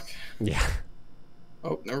just stuck. Yeah.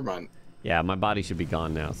 Oh, never mind. Yeah, my body should be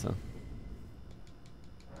gone now, so.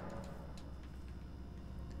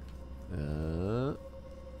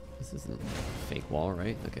 This isn't a fake wall,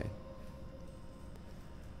 right? Okay.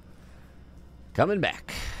 Coming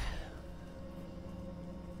back.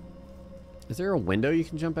 Is there a window you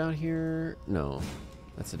can jump out here? No,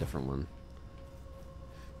 that's a different one.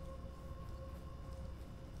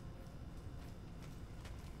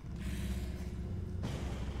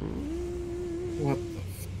 What the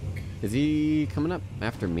fuck? Is he coming up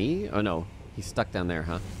after me? Oh no, he's stuck down there,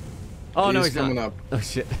 huh? Oh no, he's coming not. up. Oh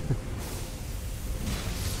shit.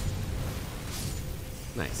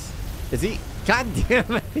 Nice. Is he? God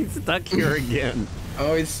damn it, he's stuck here again.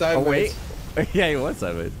 Oh, he's sideways. Oh wait. Yeah, he was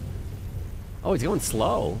sideways. Oh, he's going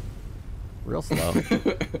slow. Real slow.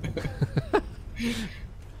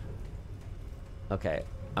 Okay,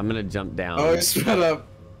 I'm gonna jump down. Oh, he sped up.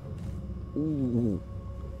 Ooh.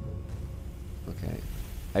 Okay.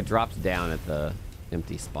 I dropped down at the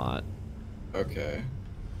empty spot. Okay.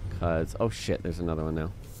 Cause oh shit, there's another one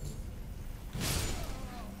now.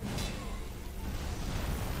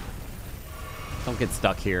 Don't get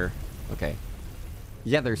stuck here. Okay.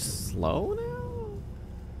 Yeah, they're slow now?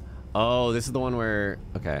 Oh, this is the one where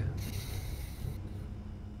okay.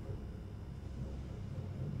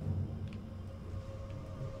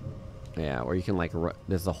 Yeah, where you can like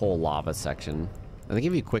there's a whole lava section. I think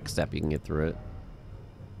if you quick step you can get through it.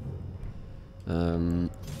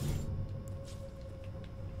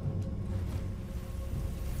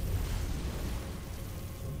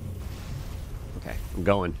 Okay, I'm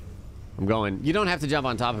going. I'm going. You don't have to jump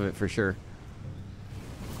on top of it for sure.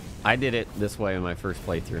 I did it this way in my first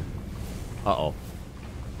playthrough. Uh-oh.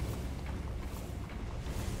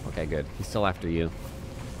 Okay, good. He's still after you.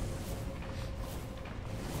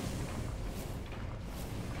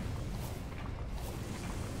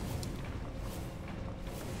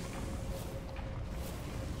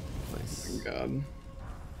 Nice. God.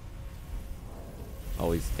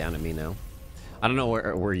 Oh, he's down at me now. I don't know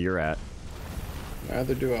where you're at.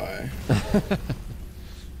 Neither do I.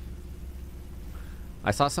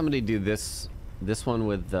 I saw somebody do this one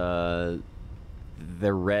with the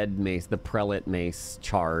red mace, the prelate mace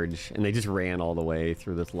charge, and they just ran all the way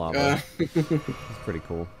through this lava. It's pretty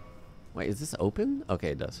cool. Wait, is this open?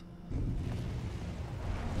 Okay, it does.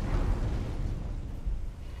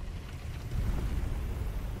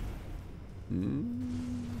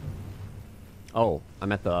 Oh,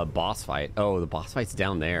 I'm at the boss fight. Oh, the boss fight's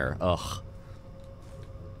down there. Ugh.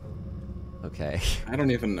 Okay. I don't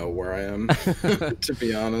even know where I am, to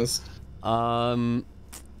be honest. I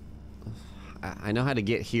know how to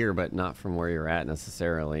get here, but not from where you're at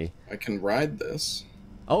necessarily. I can ride this.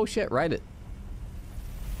 Oh shit, ride it.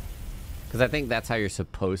 Because I think that's how you're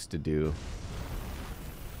supposed to do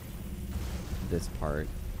this part.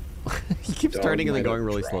 You keep starting and then going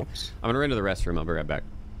really slow. I'm gonna run to the restroom. I'll be right back.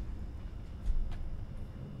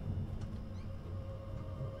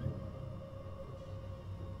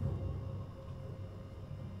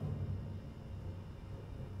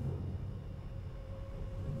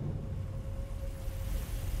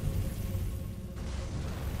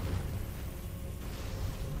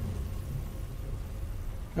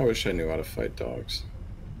 I wish I knew how to fight dogs.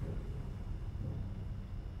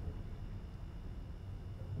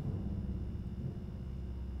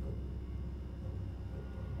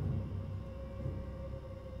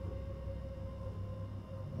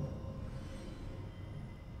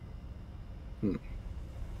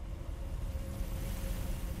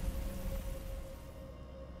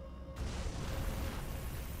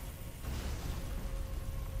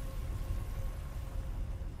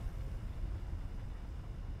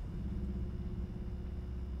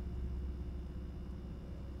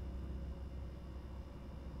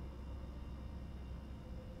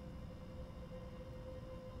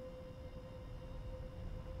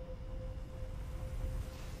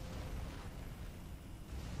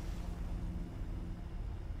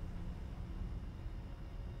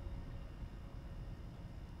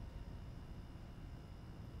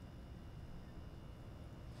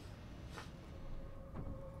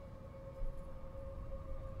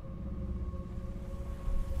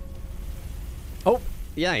 Oh,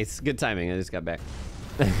 yeah, it's good timing. I just got back.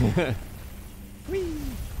 Whee!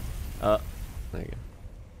 There you go.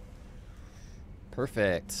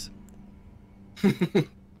 Perfect. All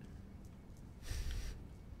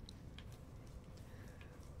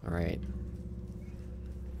right.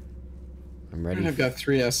 I'm ready. I've got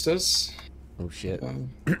 3 Estus. Oh shit.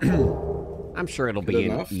 I'm sure it'll be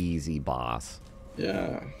an easy boss.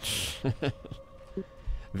 Yeah.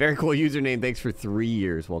 Very cool username. Thanks for 3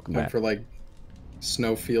 years. Welcome back. For like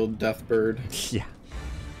Snowfield Deathbird. Yeah.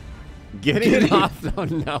 Getting off. Oh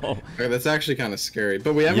no. Okay, that's actually kind of scary.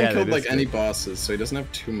 But we haven't killed like any bosses, so he doesn't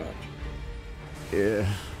have too much. Yeah.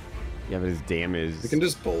 Yeah, but his damage. We can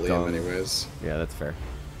just bully him anyways. Yeah, that's fair.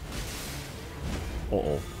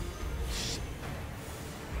 Uh-oh.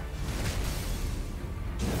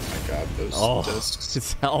 Oh my god, those discs.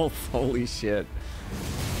 His health. Holy shit.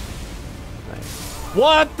 Nice.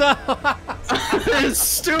 What the? This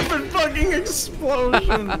stupid fucking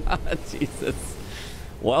explosion. Jesus.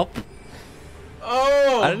 Welp.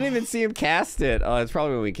 Oh! I didn't even see him cast it. Oh, it's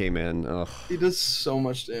probably when we came in. Ugh. He does so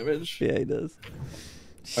much damage. Yeah, he does.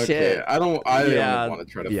 Okay, Shit. I don't want to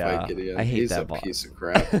try to fight Gideon. I hate He's that a boss. piece of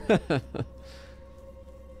crap.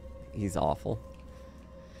 He's awful.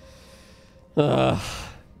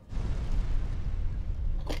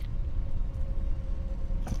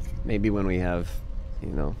 Maybe when we have, you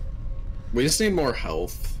know. We just need more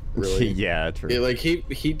health, really. Yeah, true. Like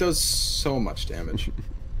he does so much damage.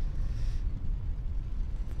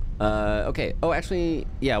 Okay. Oh, actually,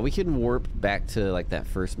 yeah, we can warp back to like that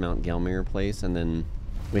first Mount Gelmir place, and then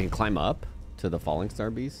we can climb up to the Falling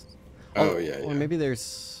Star Beast. Oh yeah, Or maybe there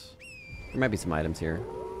might be some items here.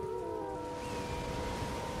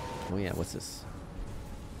 Oh yeah, what's this?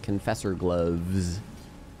 Confessor gloves.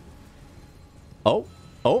 Oh.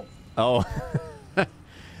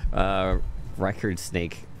 Record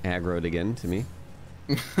snake aggroed again to me.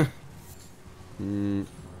 Oh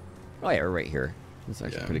yeah, we're right here. It's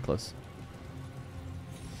actually pretty close.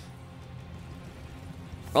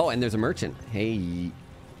 Oh, and there's a merchant. Hey.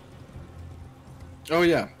 Oh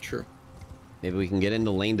yeah, true. Maybe we can get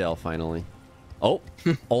into Lanedale finally. Oh,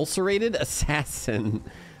 ulcerated assassin.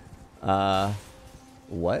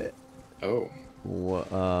 What?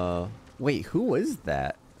 Oh. Wait, who is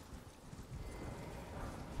that?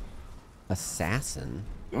 Assassin?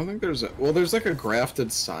 I don't think there's there's like a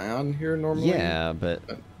grafted scion here normally. Yeah, but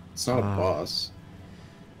it's not a boss.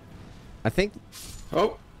 I think.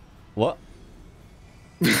 Oh. What?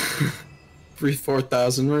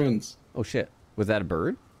 4,000 runes. Oh shit! Was that a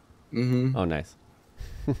bird? Mm-hmm. Oh, nice.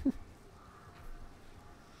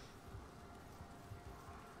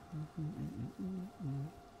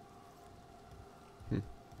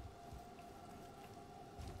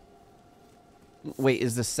 Wait,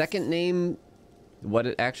 is the second name what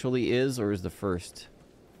it actually is, or is the first?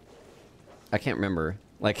 I can't remember.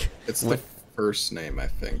 Like, it's the first name, I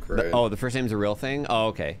think, right? The first name's a real thing? Oh,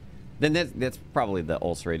 okay. Then that's probably the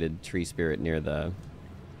ulcerated tree spirit near the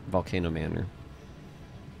Volcano Manor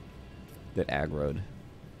that aggroed.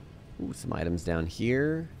 Ooh, some items down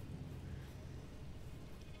here.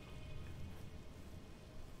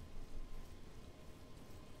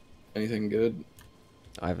 Anything good?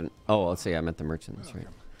 I haven't. Oh, let's see. I'm at the merchant. That's right.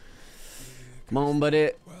 Come on,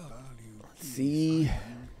 buddy. Let's see.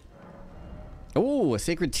 Oh, a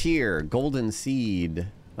sacred tear, golden seed,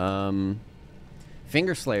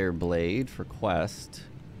 finger slayer blade for quest.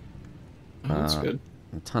 Oh, that's good.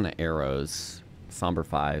 A ton of arrows, somber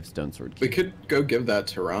 5, stone sword. We could go give that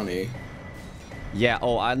to Ronnie. Yeah.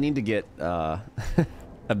 Oh, I need to get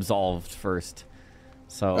absolved first.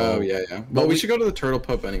 So. Oh yeah. Well, we should go to the turtle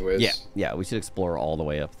pup anyways. Yeah. We should explore all the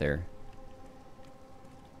way up there.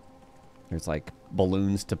 There's like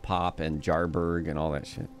balloons to pop and Jarberg and all that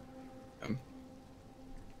shit.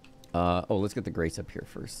 Oh, let's get the Grace up here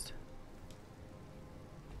first.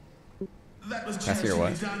 Pass here,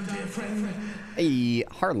 what? Hey,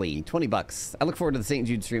 Harley, 20 bucks. I look forward to the St.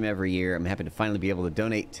 Jude stream every year. I'm happy to finally be able to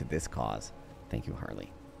donate to this cause. Thank you,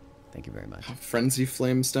 Harley. Thank you very much. Frenzy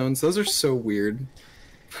flame stones. Those are so weird.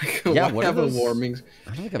 Like, yeah, what have those? A warming.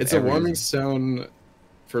 I don't think I've it's a warming stone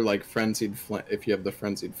for like frenzied flame. If you have the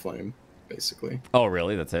frenzied flame, basically. Oh,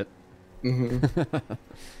 really? That's it. Mm-hmm.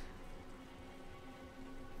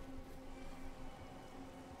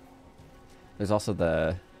 There's also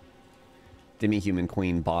the Demi-Human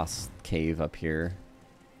Queen boss cave up here.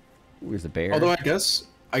 Ooh, there's a bear. Although I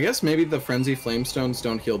guess maybe the frenzy flame stones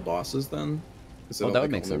don't heal bosses then. Oh, that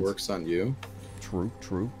would make sense. It works on you. True,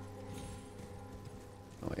 true.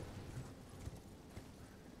 Oh, wait.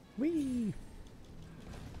 Whee!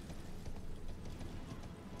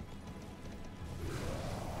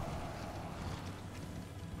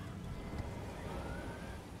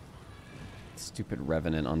 Stupid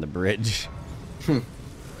Revenant on the bridge.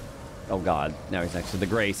 Oh god, now he's next to the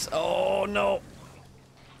Grace. Oh no!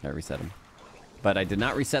 I reset him. But I did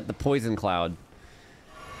not reset the poison cloud.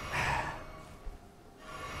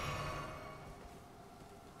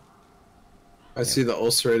 I see the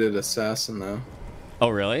ulcerated assassin though. Oh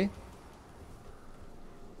really?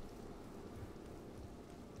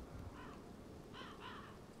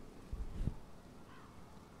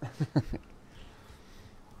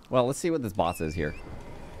 Well, let's see what this boss is here.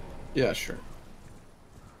 Yeah, sure.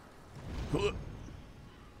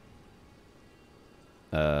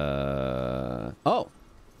 Oh!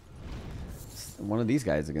 It's one of these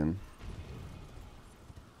guys again.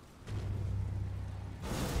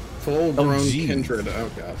 Full-grown kindred.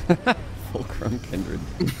 Oh, God. Full-grown kindred.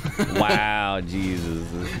 Wow, Jesus.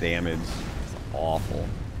 This damage is awful.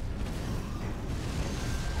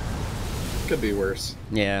 Could be worse.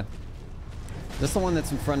 Yeah. This the one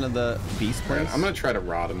that's in front of the beast place? Right, I'm gonna try to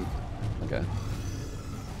rot him. Okay.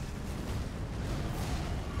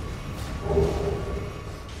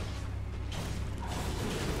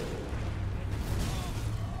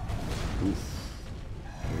 Oof.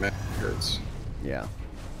 Man, it hurts. Yeah.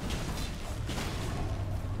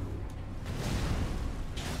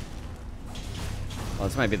 Oh,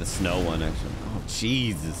 this might be the snow one, actually. Oh,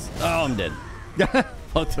 Jesus. Oh, I'm dead.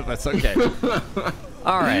 Both of us. Okay.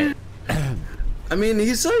 All right. I mean,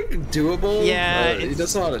 he's like doable. Yeah, he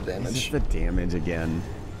does a lot of damage. It's just the damage again.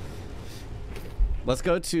 Let's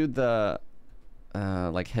go to the,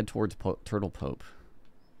 like head towards Turtle Pope.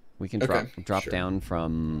 We can drop down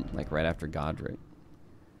from like right after Godric.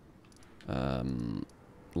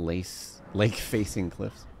 Lake facing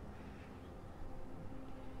cliffs.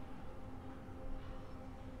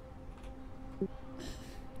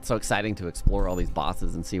 So exciting to explore all these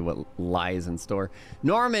bosses and see what lies in store.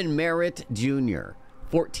 Norman Merritt Jr.,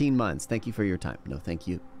 14 months. Thank you for your time. No, thank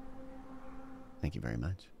you. Thank you very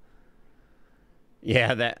much.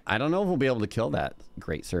 Yeah, that I don't know if we'll be able to kill that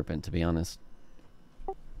great serpent, to be honest.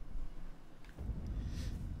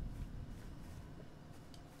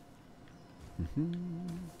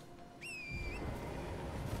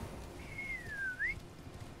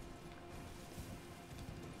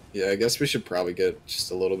 Yeah, I guess we should probably get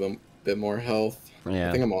just a little bit more health. Yeah.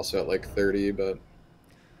 I think I'm also at like 30, but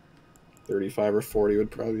 35 or 40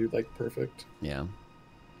 would probably be like perfect. Yeah.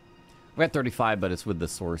 We're at 35, but it's with the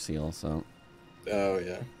Sore Seal, so. Oh,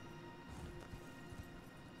 yeah.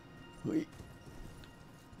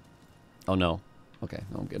 Oh, no. Okay,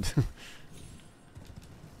 no, I'm good.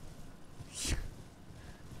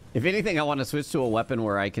 If anything, I want to switch to a weapon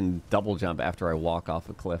where I can double jump after I walk off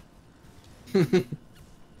a cliff.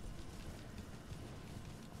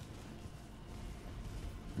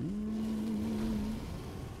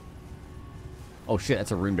 Oh shit,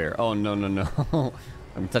 that's a rune bear. Oh no, no, no.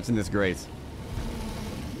 I'm touching this grace.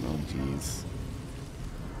 Oh jeez.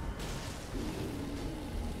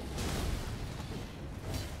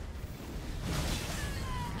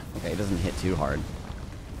 Okay, it doesn't hit too hard.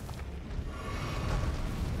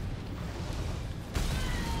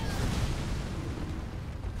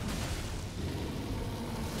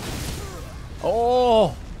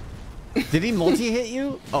 Oh! Did he multi-hit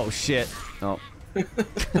you? Oh shit. Oh.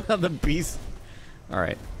 The beast.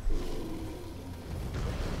 Alright.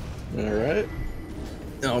 Alright.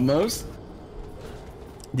 Almost.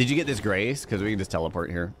 Did you get this grace? Because we can just teleport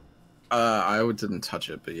here. I didn't touch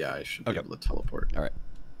it, but yeah, I should be able to teleport. Alright.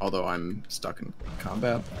 Although I'm stuck in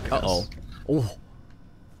combat. Uh-oh. Oh.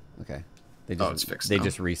 Okay. They just, it's fixed They now.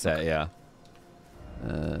 just reset, yeah.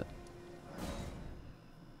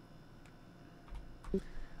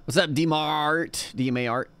 I What's up, DMart?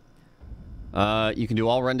 DMA Art. You can do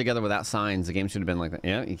all run together without signs. The game should have been like that.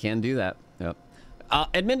 Yeah, you can do that. Yep.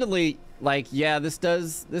 Admittedly, like, yeah, this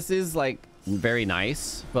is like very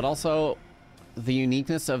nice, but also the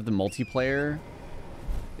uniqueness of the multiplayer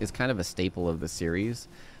is kind of a staple of the series.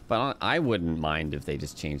 But I wouldn't mind if they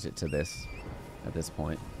just changed it to this at this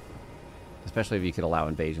point, especially if you could allow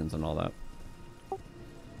invasions and all that.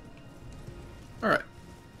 All right.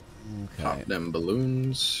 Okay. Pop them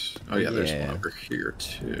balloons. Oh yeah, there's one over here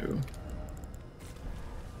too.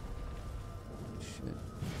 Shit.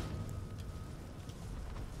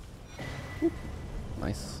 Whoop.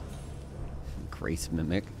 Nice. Grace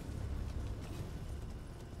mimic.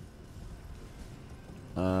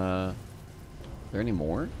 Are there any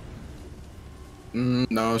more?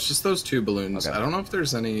 No, it's just those 2 balloons. Okay. I don't know if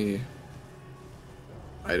there's any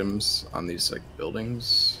items on these like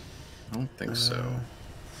buildings. I don't think so.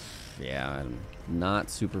 Yeah, I'm not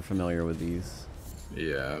super familiar with these.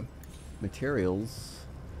 Yeah. Materials.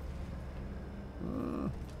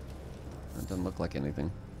 That doesn't look like anything.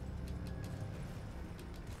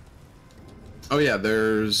 Oh yeah,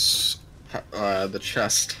 there's the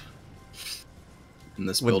chest in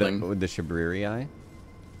this building. With the Shabriri eye?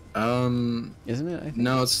 Isn't it? I think?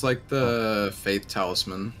 No, it's like the Faith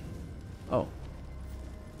Talisman. Oh.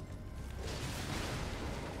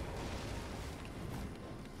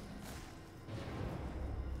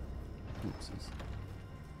 Oopsies.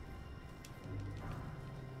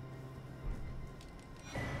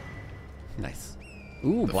 Nice.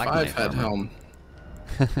 Ooh, The Black 5-head helm.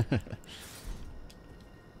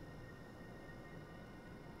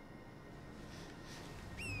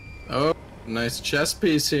 Oh, nice chest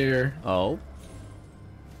piece here. Oh.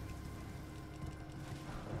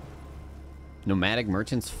 Nomadic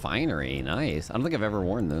Merchant's Finery. Nice. I don't think I've ever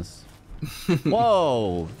worn this.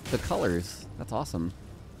 Whoa! The colors. That's awesome.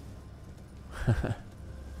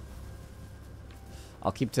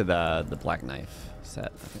 I'll keep to the black knife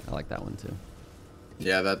set. I like that one too.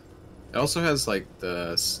 Yeah, that it also has like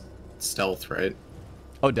the stealth, right?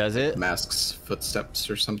 Oh, does it? Masks footsteps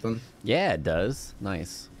or something. Yeah, it does.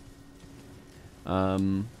 Nice. All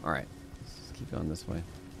right. Let's just keep going this way.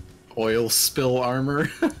 Oil spill armor.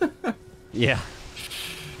 Yeah.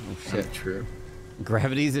 Oh shit. True.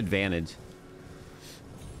 Gravity's advantage.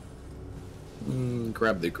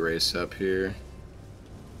 Grab the grace up here.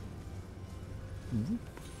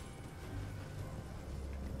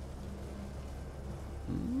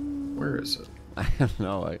 Where is it? I don't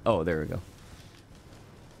know. Oh, there we go.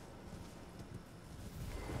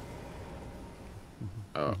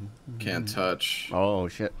 Oh, can't touch. Oh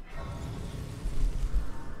shit.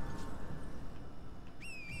 You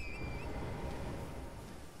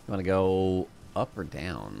want to go up or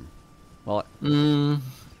down? Well,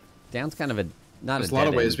 down's kind of a not There's a a lot dead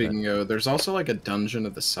of ways end, we but- can go. There's also like a dungeon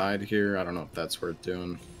at the side here. I don't know if that's worth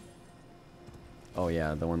doing. Oh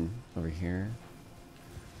yeah, the one over here.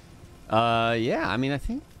 Yeah. I mean, I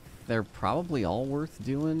think they're probably all worth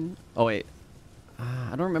doing. Oh wait, I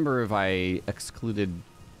don't remember if I excluded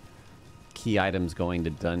key items going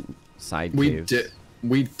to side caves.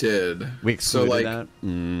 We did. We excluded so, like, that. I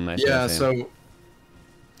see what yeah. you're saying. So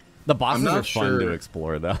the bosses not are fun to sure.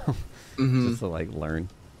 explore though, Mhm. just to like learn.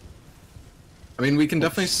 I mean, we can Oh,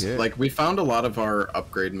 definitely shit. like we found a lot of our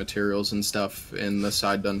upgrade materials and stuff in the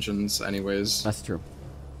side dungeons, anyways. That's true.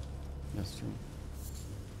 That's true.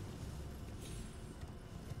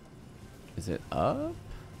 Is it up?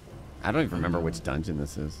 I don't even remember which dungeon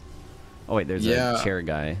this is. Oh wait, there's a chair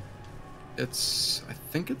guy. I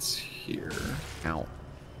think it's here. Ow.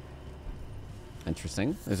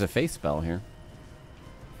 Interesting. There's a face spell here.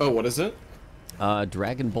 Oh, what is it?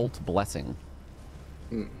 Dragon Bolt Blessing.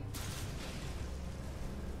 Hmm.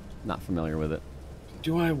 Not familiar with it.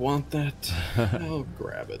 Do I want that? I'll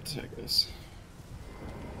grab it, I guess.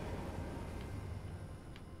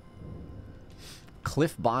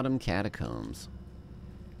 Cliff Bottom Catacombs.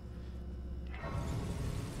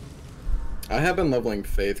 I have been leveling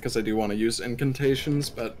Faith because I do want to use incantations,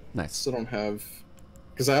 but I Nice. still don't have...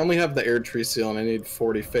 Because I only have the Air Tree Seal and I need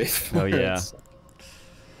 40 Faith for Oh, yeah. it, so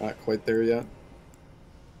not quite there yet.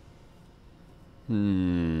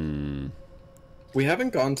 We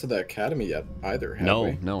haven't gone to the Academy yet either, have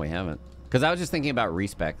we? No, we haven't. Because I was just thinking about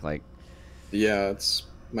respec. Like, Yeah,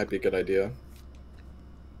 might be a good idea.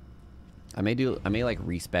 I may like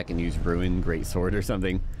respec and use Ruin Greatsword or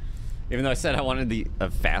something. Even though I said I wanted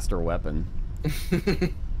a faster weapon.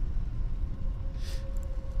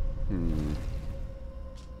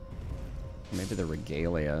 Maybe the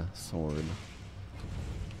Regalia sword.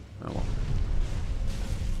 Oh well.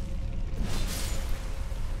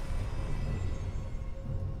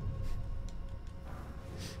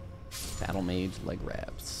 Battle Mage leg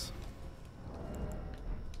wraps.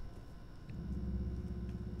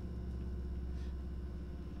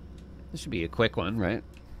 This should be a quick one, right?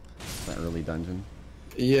 That early dungeon.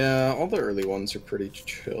 Yeah, all the early ones are pretty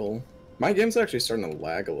chill. My game's actually starting to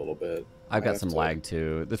lag a little bit. I've got some lag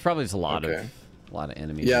too. There's probably just a lot of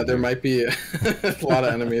enemies. Yeah, there might be a lot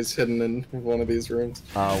of enemies hidden in one of these rooms.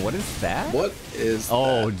 What is that? What is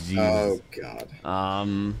Oh, that? jeez. Oh, God.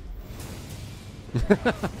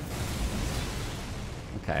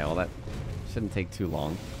 Okay, well that shouldn't take too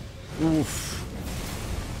long. Oof.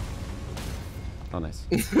 Oh, nice.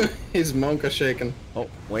 He's monka shaking. Oh,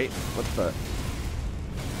 wait. What the?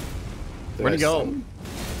 Where'd he go?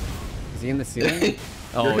 Is he in the ceiling?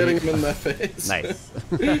 Oh, you're hitting him in the face. Nice.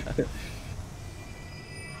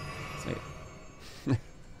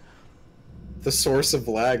 The source of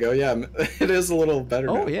lag. Oh, yeah. It is a little better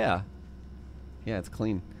now. Oh, yeah. Yeah, it's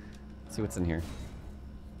clean. Let's see what's in here.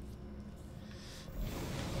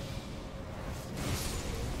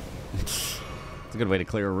 It's a good way to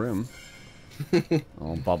clear a room.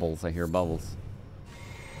 Oh, bubbles. I hear bubbles.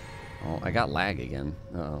 Oh, I got lag again.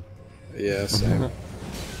 Uh-oh. Yeah, same.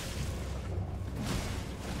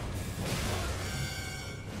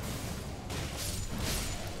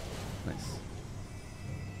 Nice.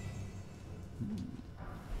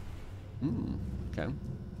 Okay.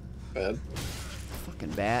 Bad.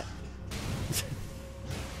 Fucking bat.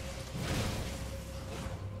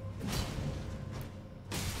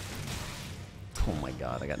 Oh my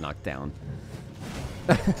god, I got knocked down.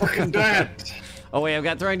 Fucking bat! Oh wait, I've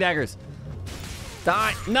got throwing daggers.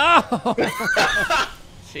 Die! No!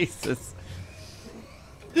 Jesus.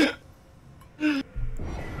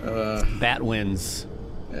 Bat wins.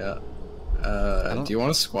 Yeah. Do you want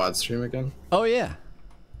a squad stream again? Oh yeah.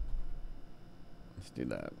 Let's do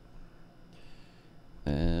that.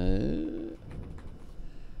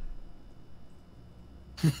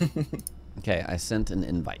 Okay, I sent an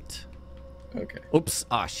invite. Okay. Oops.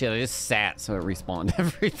 Oh shit, I just sat so it respawned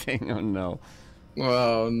everything. Oh no.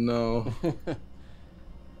 Oh no. I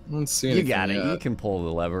don't see anything. You got it. Yet. You can pull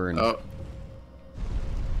the lever and... Oh.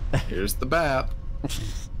 Here's the bat.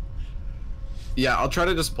 Yeah, I'll try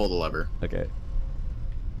to just pull the lever. Okay.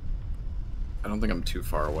 I don't think I'm too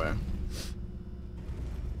far away.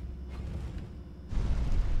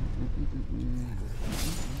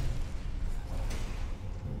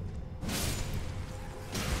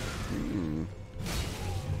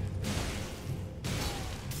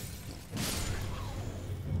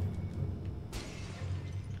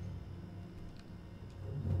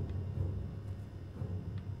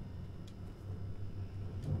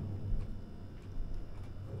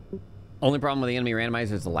 Only problem with the enemy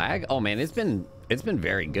randomizer is the lag. Oh man, it's been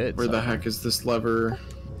very good. Where the heck is this lever?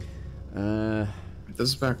 This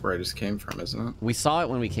is back where I just came from, isn't it? We saw it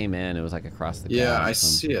when we came in. It was like across the Yeah, I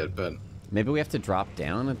see it, but maybe we have to drop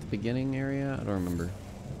down at the beginning area. I don't remember.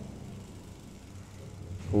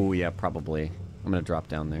 Oh yeah, probably. I'm gonna drop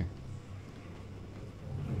down there.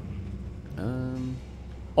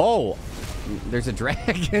 Oh, there's a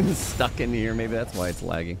dragon stuck in here. Maybe that's why it's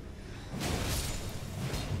lagging.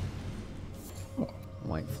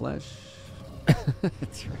 White flesh.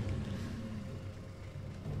 That's right.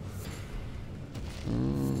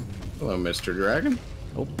 Hello, Mr. Dragon.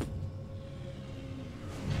 Oh.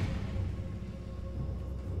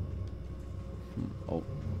 Oh,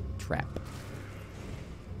 trap.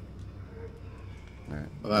 All right.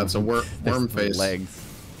 Well, that's a worm face. Legs.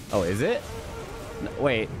 Oh, is it? No,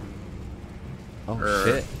 wait. Oh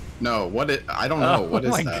shit. No, what it? I don't know. What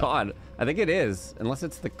is that? Oh my god. I think it is, unless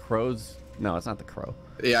it's the crow's. No, it's not the crow.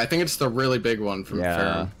 Yeah, I think it's the really big one from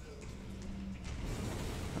Fair.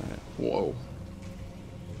 Right. Whoa.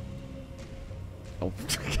 Oh,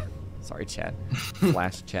 sorry, chat.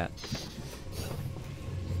 Flash chat.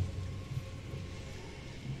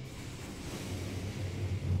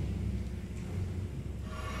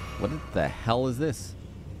 What the hell is this?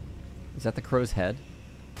 Is that the crow's head?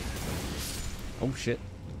 Oh shit.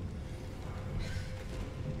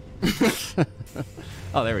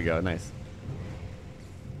 Oh, there we go. Nice.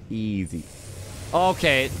 Easy.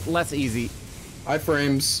 Okay, less easy.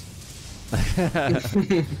 Iframes.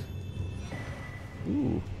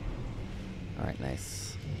 Ooh. Alright,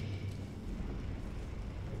 nice.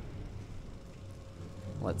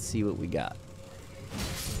 Let's see what we got.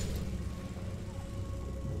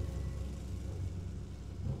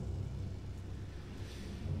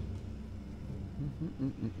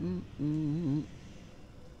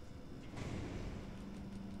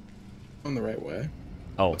 On the right way.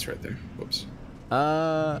 Oh. It's right there. Whoops.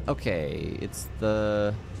 Okay. It's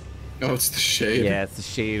the... Oh, it's the shade. Yeah, it's the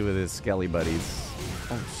shade with his skelly buddies.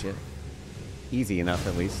 Oh, shit. Easy enough,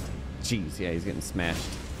 at least. Jeez, yeah, he's getting smashed.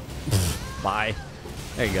 Bye.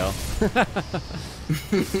 There you go.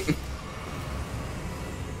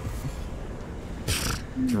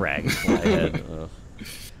 Dragonfly head. Ugh.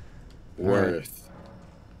 Worth.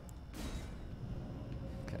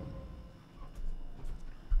 Okay.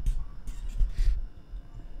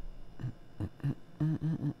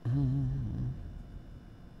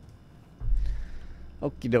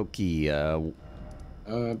 Okie dokie.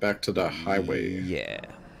 Back to the highway. Yeah.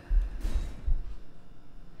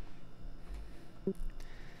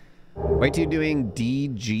 Wait, you doing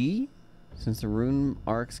DG? Since the rune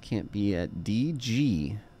arcs can't be at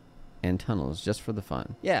DG and tunnels, just for the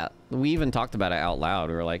fun. Yeah, we even talked about it out loud.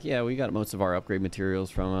 We were like, yeah, we got most of our upgrade materials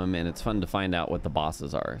from them, and it's fun to find out what the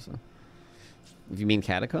bosses are. So, if you mean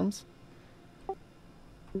catacombs?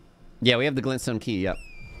 Yeah, we have the glintstone key, yep.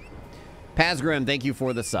 Pazgrim, thank you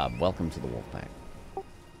for the sub. Welcome to the Wolfpack.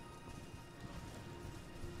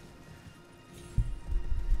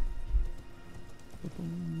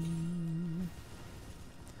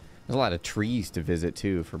 There's a lot of trees to visit,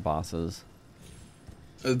 too, for bosses.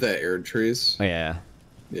 The air trees? Oh, yeah.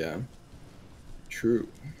 Yeah. True.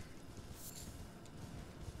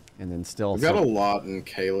 And then still... We've got a lot in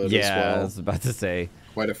Caleb as well. Yeah, I was about to say.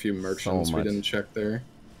 Quite a few merchants So we didn't check there.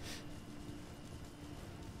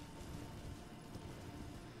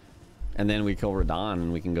 And then we kill Radon,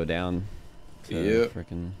 and we can go down to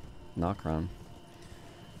frickin' Nokron.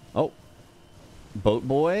 Oh. Boat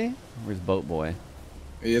Boy? Where's Boat Boy?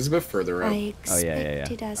 He is a bit further up. Oh, yeah.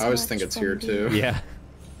 I always think it's here, too. Yeah.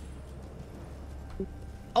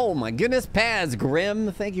 Oh, my goodness, Paz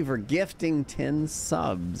Grim. Thank you for gifting 10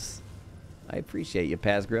 subs. I appreciate you,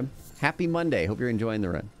 Paz Grim. Happy Monday. Hope you're enjoying the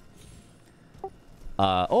run.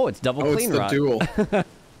 Oh, it's double clean rod. Duel.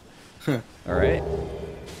 All right.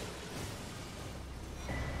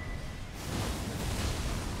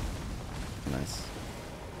 Nice.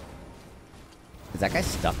 Is that guy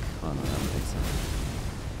stuck? Oh, no, I don't think so.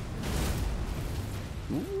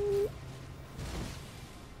 Ooh.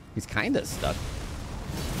 He's kind of stuck.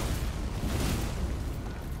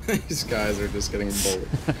 These guys are just getting bullied.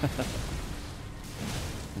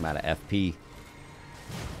 I'm out of FP.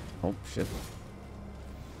 Oh, shit.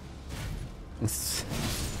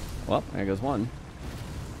 Well, there goes one.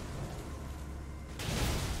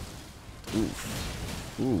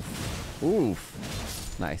 Oof. Oof.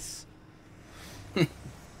 Oof. Nice.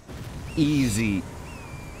 Easy.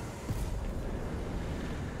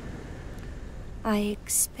 I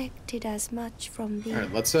expected as much from the...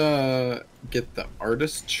 Alright, let's get the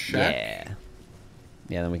artist shack. Yeah.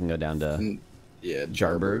 Yeah, then we can go down to yeah,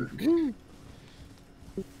 Jarberg.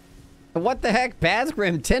 What the heck?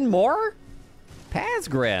 Pazgrim, 10 more?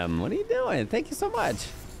 Pazgrim, what are you doing? Thank you so much.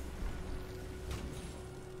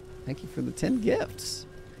 Thank you for the 10 gifts.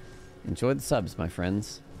 Enjoy the subs, my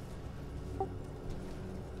friends.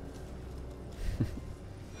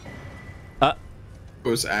 It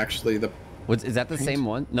was actually the... Is that the same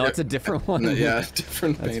one? No, it's a different one. Yeah,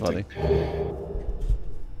 different That's painting. Funny.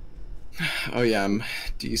 Oh yeah, I'm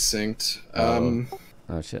desynced.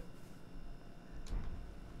 Oh shit.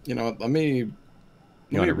 You know what? Let me. You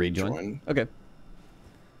want to rejoin? Okay.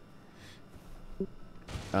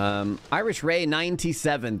 Irish Ray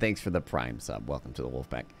 97, thanks for the Prime sub. Welcome to the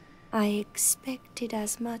Wolfpack. I expected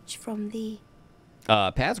as much from the...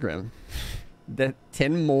 Pazgrim. The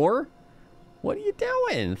 10 more? What are you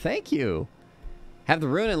doing? Thank you. Have the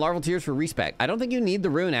rune and larval tears for respec. I don't think you need the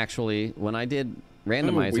rune, actually. When I did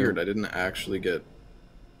randomizer... Oh, weird. I didn't actually get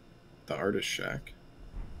the artist shack.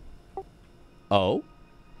 Oh?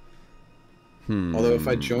 Although if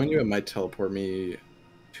I join you, it might teleport me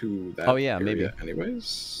to that area maybe.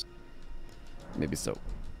 Anyways. Maybe so.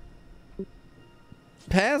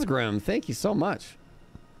 Pazgrim, thank you so much.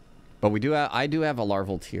 But we do I do have a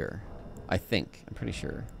larval tier. I think. I'm pretty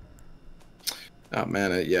sure. Oh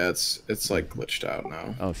man, yeah, it's like glitched out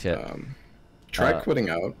now. Oh shit. Try quitting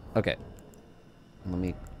out. Okay. Let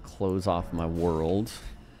me close off my world.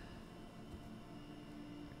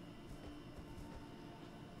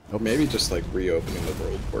 Oh, maybe just like reopening the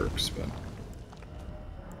world works, but...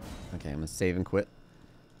 Okay, I'm gonna save and quit.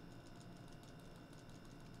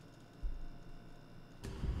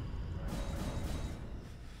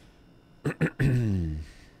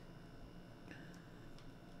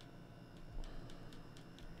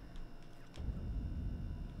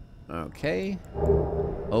 Okay.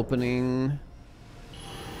 Opening.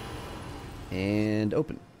 And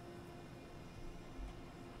open.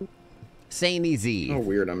 Sane Z. Oh,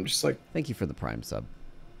 weird. I'm just like... Thank you for the Prime sub.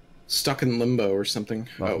 Stuck in limbo or something.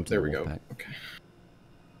 Welcome oh, there we go. Wolfpack. Okay.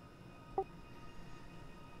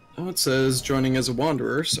 Oh, it says joining as a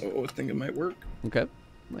wanderer, so I think it might work. Okay.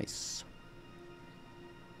 Nice.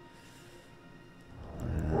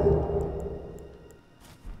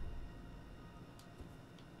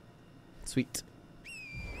 Sweet.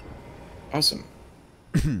 Awesome.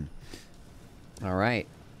 All right.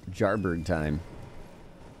 Jarbird time.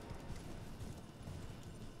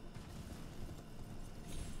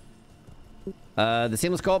 The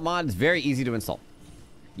Seamless Co-op mod is very easy to install.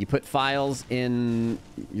 You put files in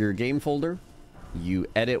your game folder. You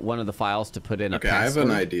edit one of the files to put in a password. I have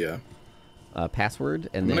an idea. Password,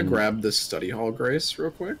 and I'm then... gonna grab this study hall grace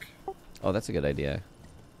real quick. Oh, that's a good idea.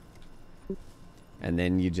 And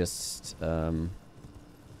then you just...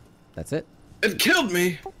 that's it. It killed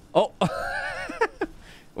me! Oh!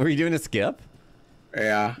 Were you doing a skip?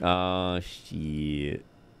 Yeah. Oh, shit.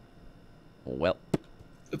 Well.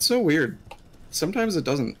 It's so weird. Sometimes it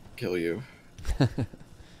doesn't kill you.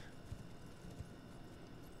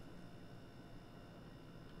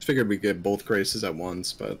 Figured we'd get both graces at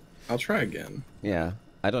once, but I'll try again. Yeah.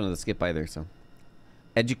 I don't know the skip either, so.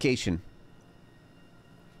 Education.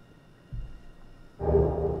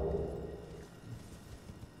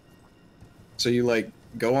 So you, like,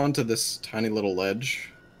 go onto this tiny little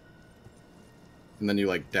ledge, and then you,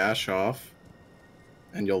 like, dash off,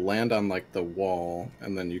 and you'll land on, like, the wall,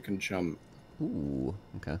 and then you can jump. Ooh,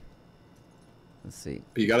 okay. Let's see.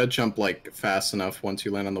 But you gotta jump, like, fast enough once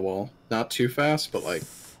you land on the wall. Not too fast, but, like...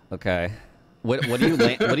 Okay. What do you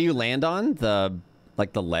what do you land on? The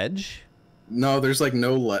ledge? No, there's, like,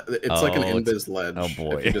 no ledge. It's like an invis ledge. Oh,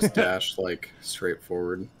 boy. If you just dash, like, straight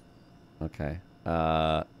forward. Okay.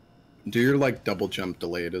 Do your, like, double jump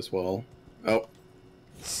delayed as well. Oh.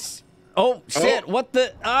 Oh, shit! Oh. What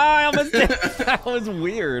the... Ah, I almost did. That was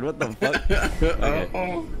weird. What the fuck?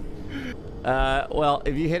 Okay. Well,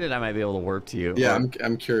 if you hit it, I might be able to warp to you. Yeah,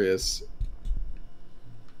 I'm curious.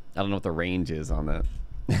 I don't know what the range is on that.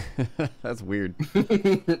 That's weird.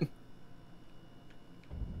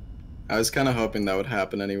 I was kind of hoping that would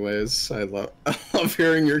happen anyways. I love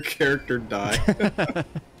hearing your character die.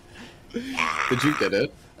 Did you get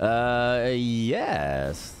it?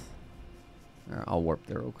 Yes. I'll warp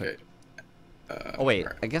there real quick. Okay. Oh, wait.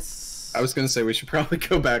 Right. I guess... I was going to say we should probably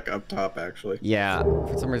go back up top, actually. Yeah.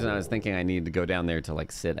 For some reason, I was thinking I needed to go down there to,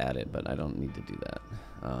 like, sit at it, but I don't need to do that.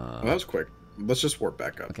 Well, that was quick. Let's just warp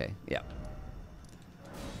back up. Okay, yeah.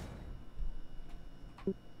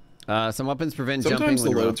 Some weapons prevent jumping. Sometimes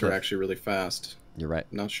the loads are actually really fast. You're right.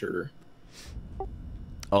 I'm not sure.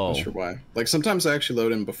 Oh. Not sure why. Like, sometimes I actually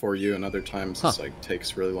load in before you, and other times it's, like,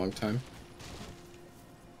 takes a really long time.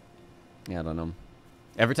 Yeah, I don't know.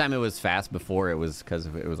 Every time it was fast before, it was because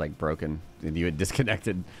it was, like, broken, and you had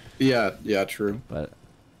disconnected. Yeah, yeah, true. But...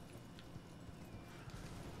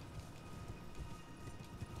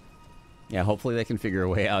 yeah, hopefully they can figure a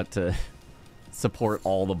way out to support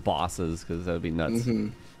all the bosses, because that would be nuts. Mm-hmm.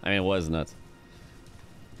 I mean, it was nuts.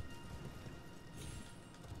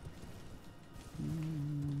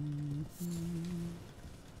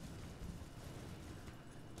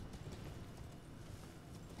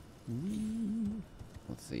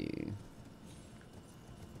 Let's see.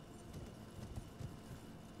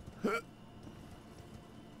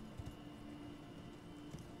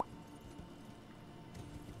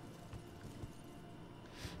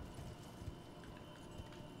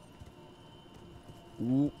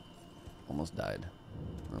 Ooh, almost died.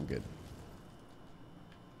 I'm good.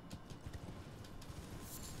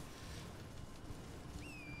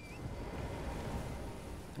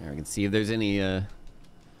 There, we can see if there's any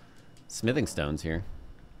smithing stones here.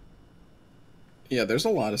 Yeah, there's a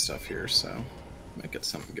lot of stuff here, so might get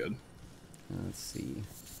something good. Let's see.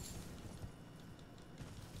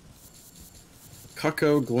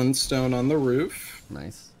 Cucko glintstone on the roof.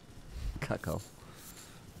 Nice. Cucko.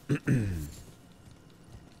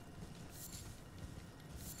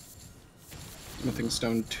 Smithing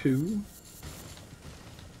stone 2.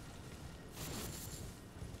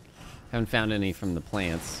 Haven't found any from the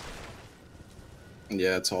plants.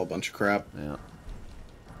 Yeah, it's all a bunch of crap. Yeah.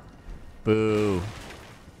 Boo.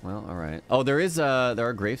 Well, all right. Oh, there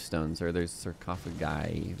are gravestones, or there's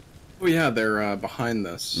sarcophagi. Oh yeah, they're behind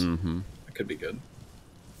this. Mm-hmm. That could be good.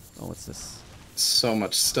 Oh, what's this? So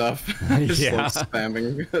much stuff. Just Yeah. like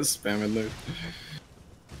spamming loot.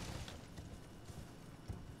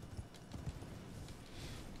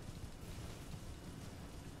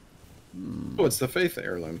 Oh, it's the Faith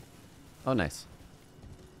heirloom. Oh, nice.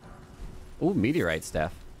 Ooh, meteorite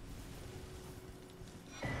staff.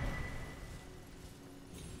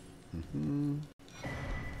 Mm-hmm.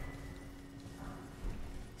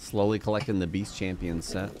 Slowly collecting the Beast Champion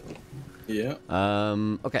set. Yeah.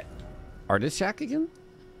 Okay. Artist Shack again?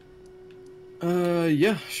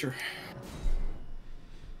 Yeah, sure.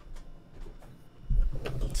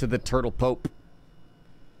 To the Turtle Pope.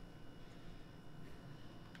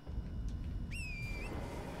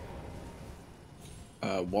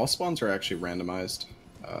 Wall spawns are actually randomized,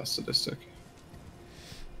 sadistic.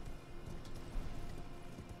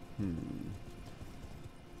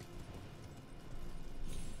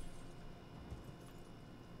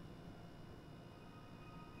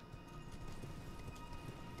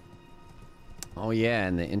 Oh yeah,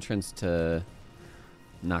 and the entrance to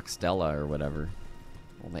Noxtella or whatever.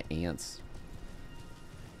 All the ants.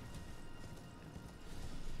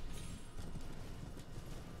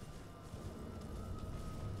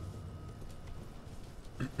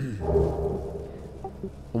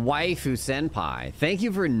 Waifu Senpai, thank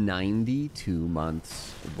you for 92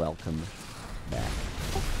 months. Welcome back.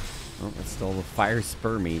 Oh, that's still the fire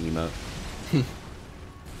spur me emote.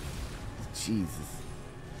 Jesus.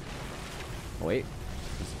 Oh, wait,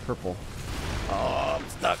 it's purple. Oh, I'm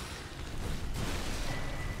stuck.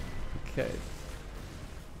 Okay.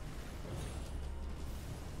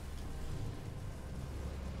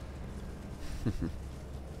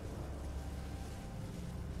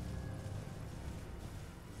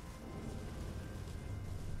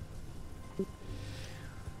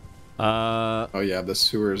 Oh yeah, the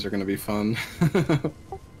sewers are gonna be fun.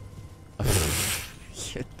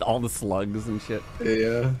 All the slugs and shit.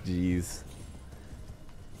 Yeah. Jeez.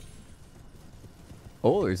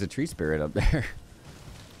 Oh, there's a tree spirit up there.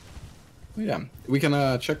 Yeah, we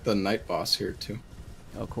can check the night boss here too.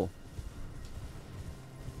 Oh, cool.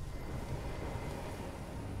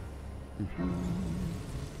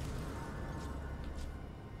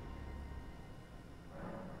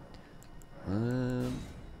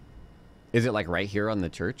 Is it like right here on the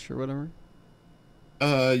church or whatever?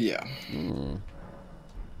 Yeah. I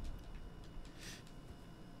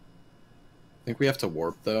think we have to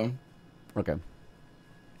warp though. Okay.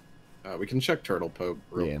 We can check Turtle Pope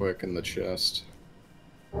real quick in the chest.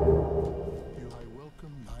 You are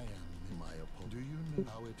welcome. I am my opponent. Do you know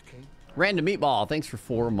how it came? Random Meatball, thanks for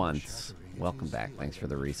 4 months. Welcome back. Thanks for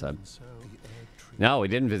the resub. No, we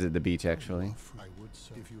didn't visit the beach actually. I would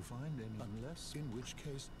say if you find any, unless in which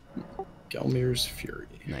case. Gelmir's Fury.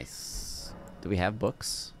 Nice. Do we have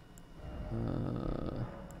books?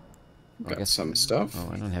 Got some stuff. Oh,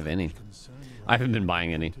 I don't have any. I haven't been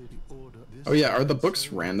buying any. Oh yeah, are the books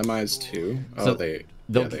randomized too? Oh, So they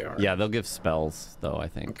are. Yeah, they'll give spells though, I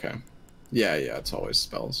think. Okay. Yeah, it's always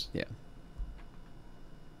spells. Yeah.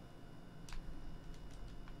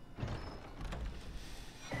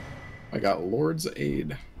 I got Lord's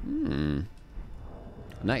Aid.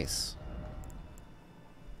 Nice.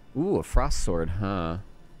 Ooh, a frost sword, huh?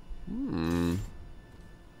 Maybe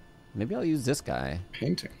I'll use this guy.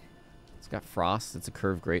 Painting. It's got frost. It's a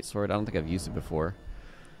curved greatsword. I don't think I've used it before.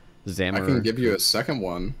 Zammer. I can give you a second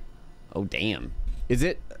one. Oh, damn. Is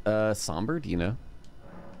it somber? Do you know?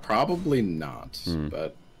 Probably not,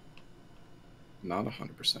 but not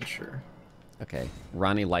 100% sure. Okay.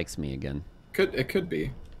 Ronnie likes me again. It could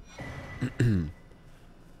be.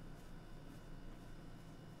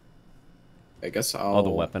 I guess I'll... Oh, the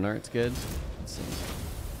weapon art's good? Let's see.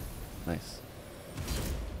 Nice.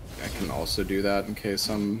 I can also do that in case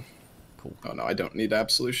I'm... Cool. Oh, no, I don't need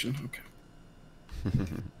absolution. Okay.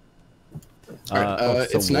 So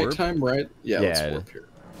it's warp? nighttime, right? Yeah, let's warp here.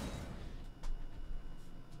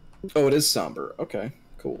 Oh, it is somber. Okay,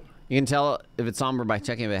 cool. You can tell if it's somber by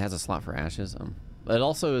checking if it has a slot for ashes. It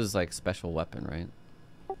also is like special weapon, right?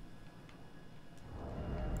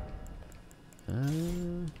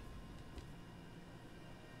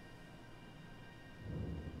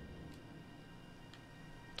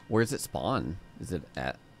 Where does it spawn? Is it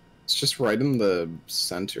at? It's just right in the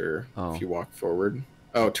center. Oh. If you walk forward.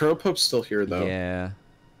 Oh, Turtle Pope's still here though. Yeah.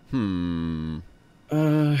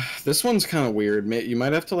 This one's kind of weird. You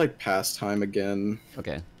might have to like pass time again.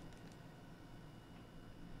 Okay.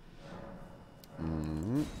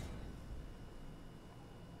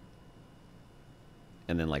 And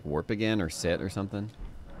then like warp again or sit or something.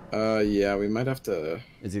 Yeah, we might have to.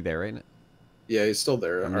 Is he there right now? Yeah, he's still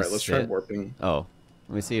there. I'm All right, gonna let's try sit. warping. Oh,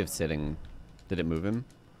 let me see if sitting. Did it move him?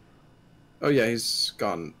 Oh yeah, he's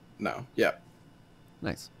gone now. Yeah.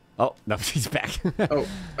 Nice. Oh no, he's back.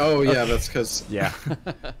 Oh yeah, that's because. Yeah.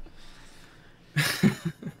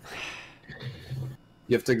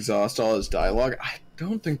 You have to exhaust all his dialogue. I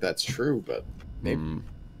don't think that's true, but maybe.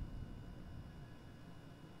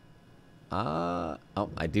 Oh,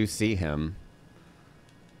 I do see him.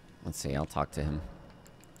 Let's see. I'll talk to him.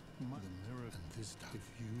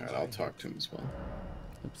 Alright, I'll talk to him as well.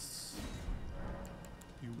 Oops.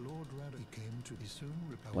 Lord Rad came to be soon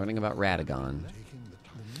repelled Learning about Radagon. taking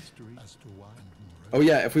the mystery as to why and Oh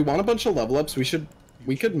yeah, if we want a bunch of level ups,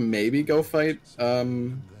 we could maybe go fight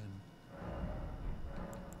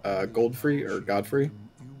Goldfree or Godfrey,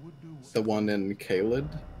 the one in Kaled.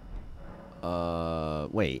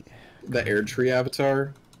 Wait. The Air Tree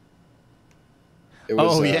avatar. It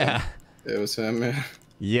was, yeah. It was him.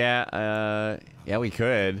 Yeah. Yeah, we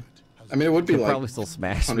could. I mean, it would be like probably still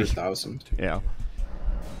smash me. 100,000. Yeah.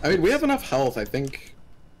 I mean, we have enough health, I think.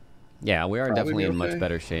 Yeah, we are Probably definitely in okay. much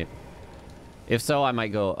better shape. If so, I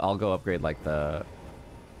might go. I'll go upgrade like the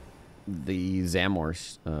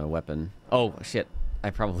Zamor's weapon. Oh shit! I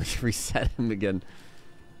probably reset him again.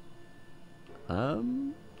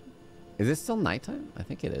 Is it still nighttime? I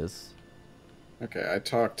think it is. Okay, I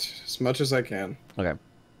talked as much as I can. Okay. I'm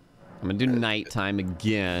gonna do nighttime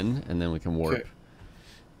again, and then we can warp. Okay.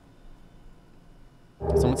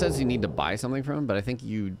 Someone says you need to buy something from him, but I think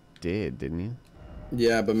you did, didn't you?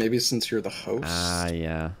 Yeah, but maybe since you're the host.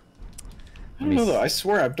 Yeah. I don't know though. I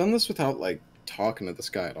swear I've done this without like talking to this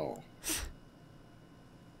guy at all.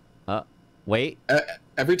 Wait.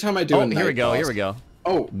 Every time I do a night here we go. boss- Here we go.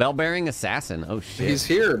 Oh, Bell-bearing assassin. Oh shit. he's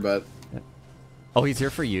here, but Oh, he's here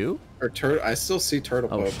for you? or I still see Turtle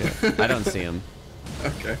Oh Pope. shit. I don't see him.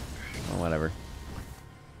 Okay. Oh, whatever.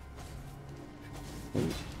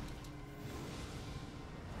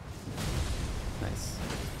 Nice.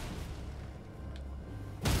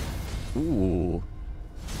 Ooh.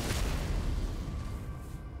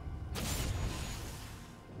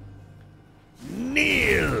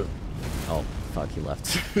 Neil. Oh, fuck, he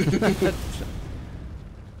left.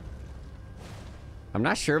 I'm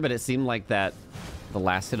not sure, but it seemed like that the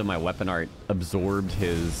last hit of my weapon art absorbed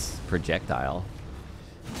his projectile.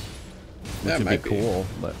 Which That would might be be. cool,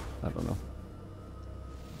 but I don't know.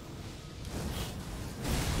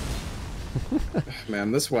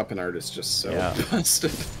 Man, this weapon art is just so Yeah.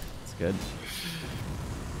 busted. It's good.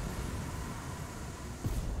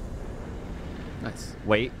 Nice.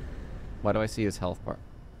 Wait. Why do I see his health bar?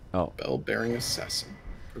 Oh, Bell-bearing assassin.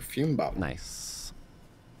 Perfume bottle. nice.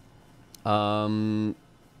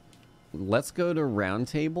 Let's go to round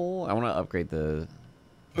table. I want to upgrade the...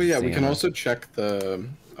 Oh yeah, we can Xana. also check the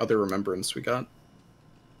other remembrance we got.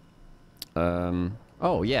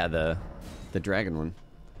 Oh, yeah, the dragon one.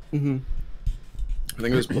 Mm-hmm. I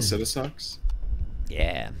think it was Placidusax.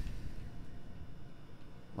 Yeah.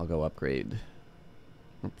 I'll go upgrade.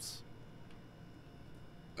 Oops.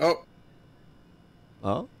 Oh,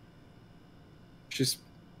 Oh? she's...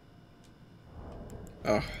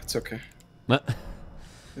 Oh, it's okay. What?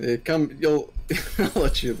 You'll... I'll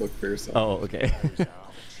let you look for yourself. Oh, okay.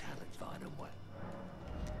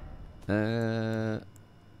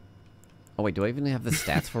 Oh, wait, do I even have the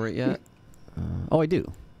stats for it yet? Oh, I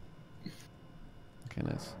do. Okay,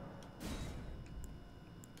 nice.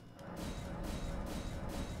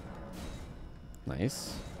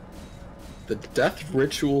 Nice. The Death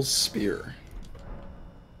Ritual Spear.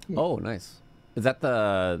 Oh, nice. Is that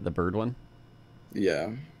the bird one? Yeah.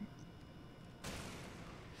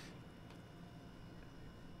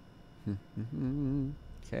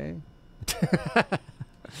 Okay.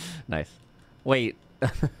 Nice. Wait.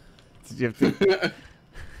 Did you have to...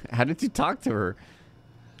 How did you talk to her?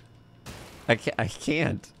 I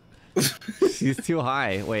can't. She's too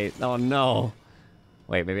high. Wait. Oh, no.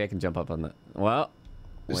 Wait, maybe I can jump up on the... Well,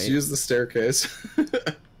 Just wait. use the staircase.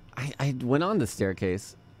 I went on the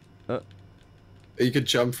staircase. You could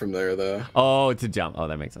jump from there, though. Oh, to jump. Oh,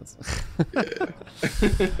 that makes sense.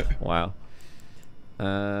 Yeah. Wow.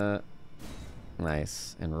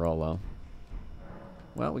 Nice. And Rolo.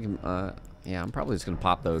 Well, we can, yeah, I'm probably just going to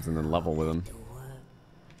pop those and then level with them.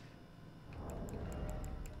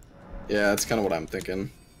 Yeah, that's kind of what I'm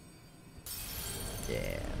thinking.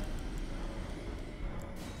 Yeah.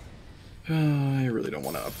 I really don't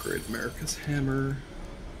want to upgrade America's Hammer.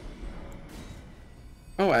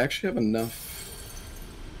 Oh, I actually have enough.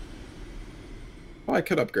 Oh, I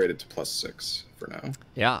could upgrade it to +6 for now.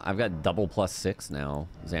 Yeah, I've got double +6 now.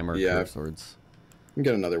 Zamor Yeah. curve swords. I can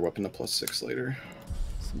get another weapon to +6 later.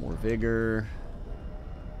 Some more vigor.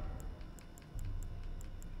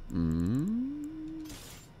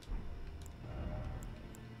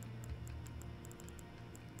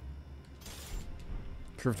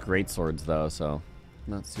 Curved great swords though, so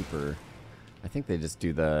not super. I think they just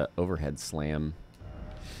do the overhead slam.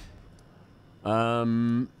 All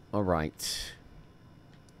right. Alright,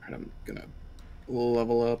 I'm gonna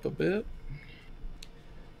level up a bit.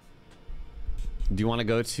 Do you want to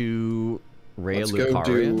go to Rhea Let's go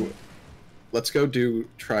Lucaria?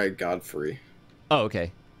 try Godfrey. Oh,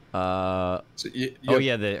 okay. So oh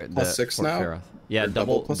yeah, the plus 6 Fort now. Ferroth. Yeah, Or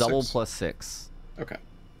double plus 6? plus 6. Okay.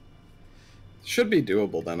 Should be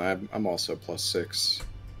doable then. I'm also plus 6.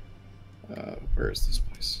 Where is this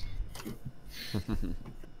place?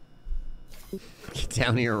 Get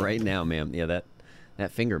down here right now, ma'am. Yeah,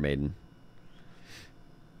 that finger maiden.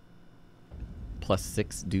 Plus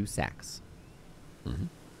 6 do sacks.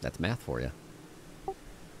 That's math for you.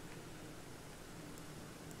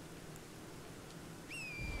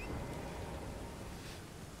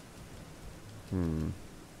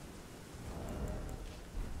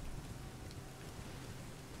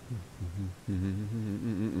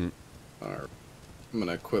 Alright. I'm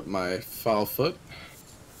gonna equip my foul foot.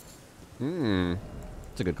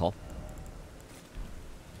 It's a good call.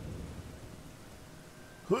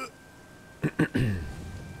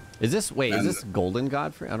 Is this is this Golden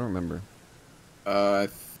Godfrey? I don't remember.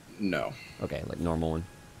 No. Okay, like normal one.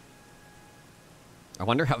 I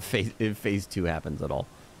wonder how if phase 2 happens at all.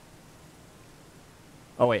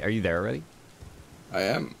 Oh wait, are you there already? I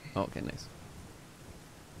am. Oh, okay, nice.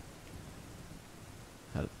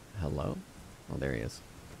 Hello? Oh, there he is.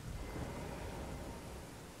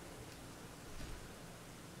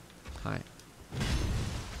 Hi.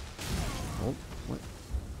 Oh, what?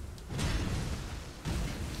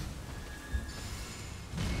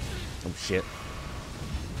 Oh, shit.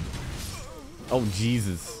 Oh,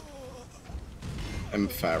 Jesus. I'm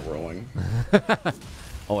fat rolling.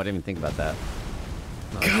 Oh, I didn't even think about that.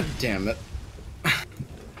 God damn it.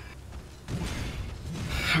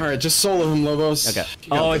 Alright, just solo him, Lobos. Okay.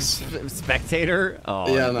 Oh, it's spectator? Oh,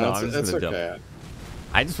 yeah, no, I'm it's just okay.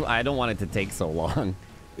 jump. I don't want it to take so long.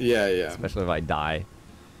 Yeah. Especially if I die.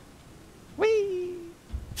 Whee!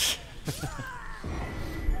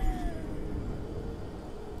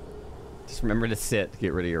 Just remember to sit to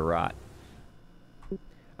get rid of your rot.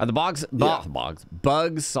 Are the bugs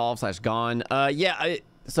solved / gone? Yeah,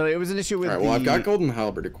 so it was an issue with Alright, well, I've got Golden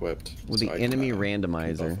Halberd equipped. With so the I enemy can,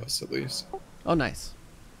 randomizer. buff us at least. Oh, nice.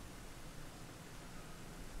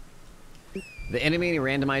 The enemy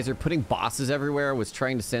randomizer putting bosses everywhere was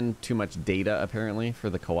trying to send too much data, apparently, for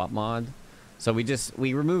the co-op mod. So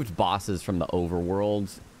we removed bosses from the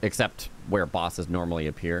overworld, except where bosses normally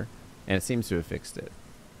appear, and it seems to have fixed it.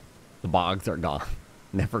 The bogs are gone.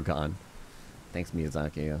 Never gone. Thanks,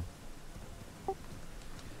 Miyazaki.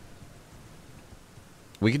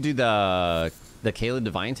 We could do the Kayla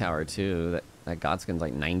Divine Tower, too. That Godskin's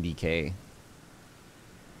like 90k.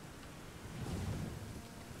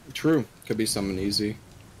 True. Could be something easy.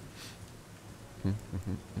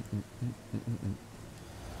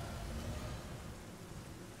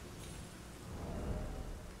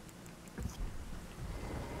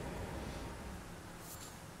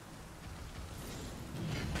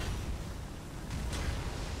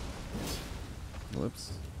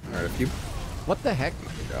 Whoops. Alright, if you... What the heck?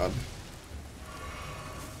 Oh, God.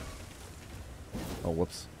 Oh,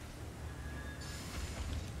 whoops.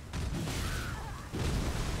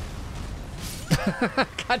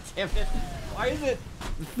 God damn it. Why is it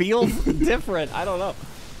feels different? I don't know.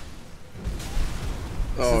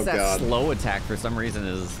 Oh, that God. slow attack for some reason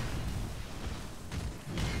is...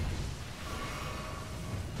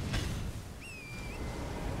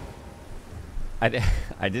 I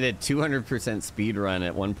did a 200% speed run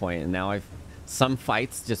at one point, and now some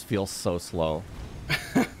fights just feel so slow.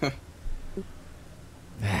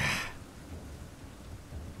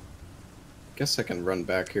 Guess I can run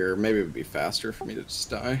back here. Maybe it would be faster for me to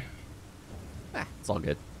just die. It's all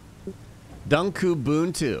good.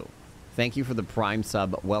 Dunkubuntu. Thank you for the Prime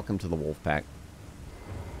sub. Welcome to the Wolf Pack.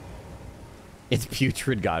 It's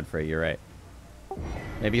Putrid Godfrey, you're right.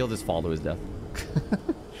 Maybe he'll just fall to his death.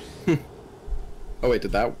 Oh, wait,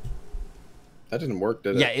 did that... That didn't work,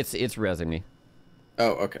 did it? Yeah, it's rezzing me.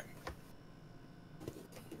 Oh, okay.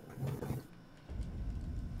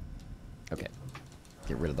 Okay.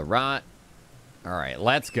 Get rid of the rot. Alright,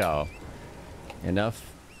 let's go.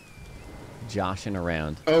 Enough joshing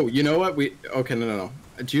around. Oh, you know what? Okay, no.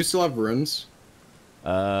 Do you still have runes?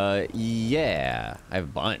 Yeah. I have a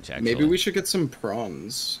bunch, actually. Maybe we should get some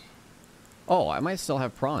prawns. Oh, I might still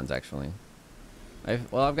have prawns, actually.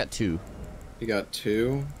 I've got 2. You got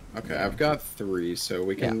 2? Okay, I've got 3, so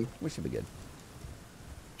we can... Yeah, we should be good.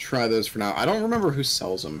 Try those for now. I don't remember who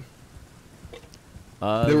sells them.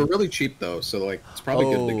 They were really cheap, though, so, like, it's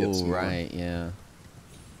probably good to get some more. Right, yeah.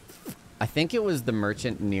 I think it was the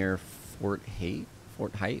merchant near Fort Height?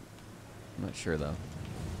 I'm not sure, though.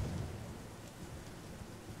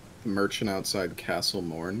 The merchant outside Castle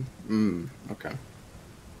Morn? Okay.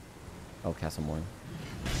 Oh, Castle Morn.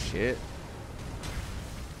 Shit.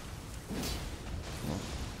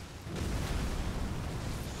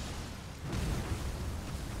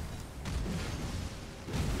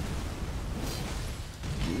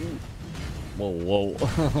 Whoa.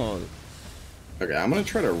 Okay, I'm gonna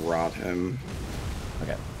try to rot him.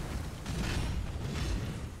 Okay.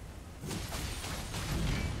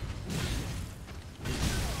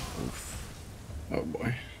 Oof. Oh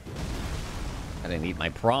boy. I didn't eat my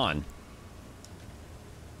prawn.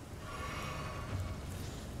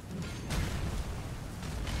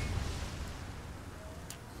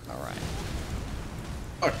 All right.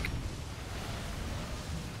 Fuck.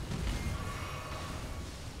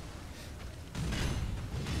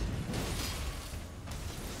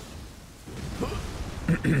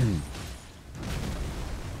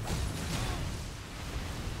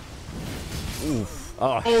 Oof.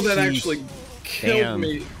 Oh, that jeez. actually killed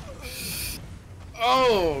me.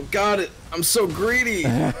 Oh, got it. I'm so greedy.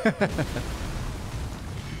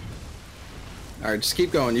 Alright, just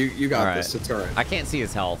keep going. You got this. It's alright. I can't see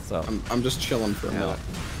his health, so I'm just chilling for a minute.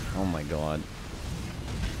 Oh my god.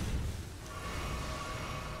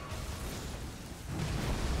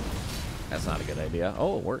 That's not a good idea.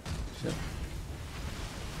 Oh, it worked. Shit.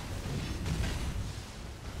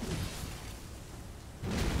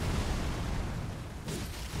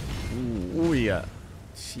 Ooh, yeah.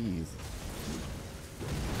 Jeez.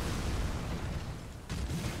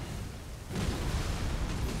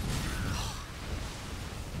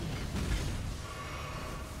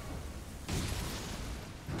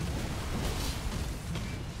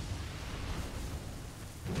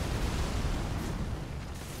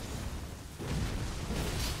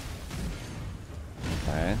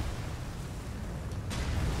 Okay.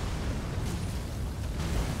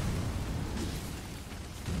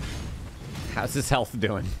 How's his health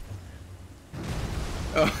doing?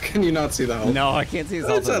 Oh, can you not see the health? No, I can't see his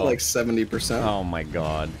health It's at at all. like 70%. Oh my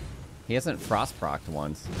god. He hasn't frost procced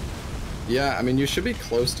once. Yeah, I mean, you should be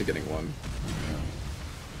close to getting one.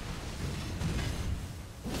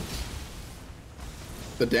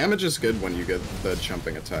 The damage is good when you get the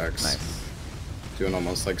jumping attacks. Nice. Doing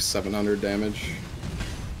almost like 700 damage.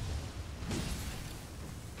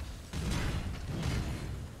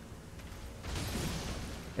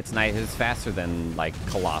 It's nice. It's faster than like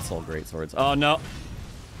colossal greatswords. Oh no.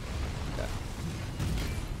 Okay.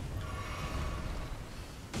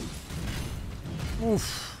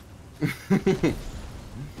 Oof.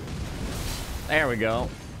 There we go.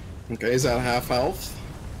 Okay, is that half health?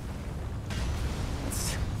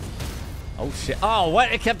 Oh shit. Oh,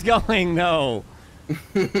 what? It kept going. No.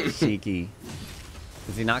 Cheeky.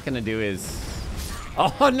 Is he not gonna do his?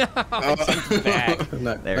 Oh no! It's back.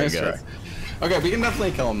 No, There nice he goes. try. Okay, we can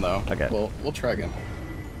definitely kill him though. Okay. We'll try again.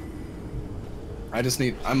 I just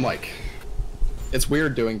need. I'm like, it's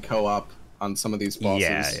weird doing co-op on some of these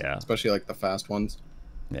bosses. Yeah. Especially like the fast ones.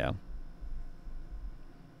 Yeah.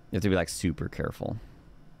 You have to be like super careful.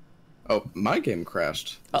 Oh, my game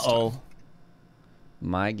crashed. Uh-oh.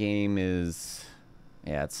 My game is...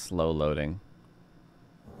 Yeah, it's slow loading.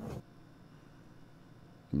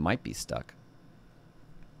 It might be stuck.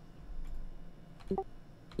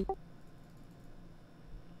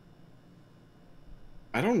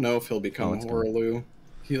 I don't know if he'll become Horaloo.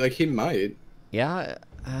 He might. Yeah,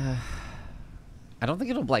 I don't think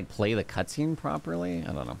it'll like play the cutscene properly.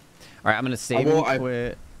 I don't know. All right, I'm gonna save and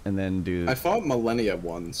quit, and then do. I fought Millennia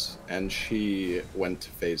once, and she went to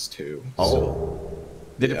phase 2. Oh. So,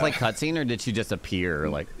 did it play cutscene, or did she just appear?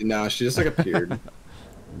 Like. No, she just like appeared.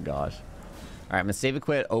 Gosh. All right, I'm gonna save and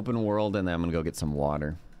quit, open world, and then I'm gonna go get some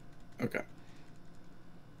water. Okay.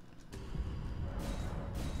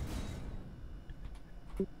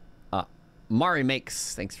 Mari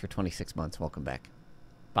Makes, thanks for 26 months. Welcome back.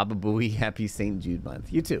 Baba Booey, happy St. Jude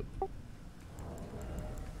month. You too.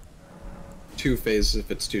 2 phases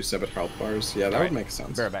if it's 2 separate health bars. Yeah, that would make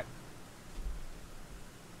sense. Be right back.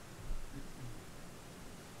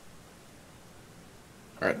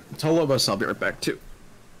 Alright, tell Lobos I'll be right back too.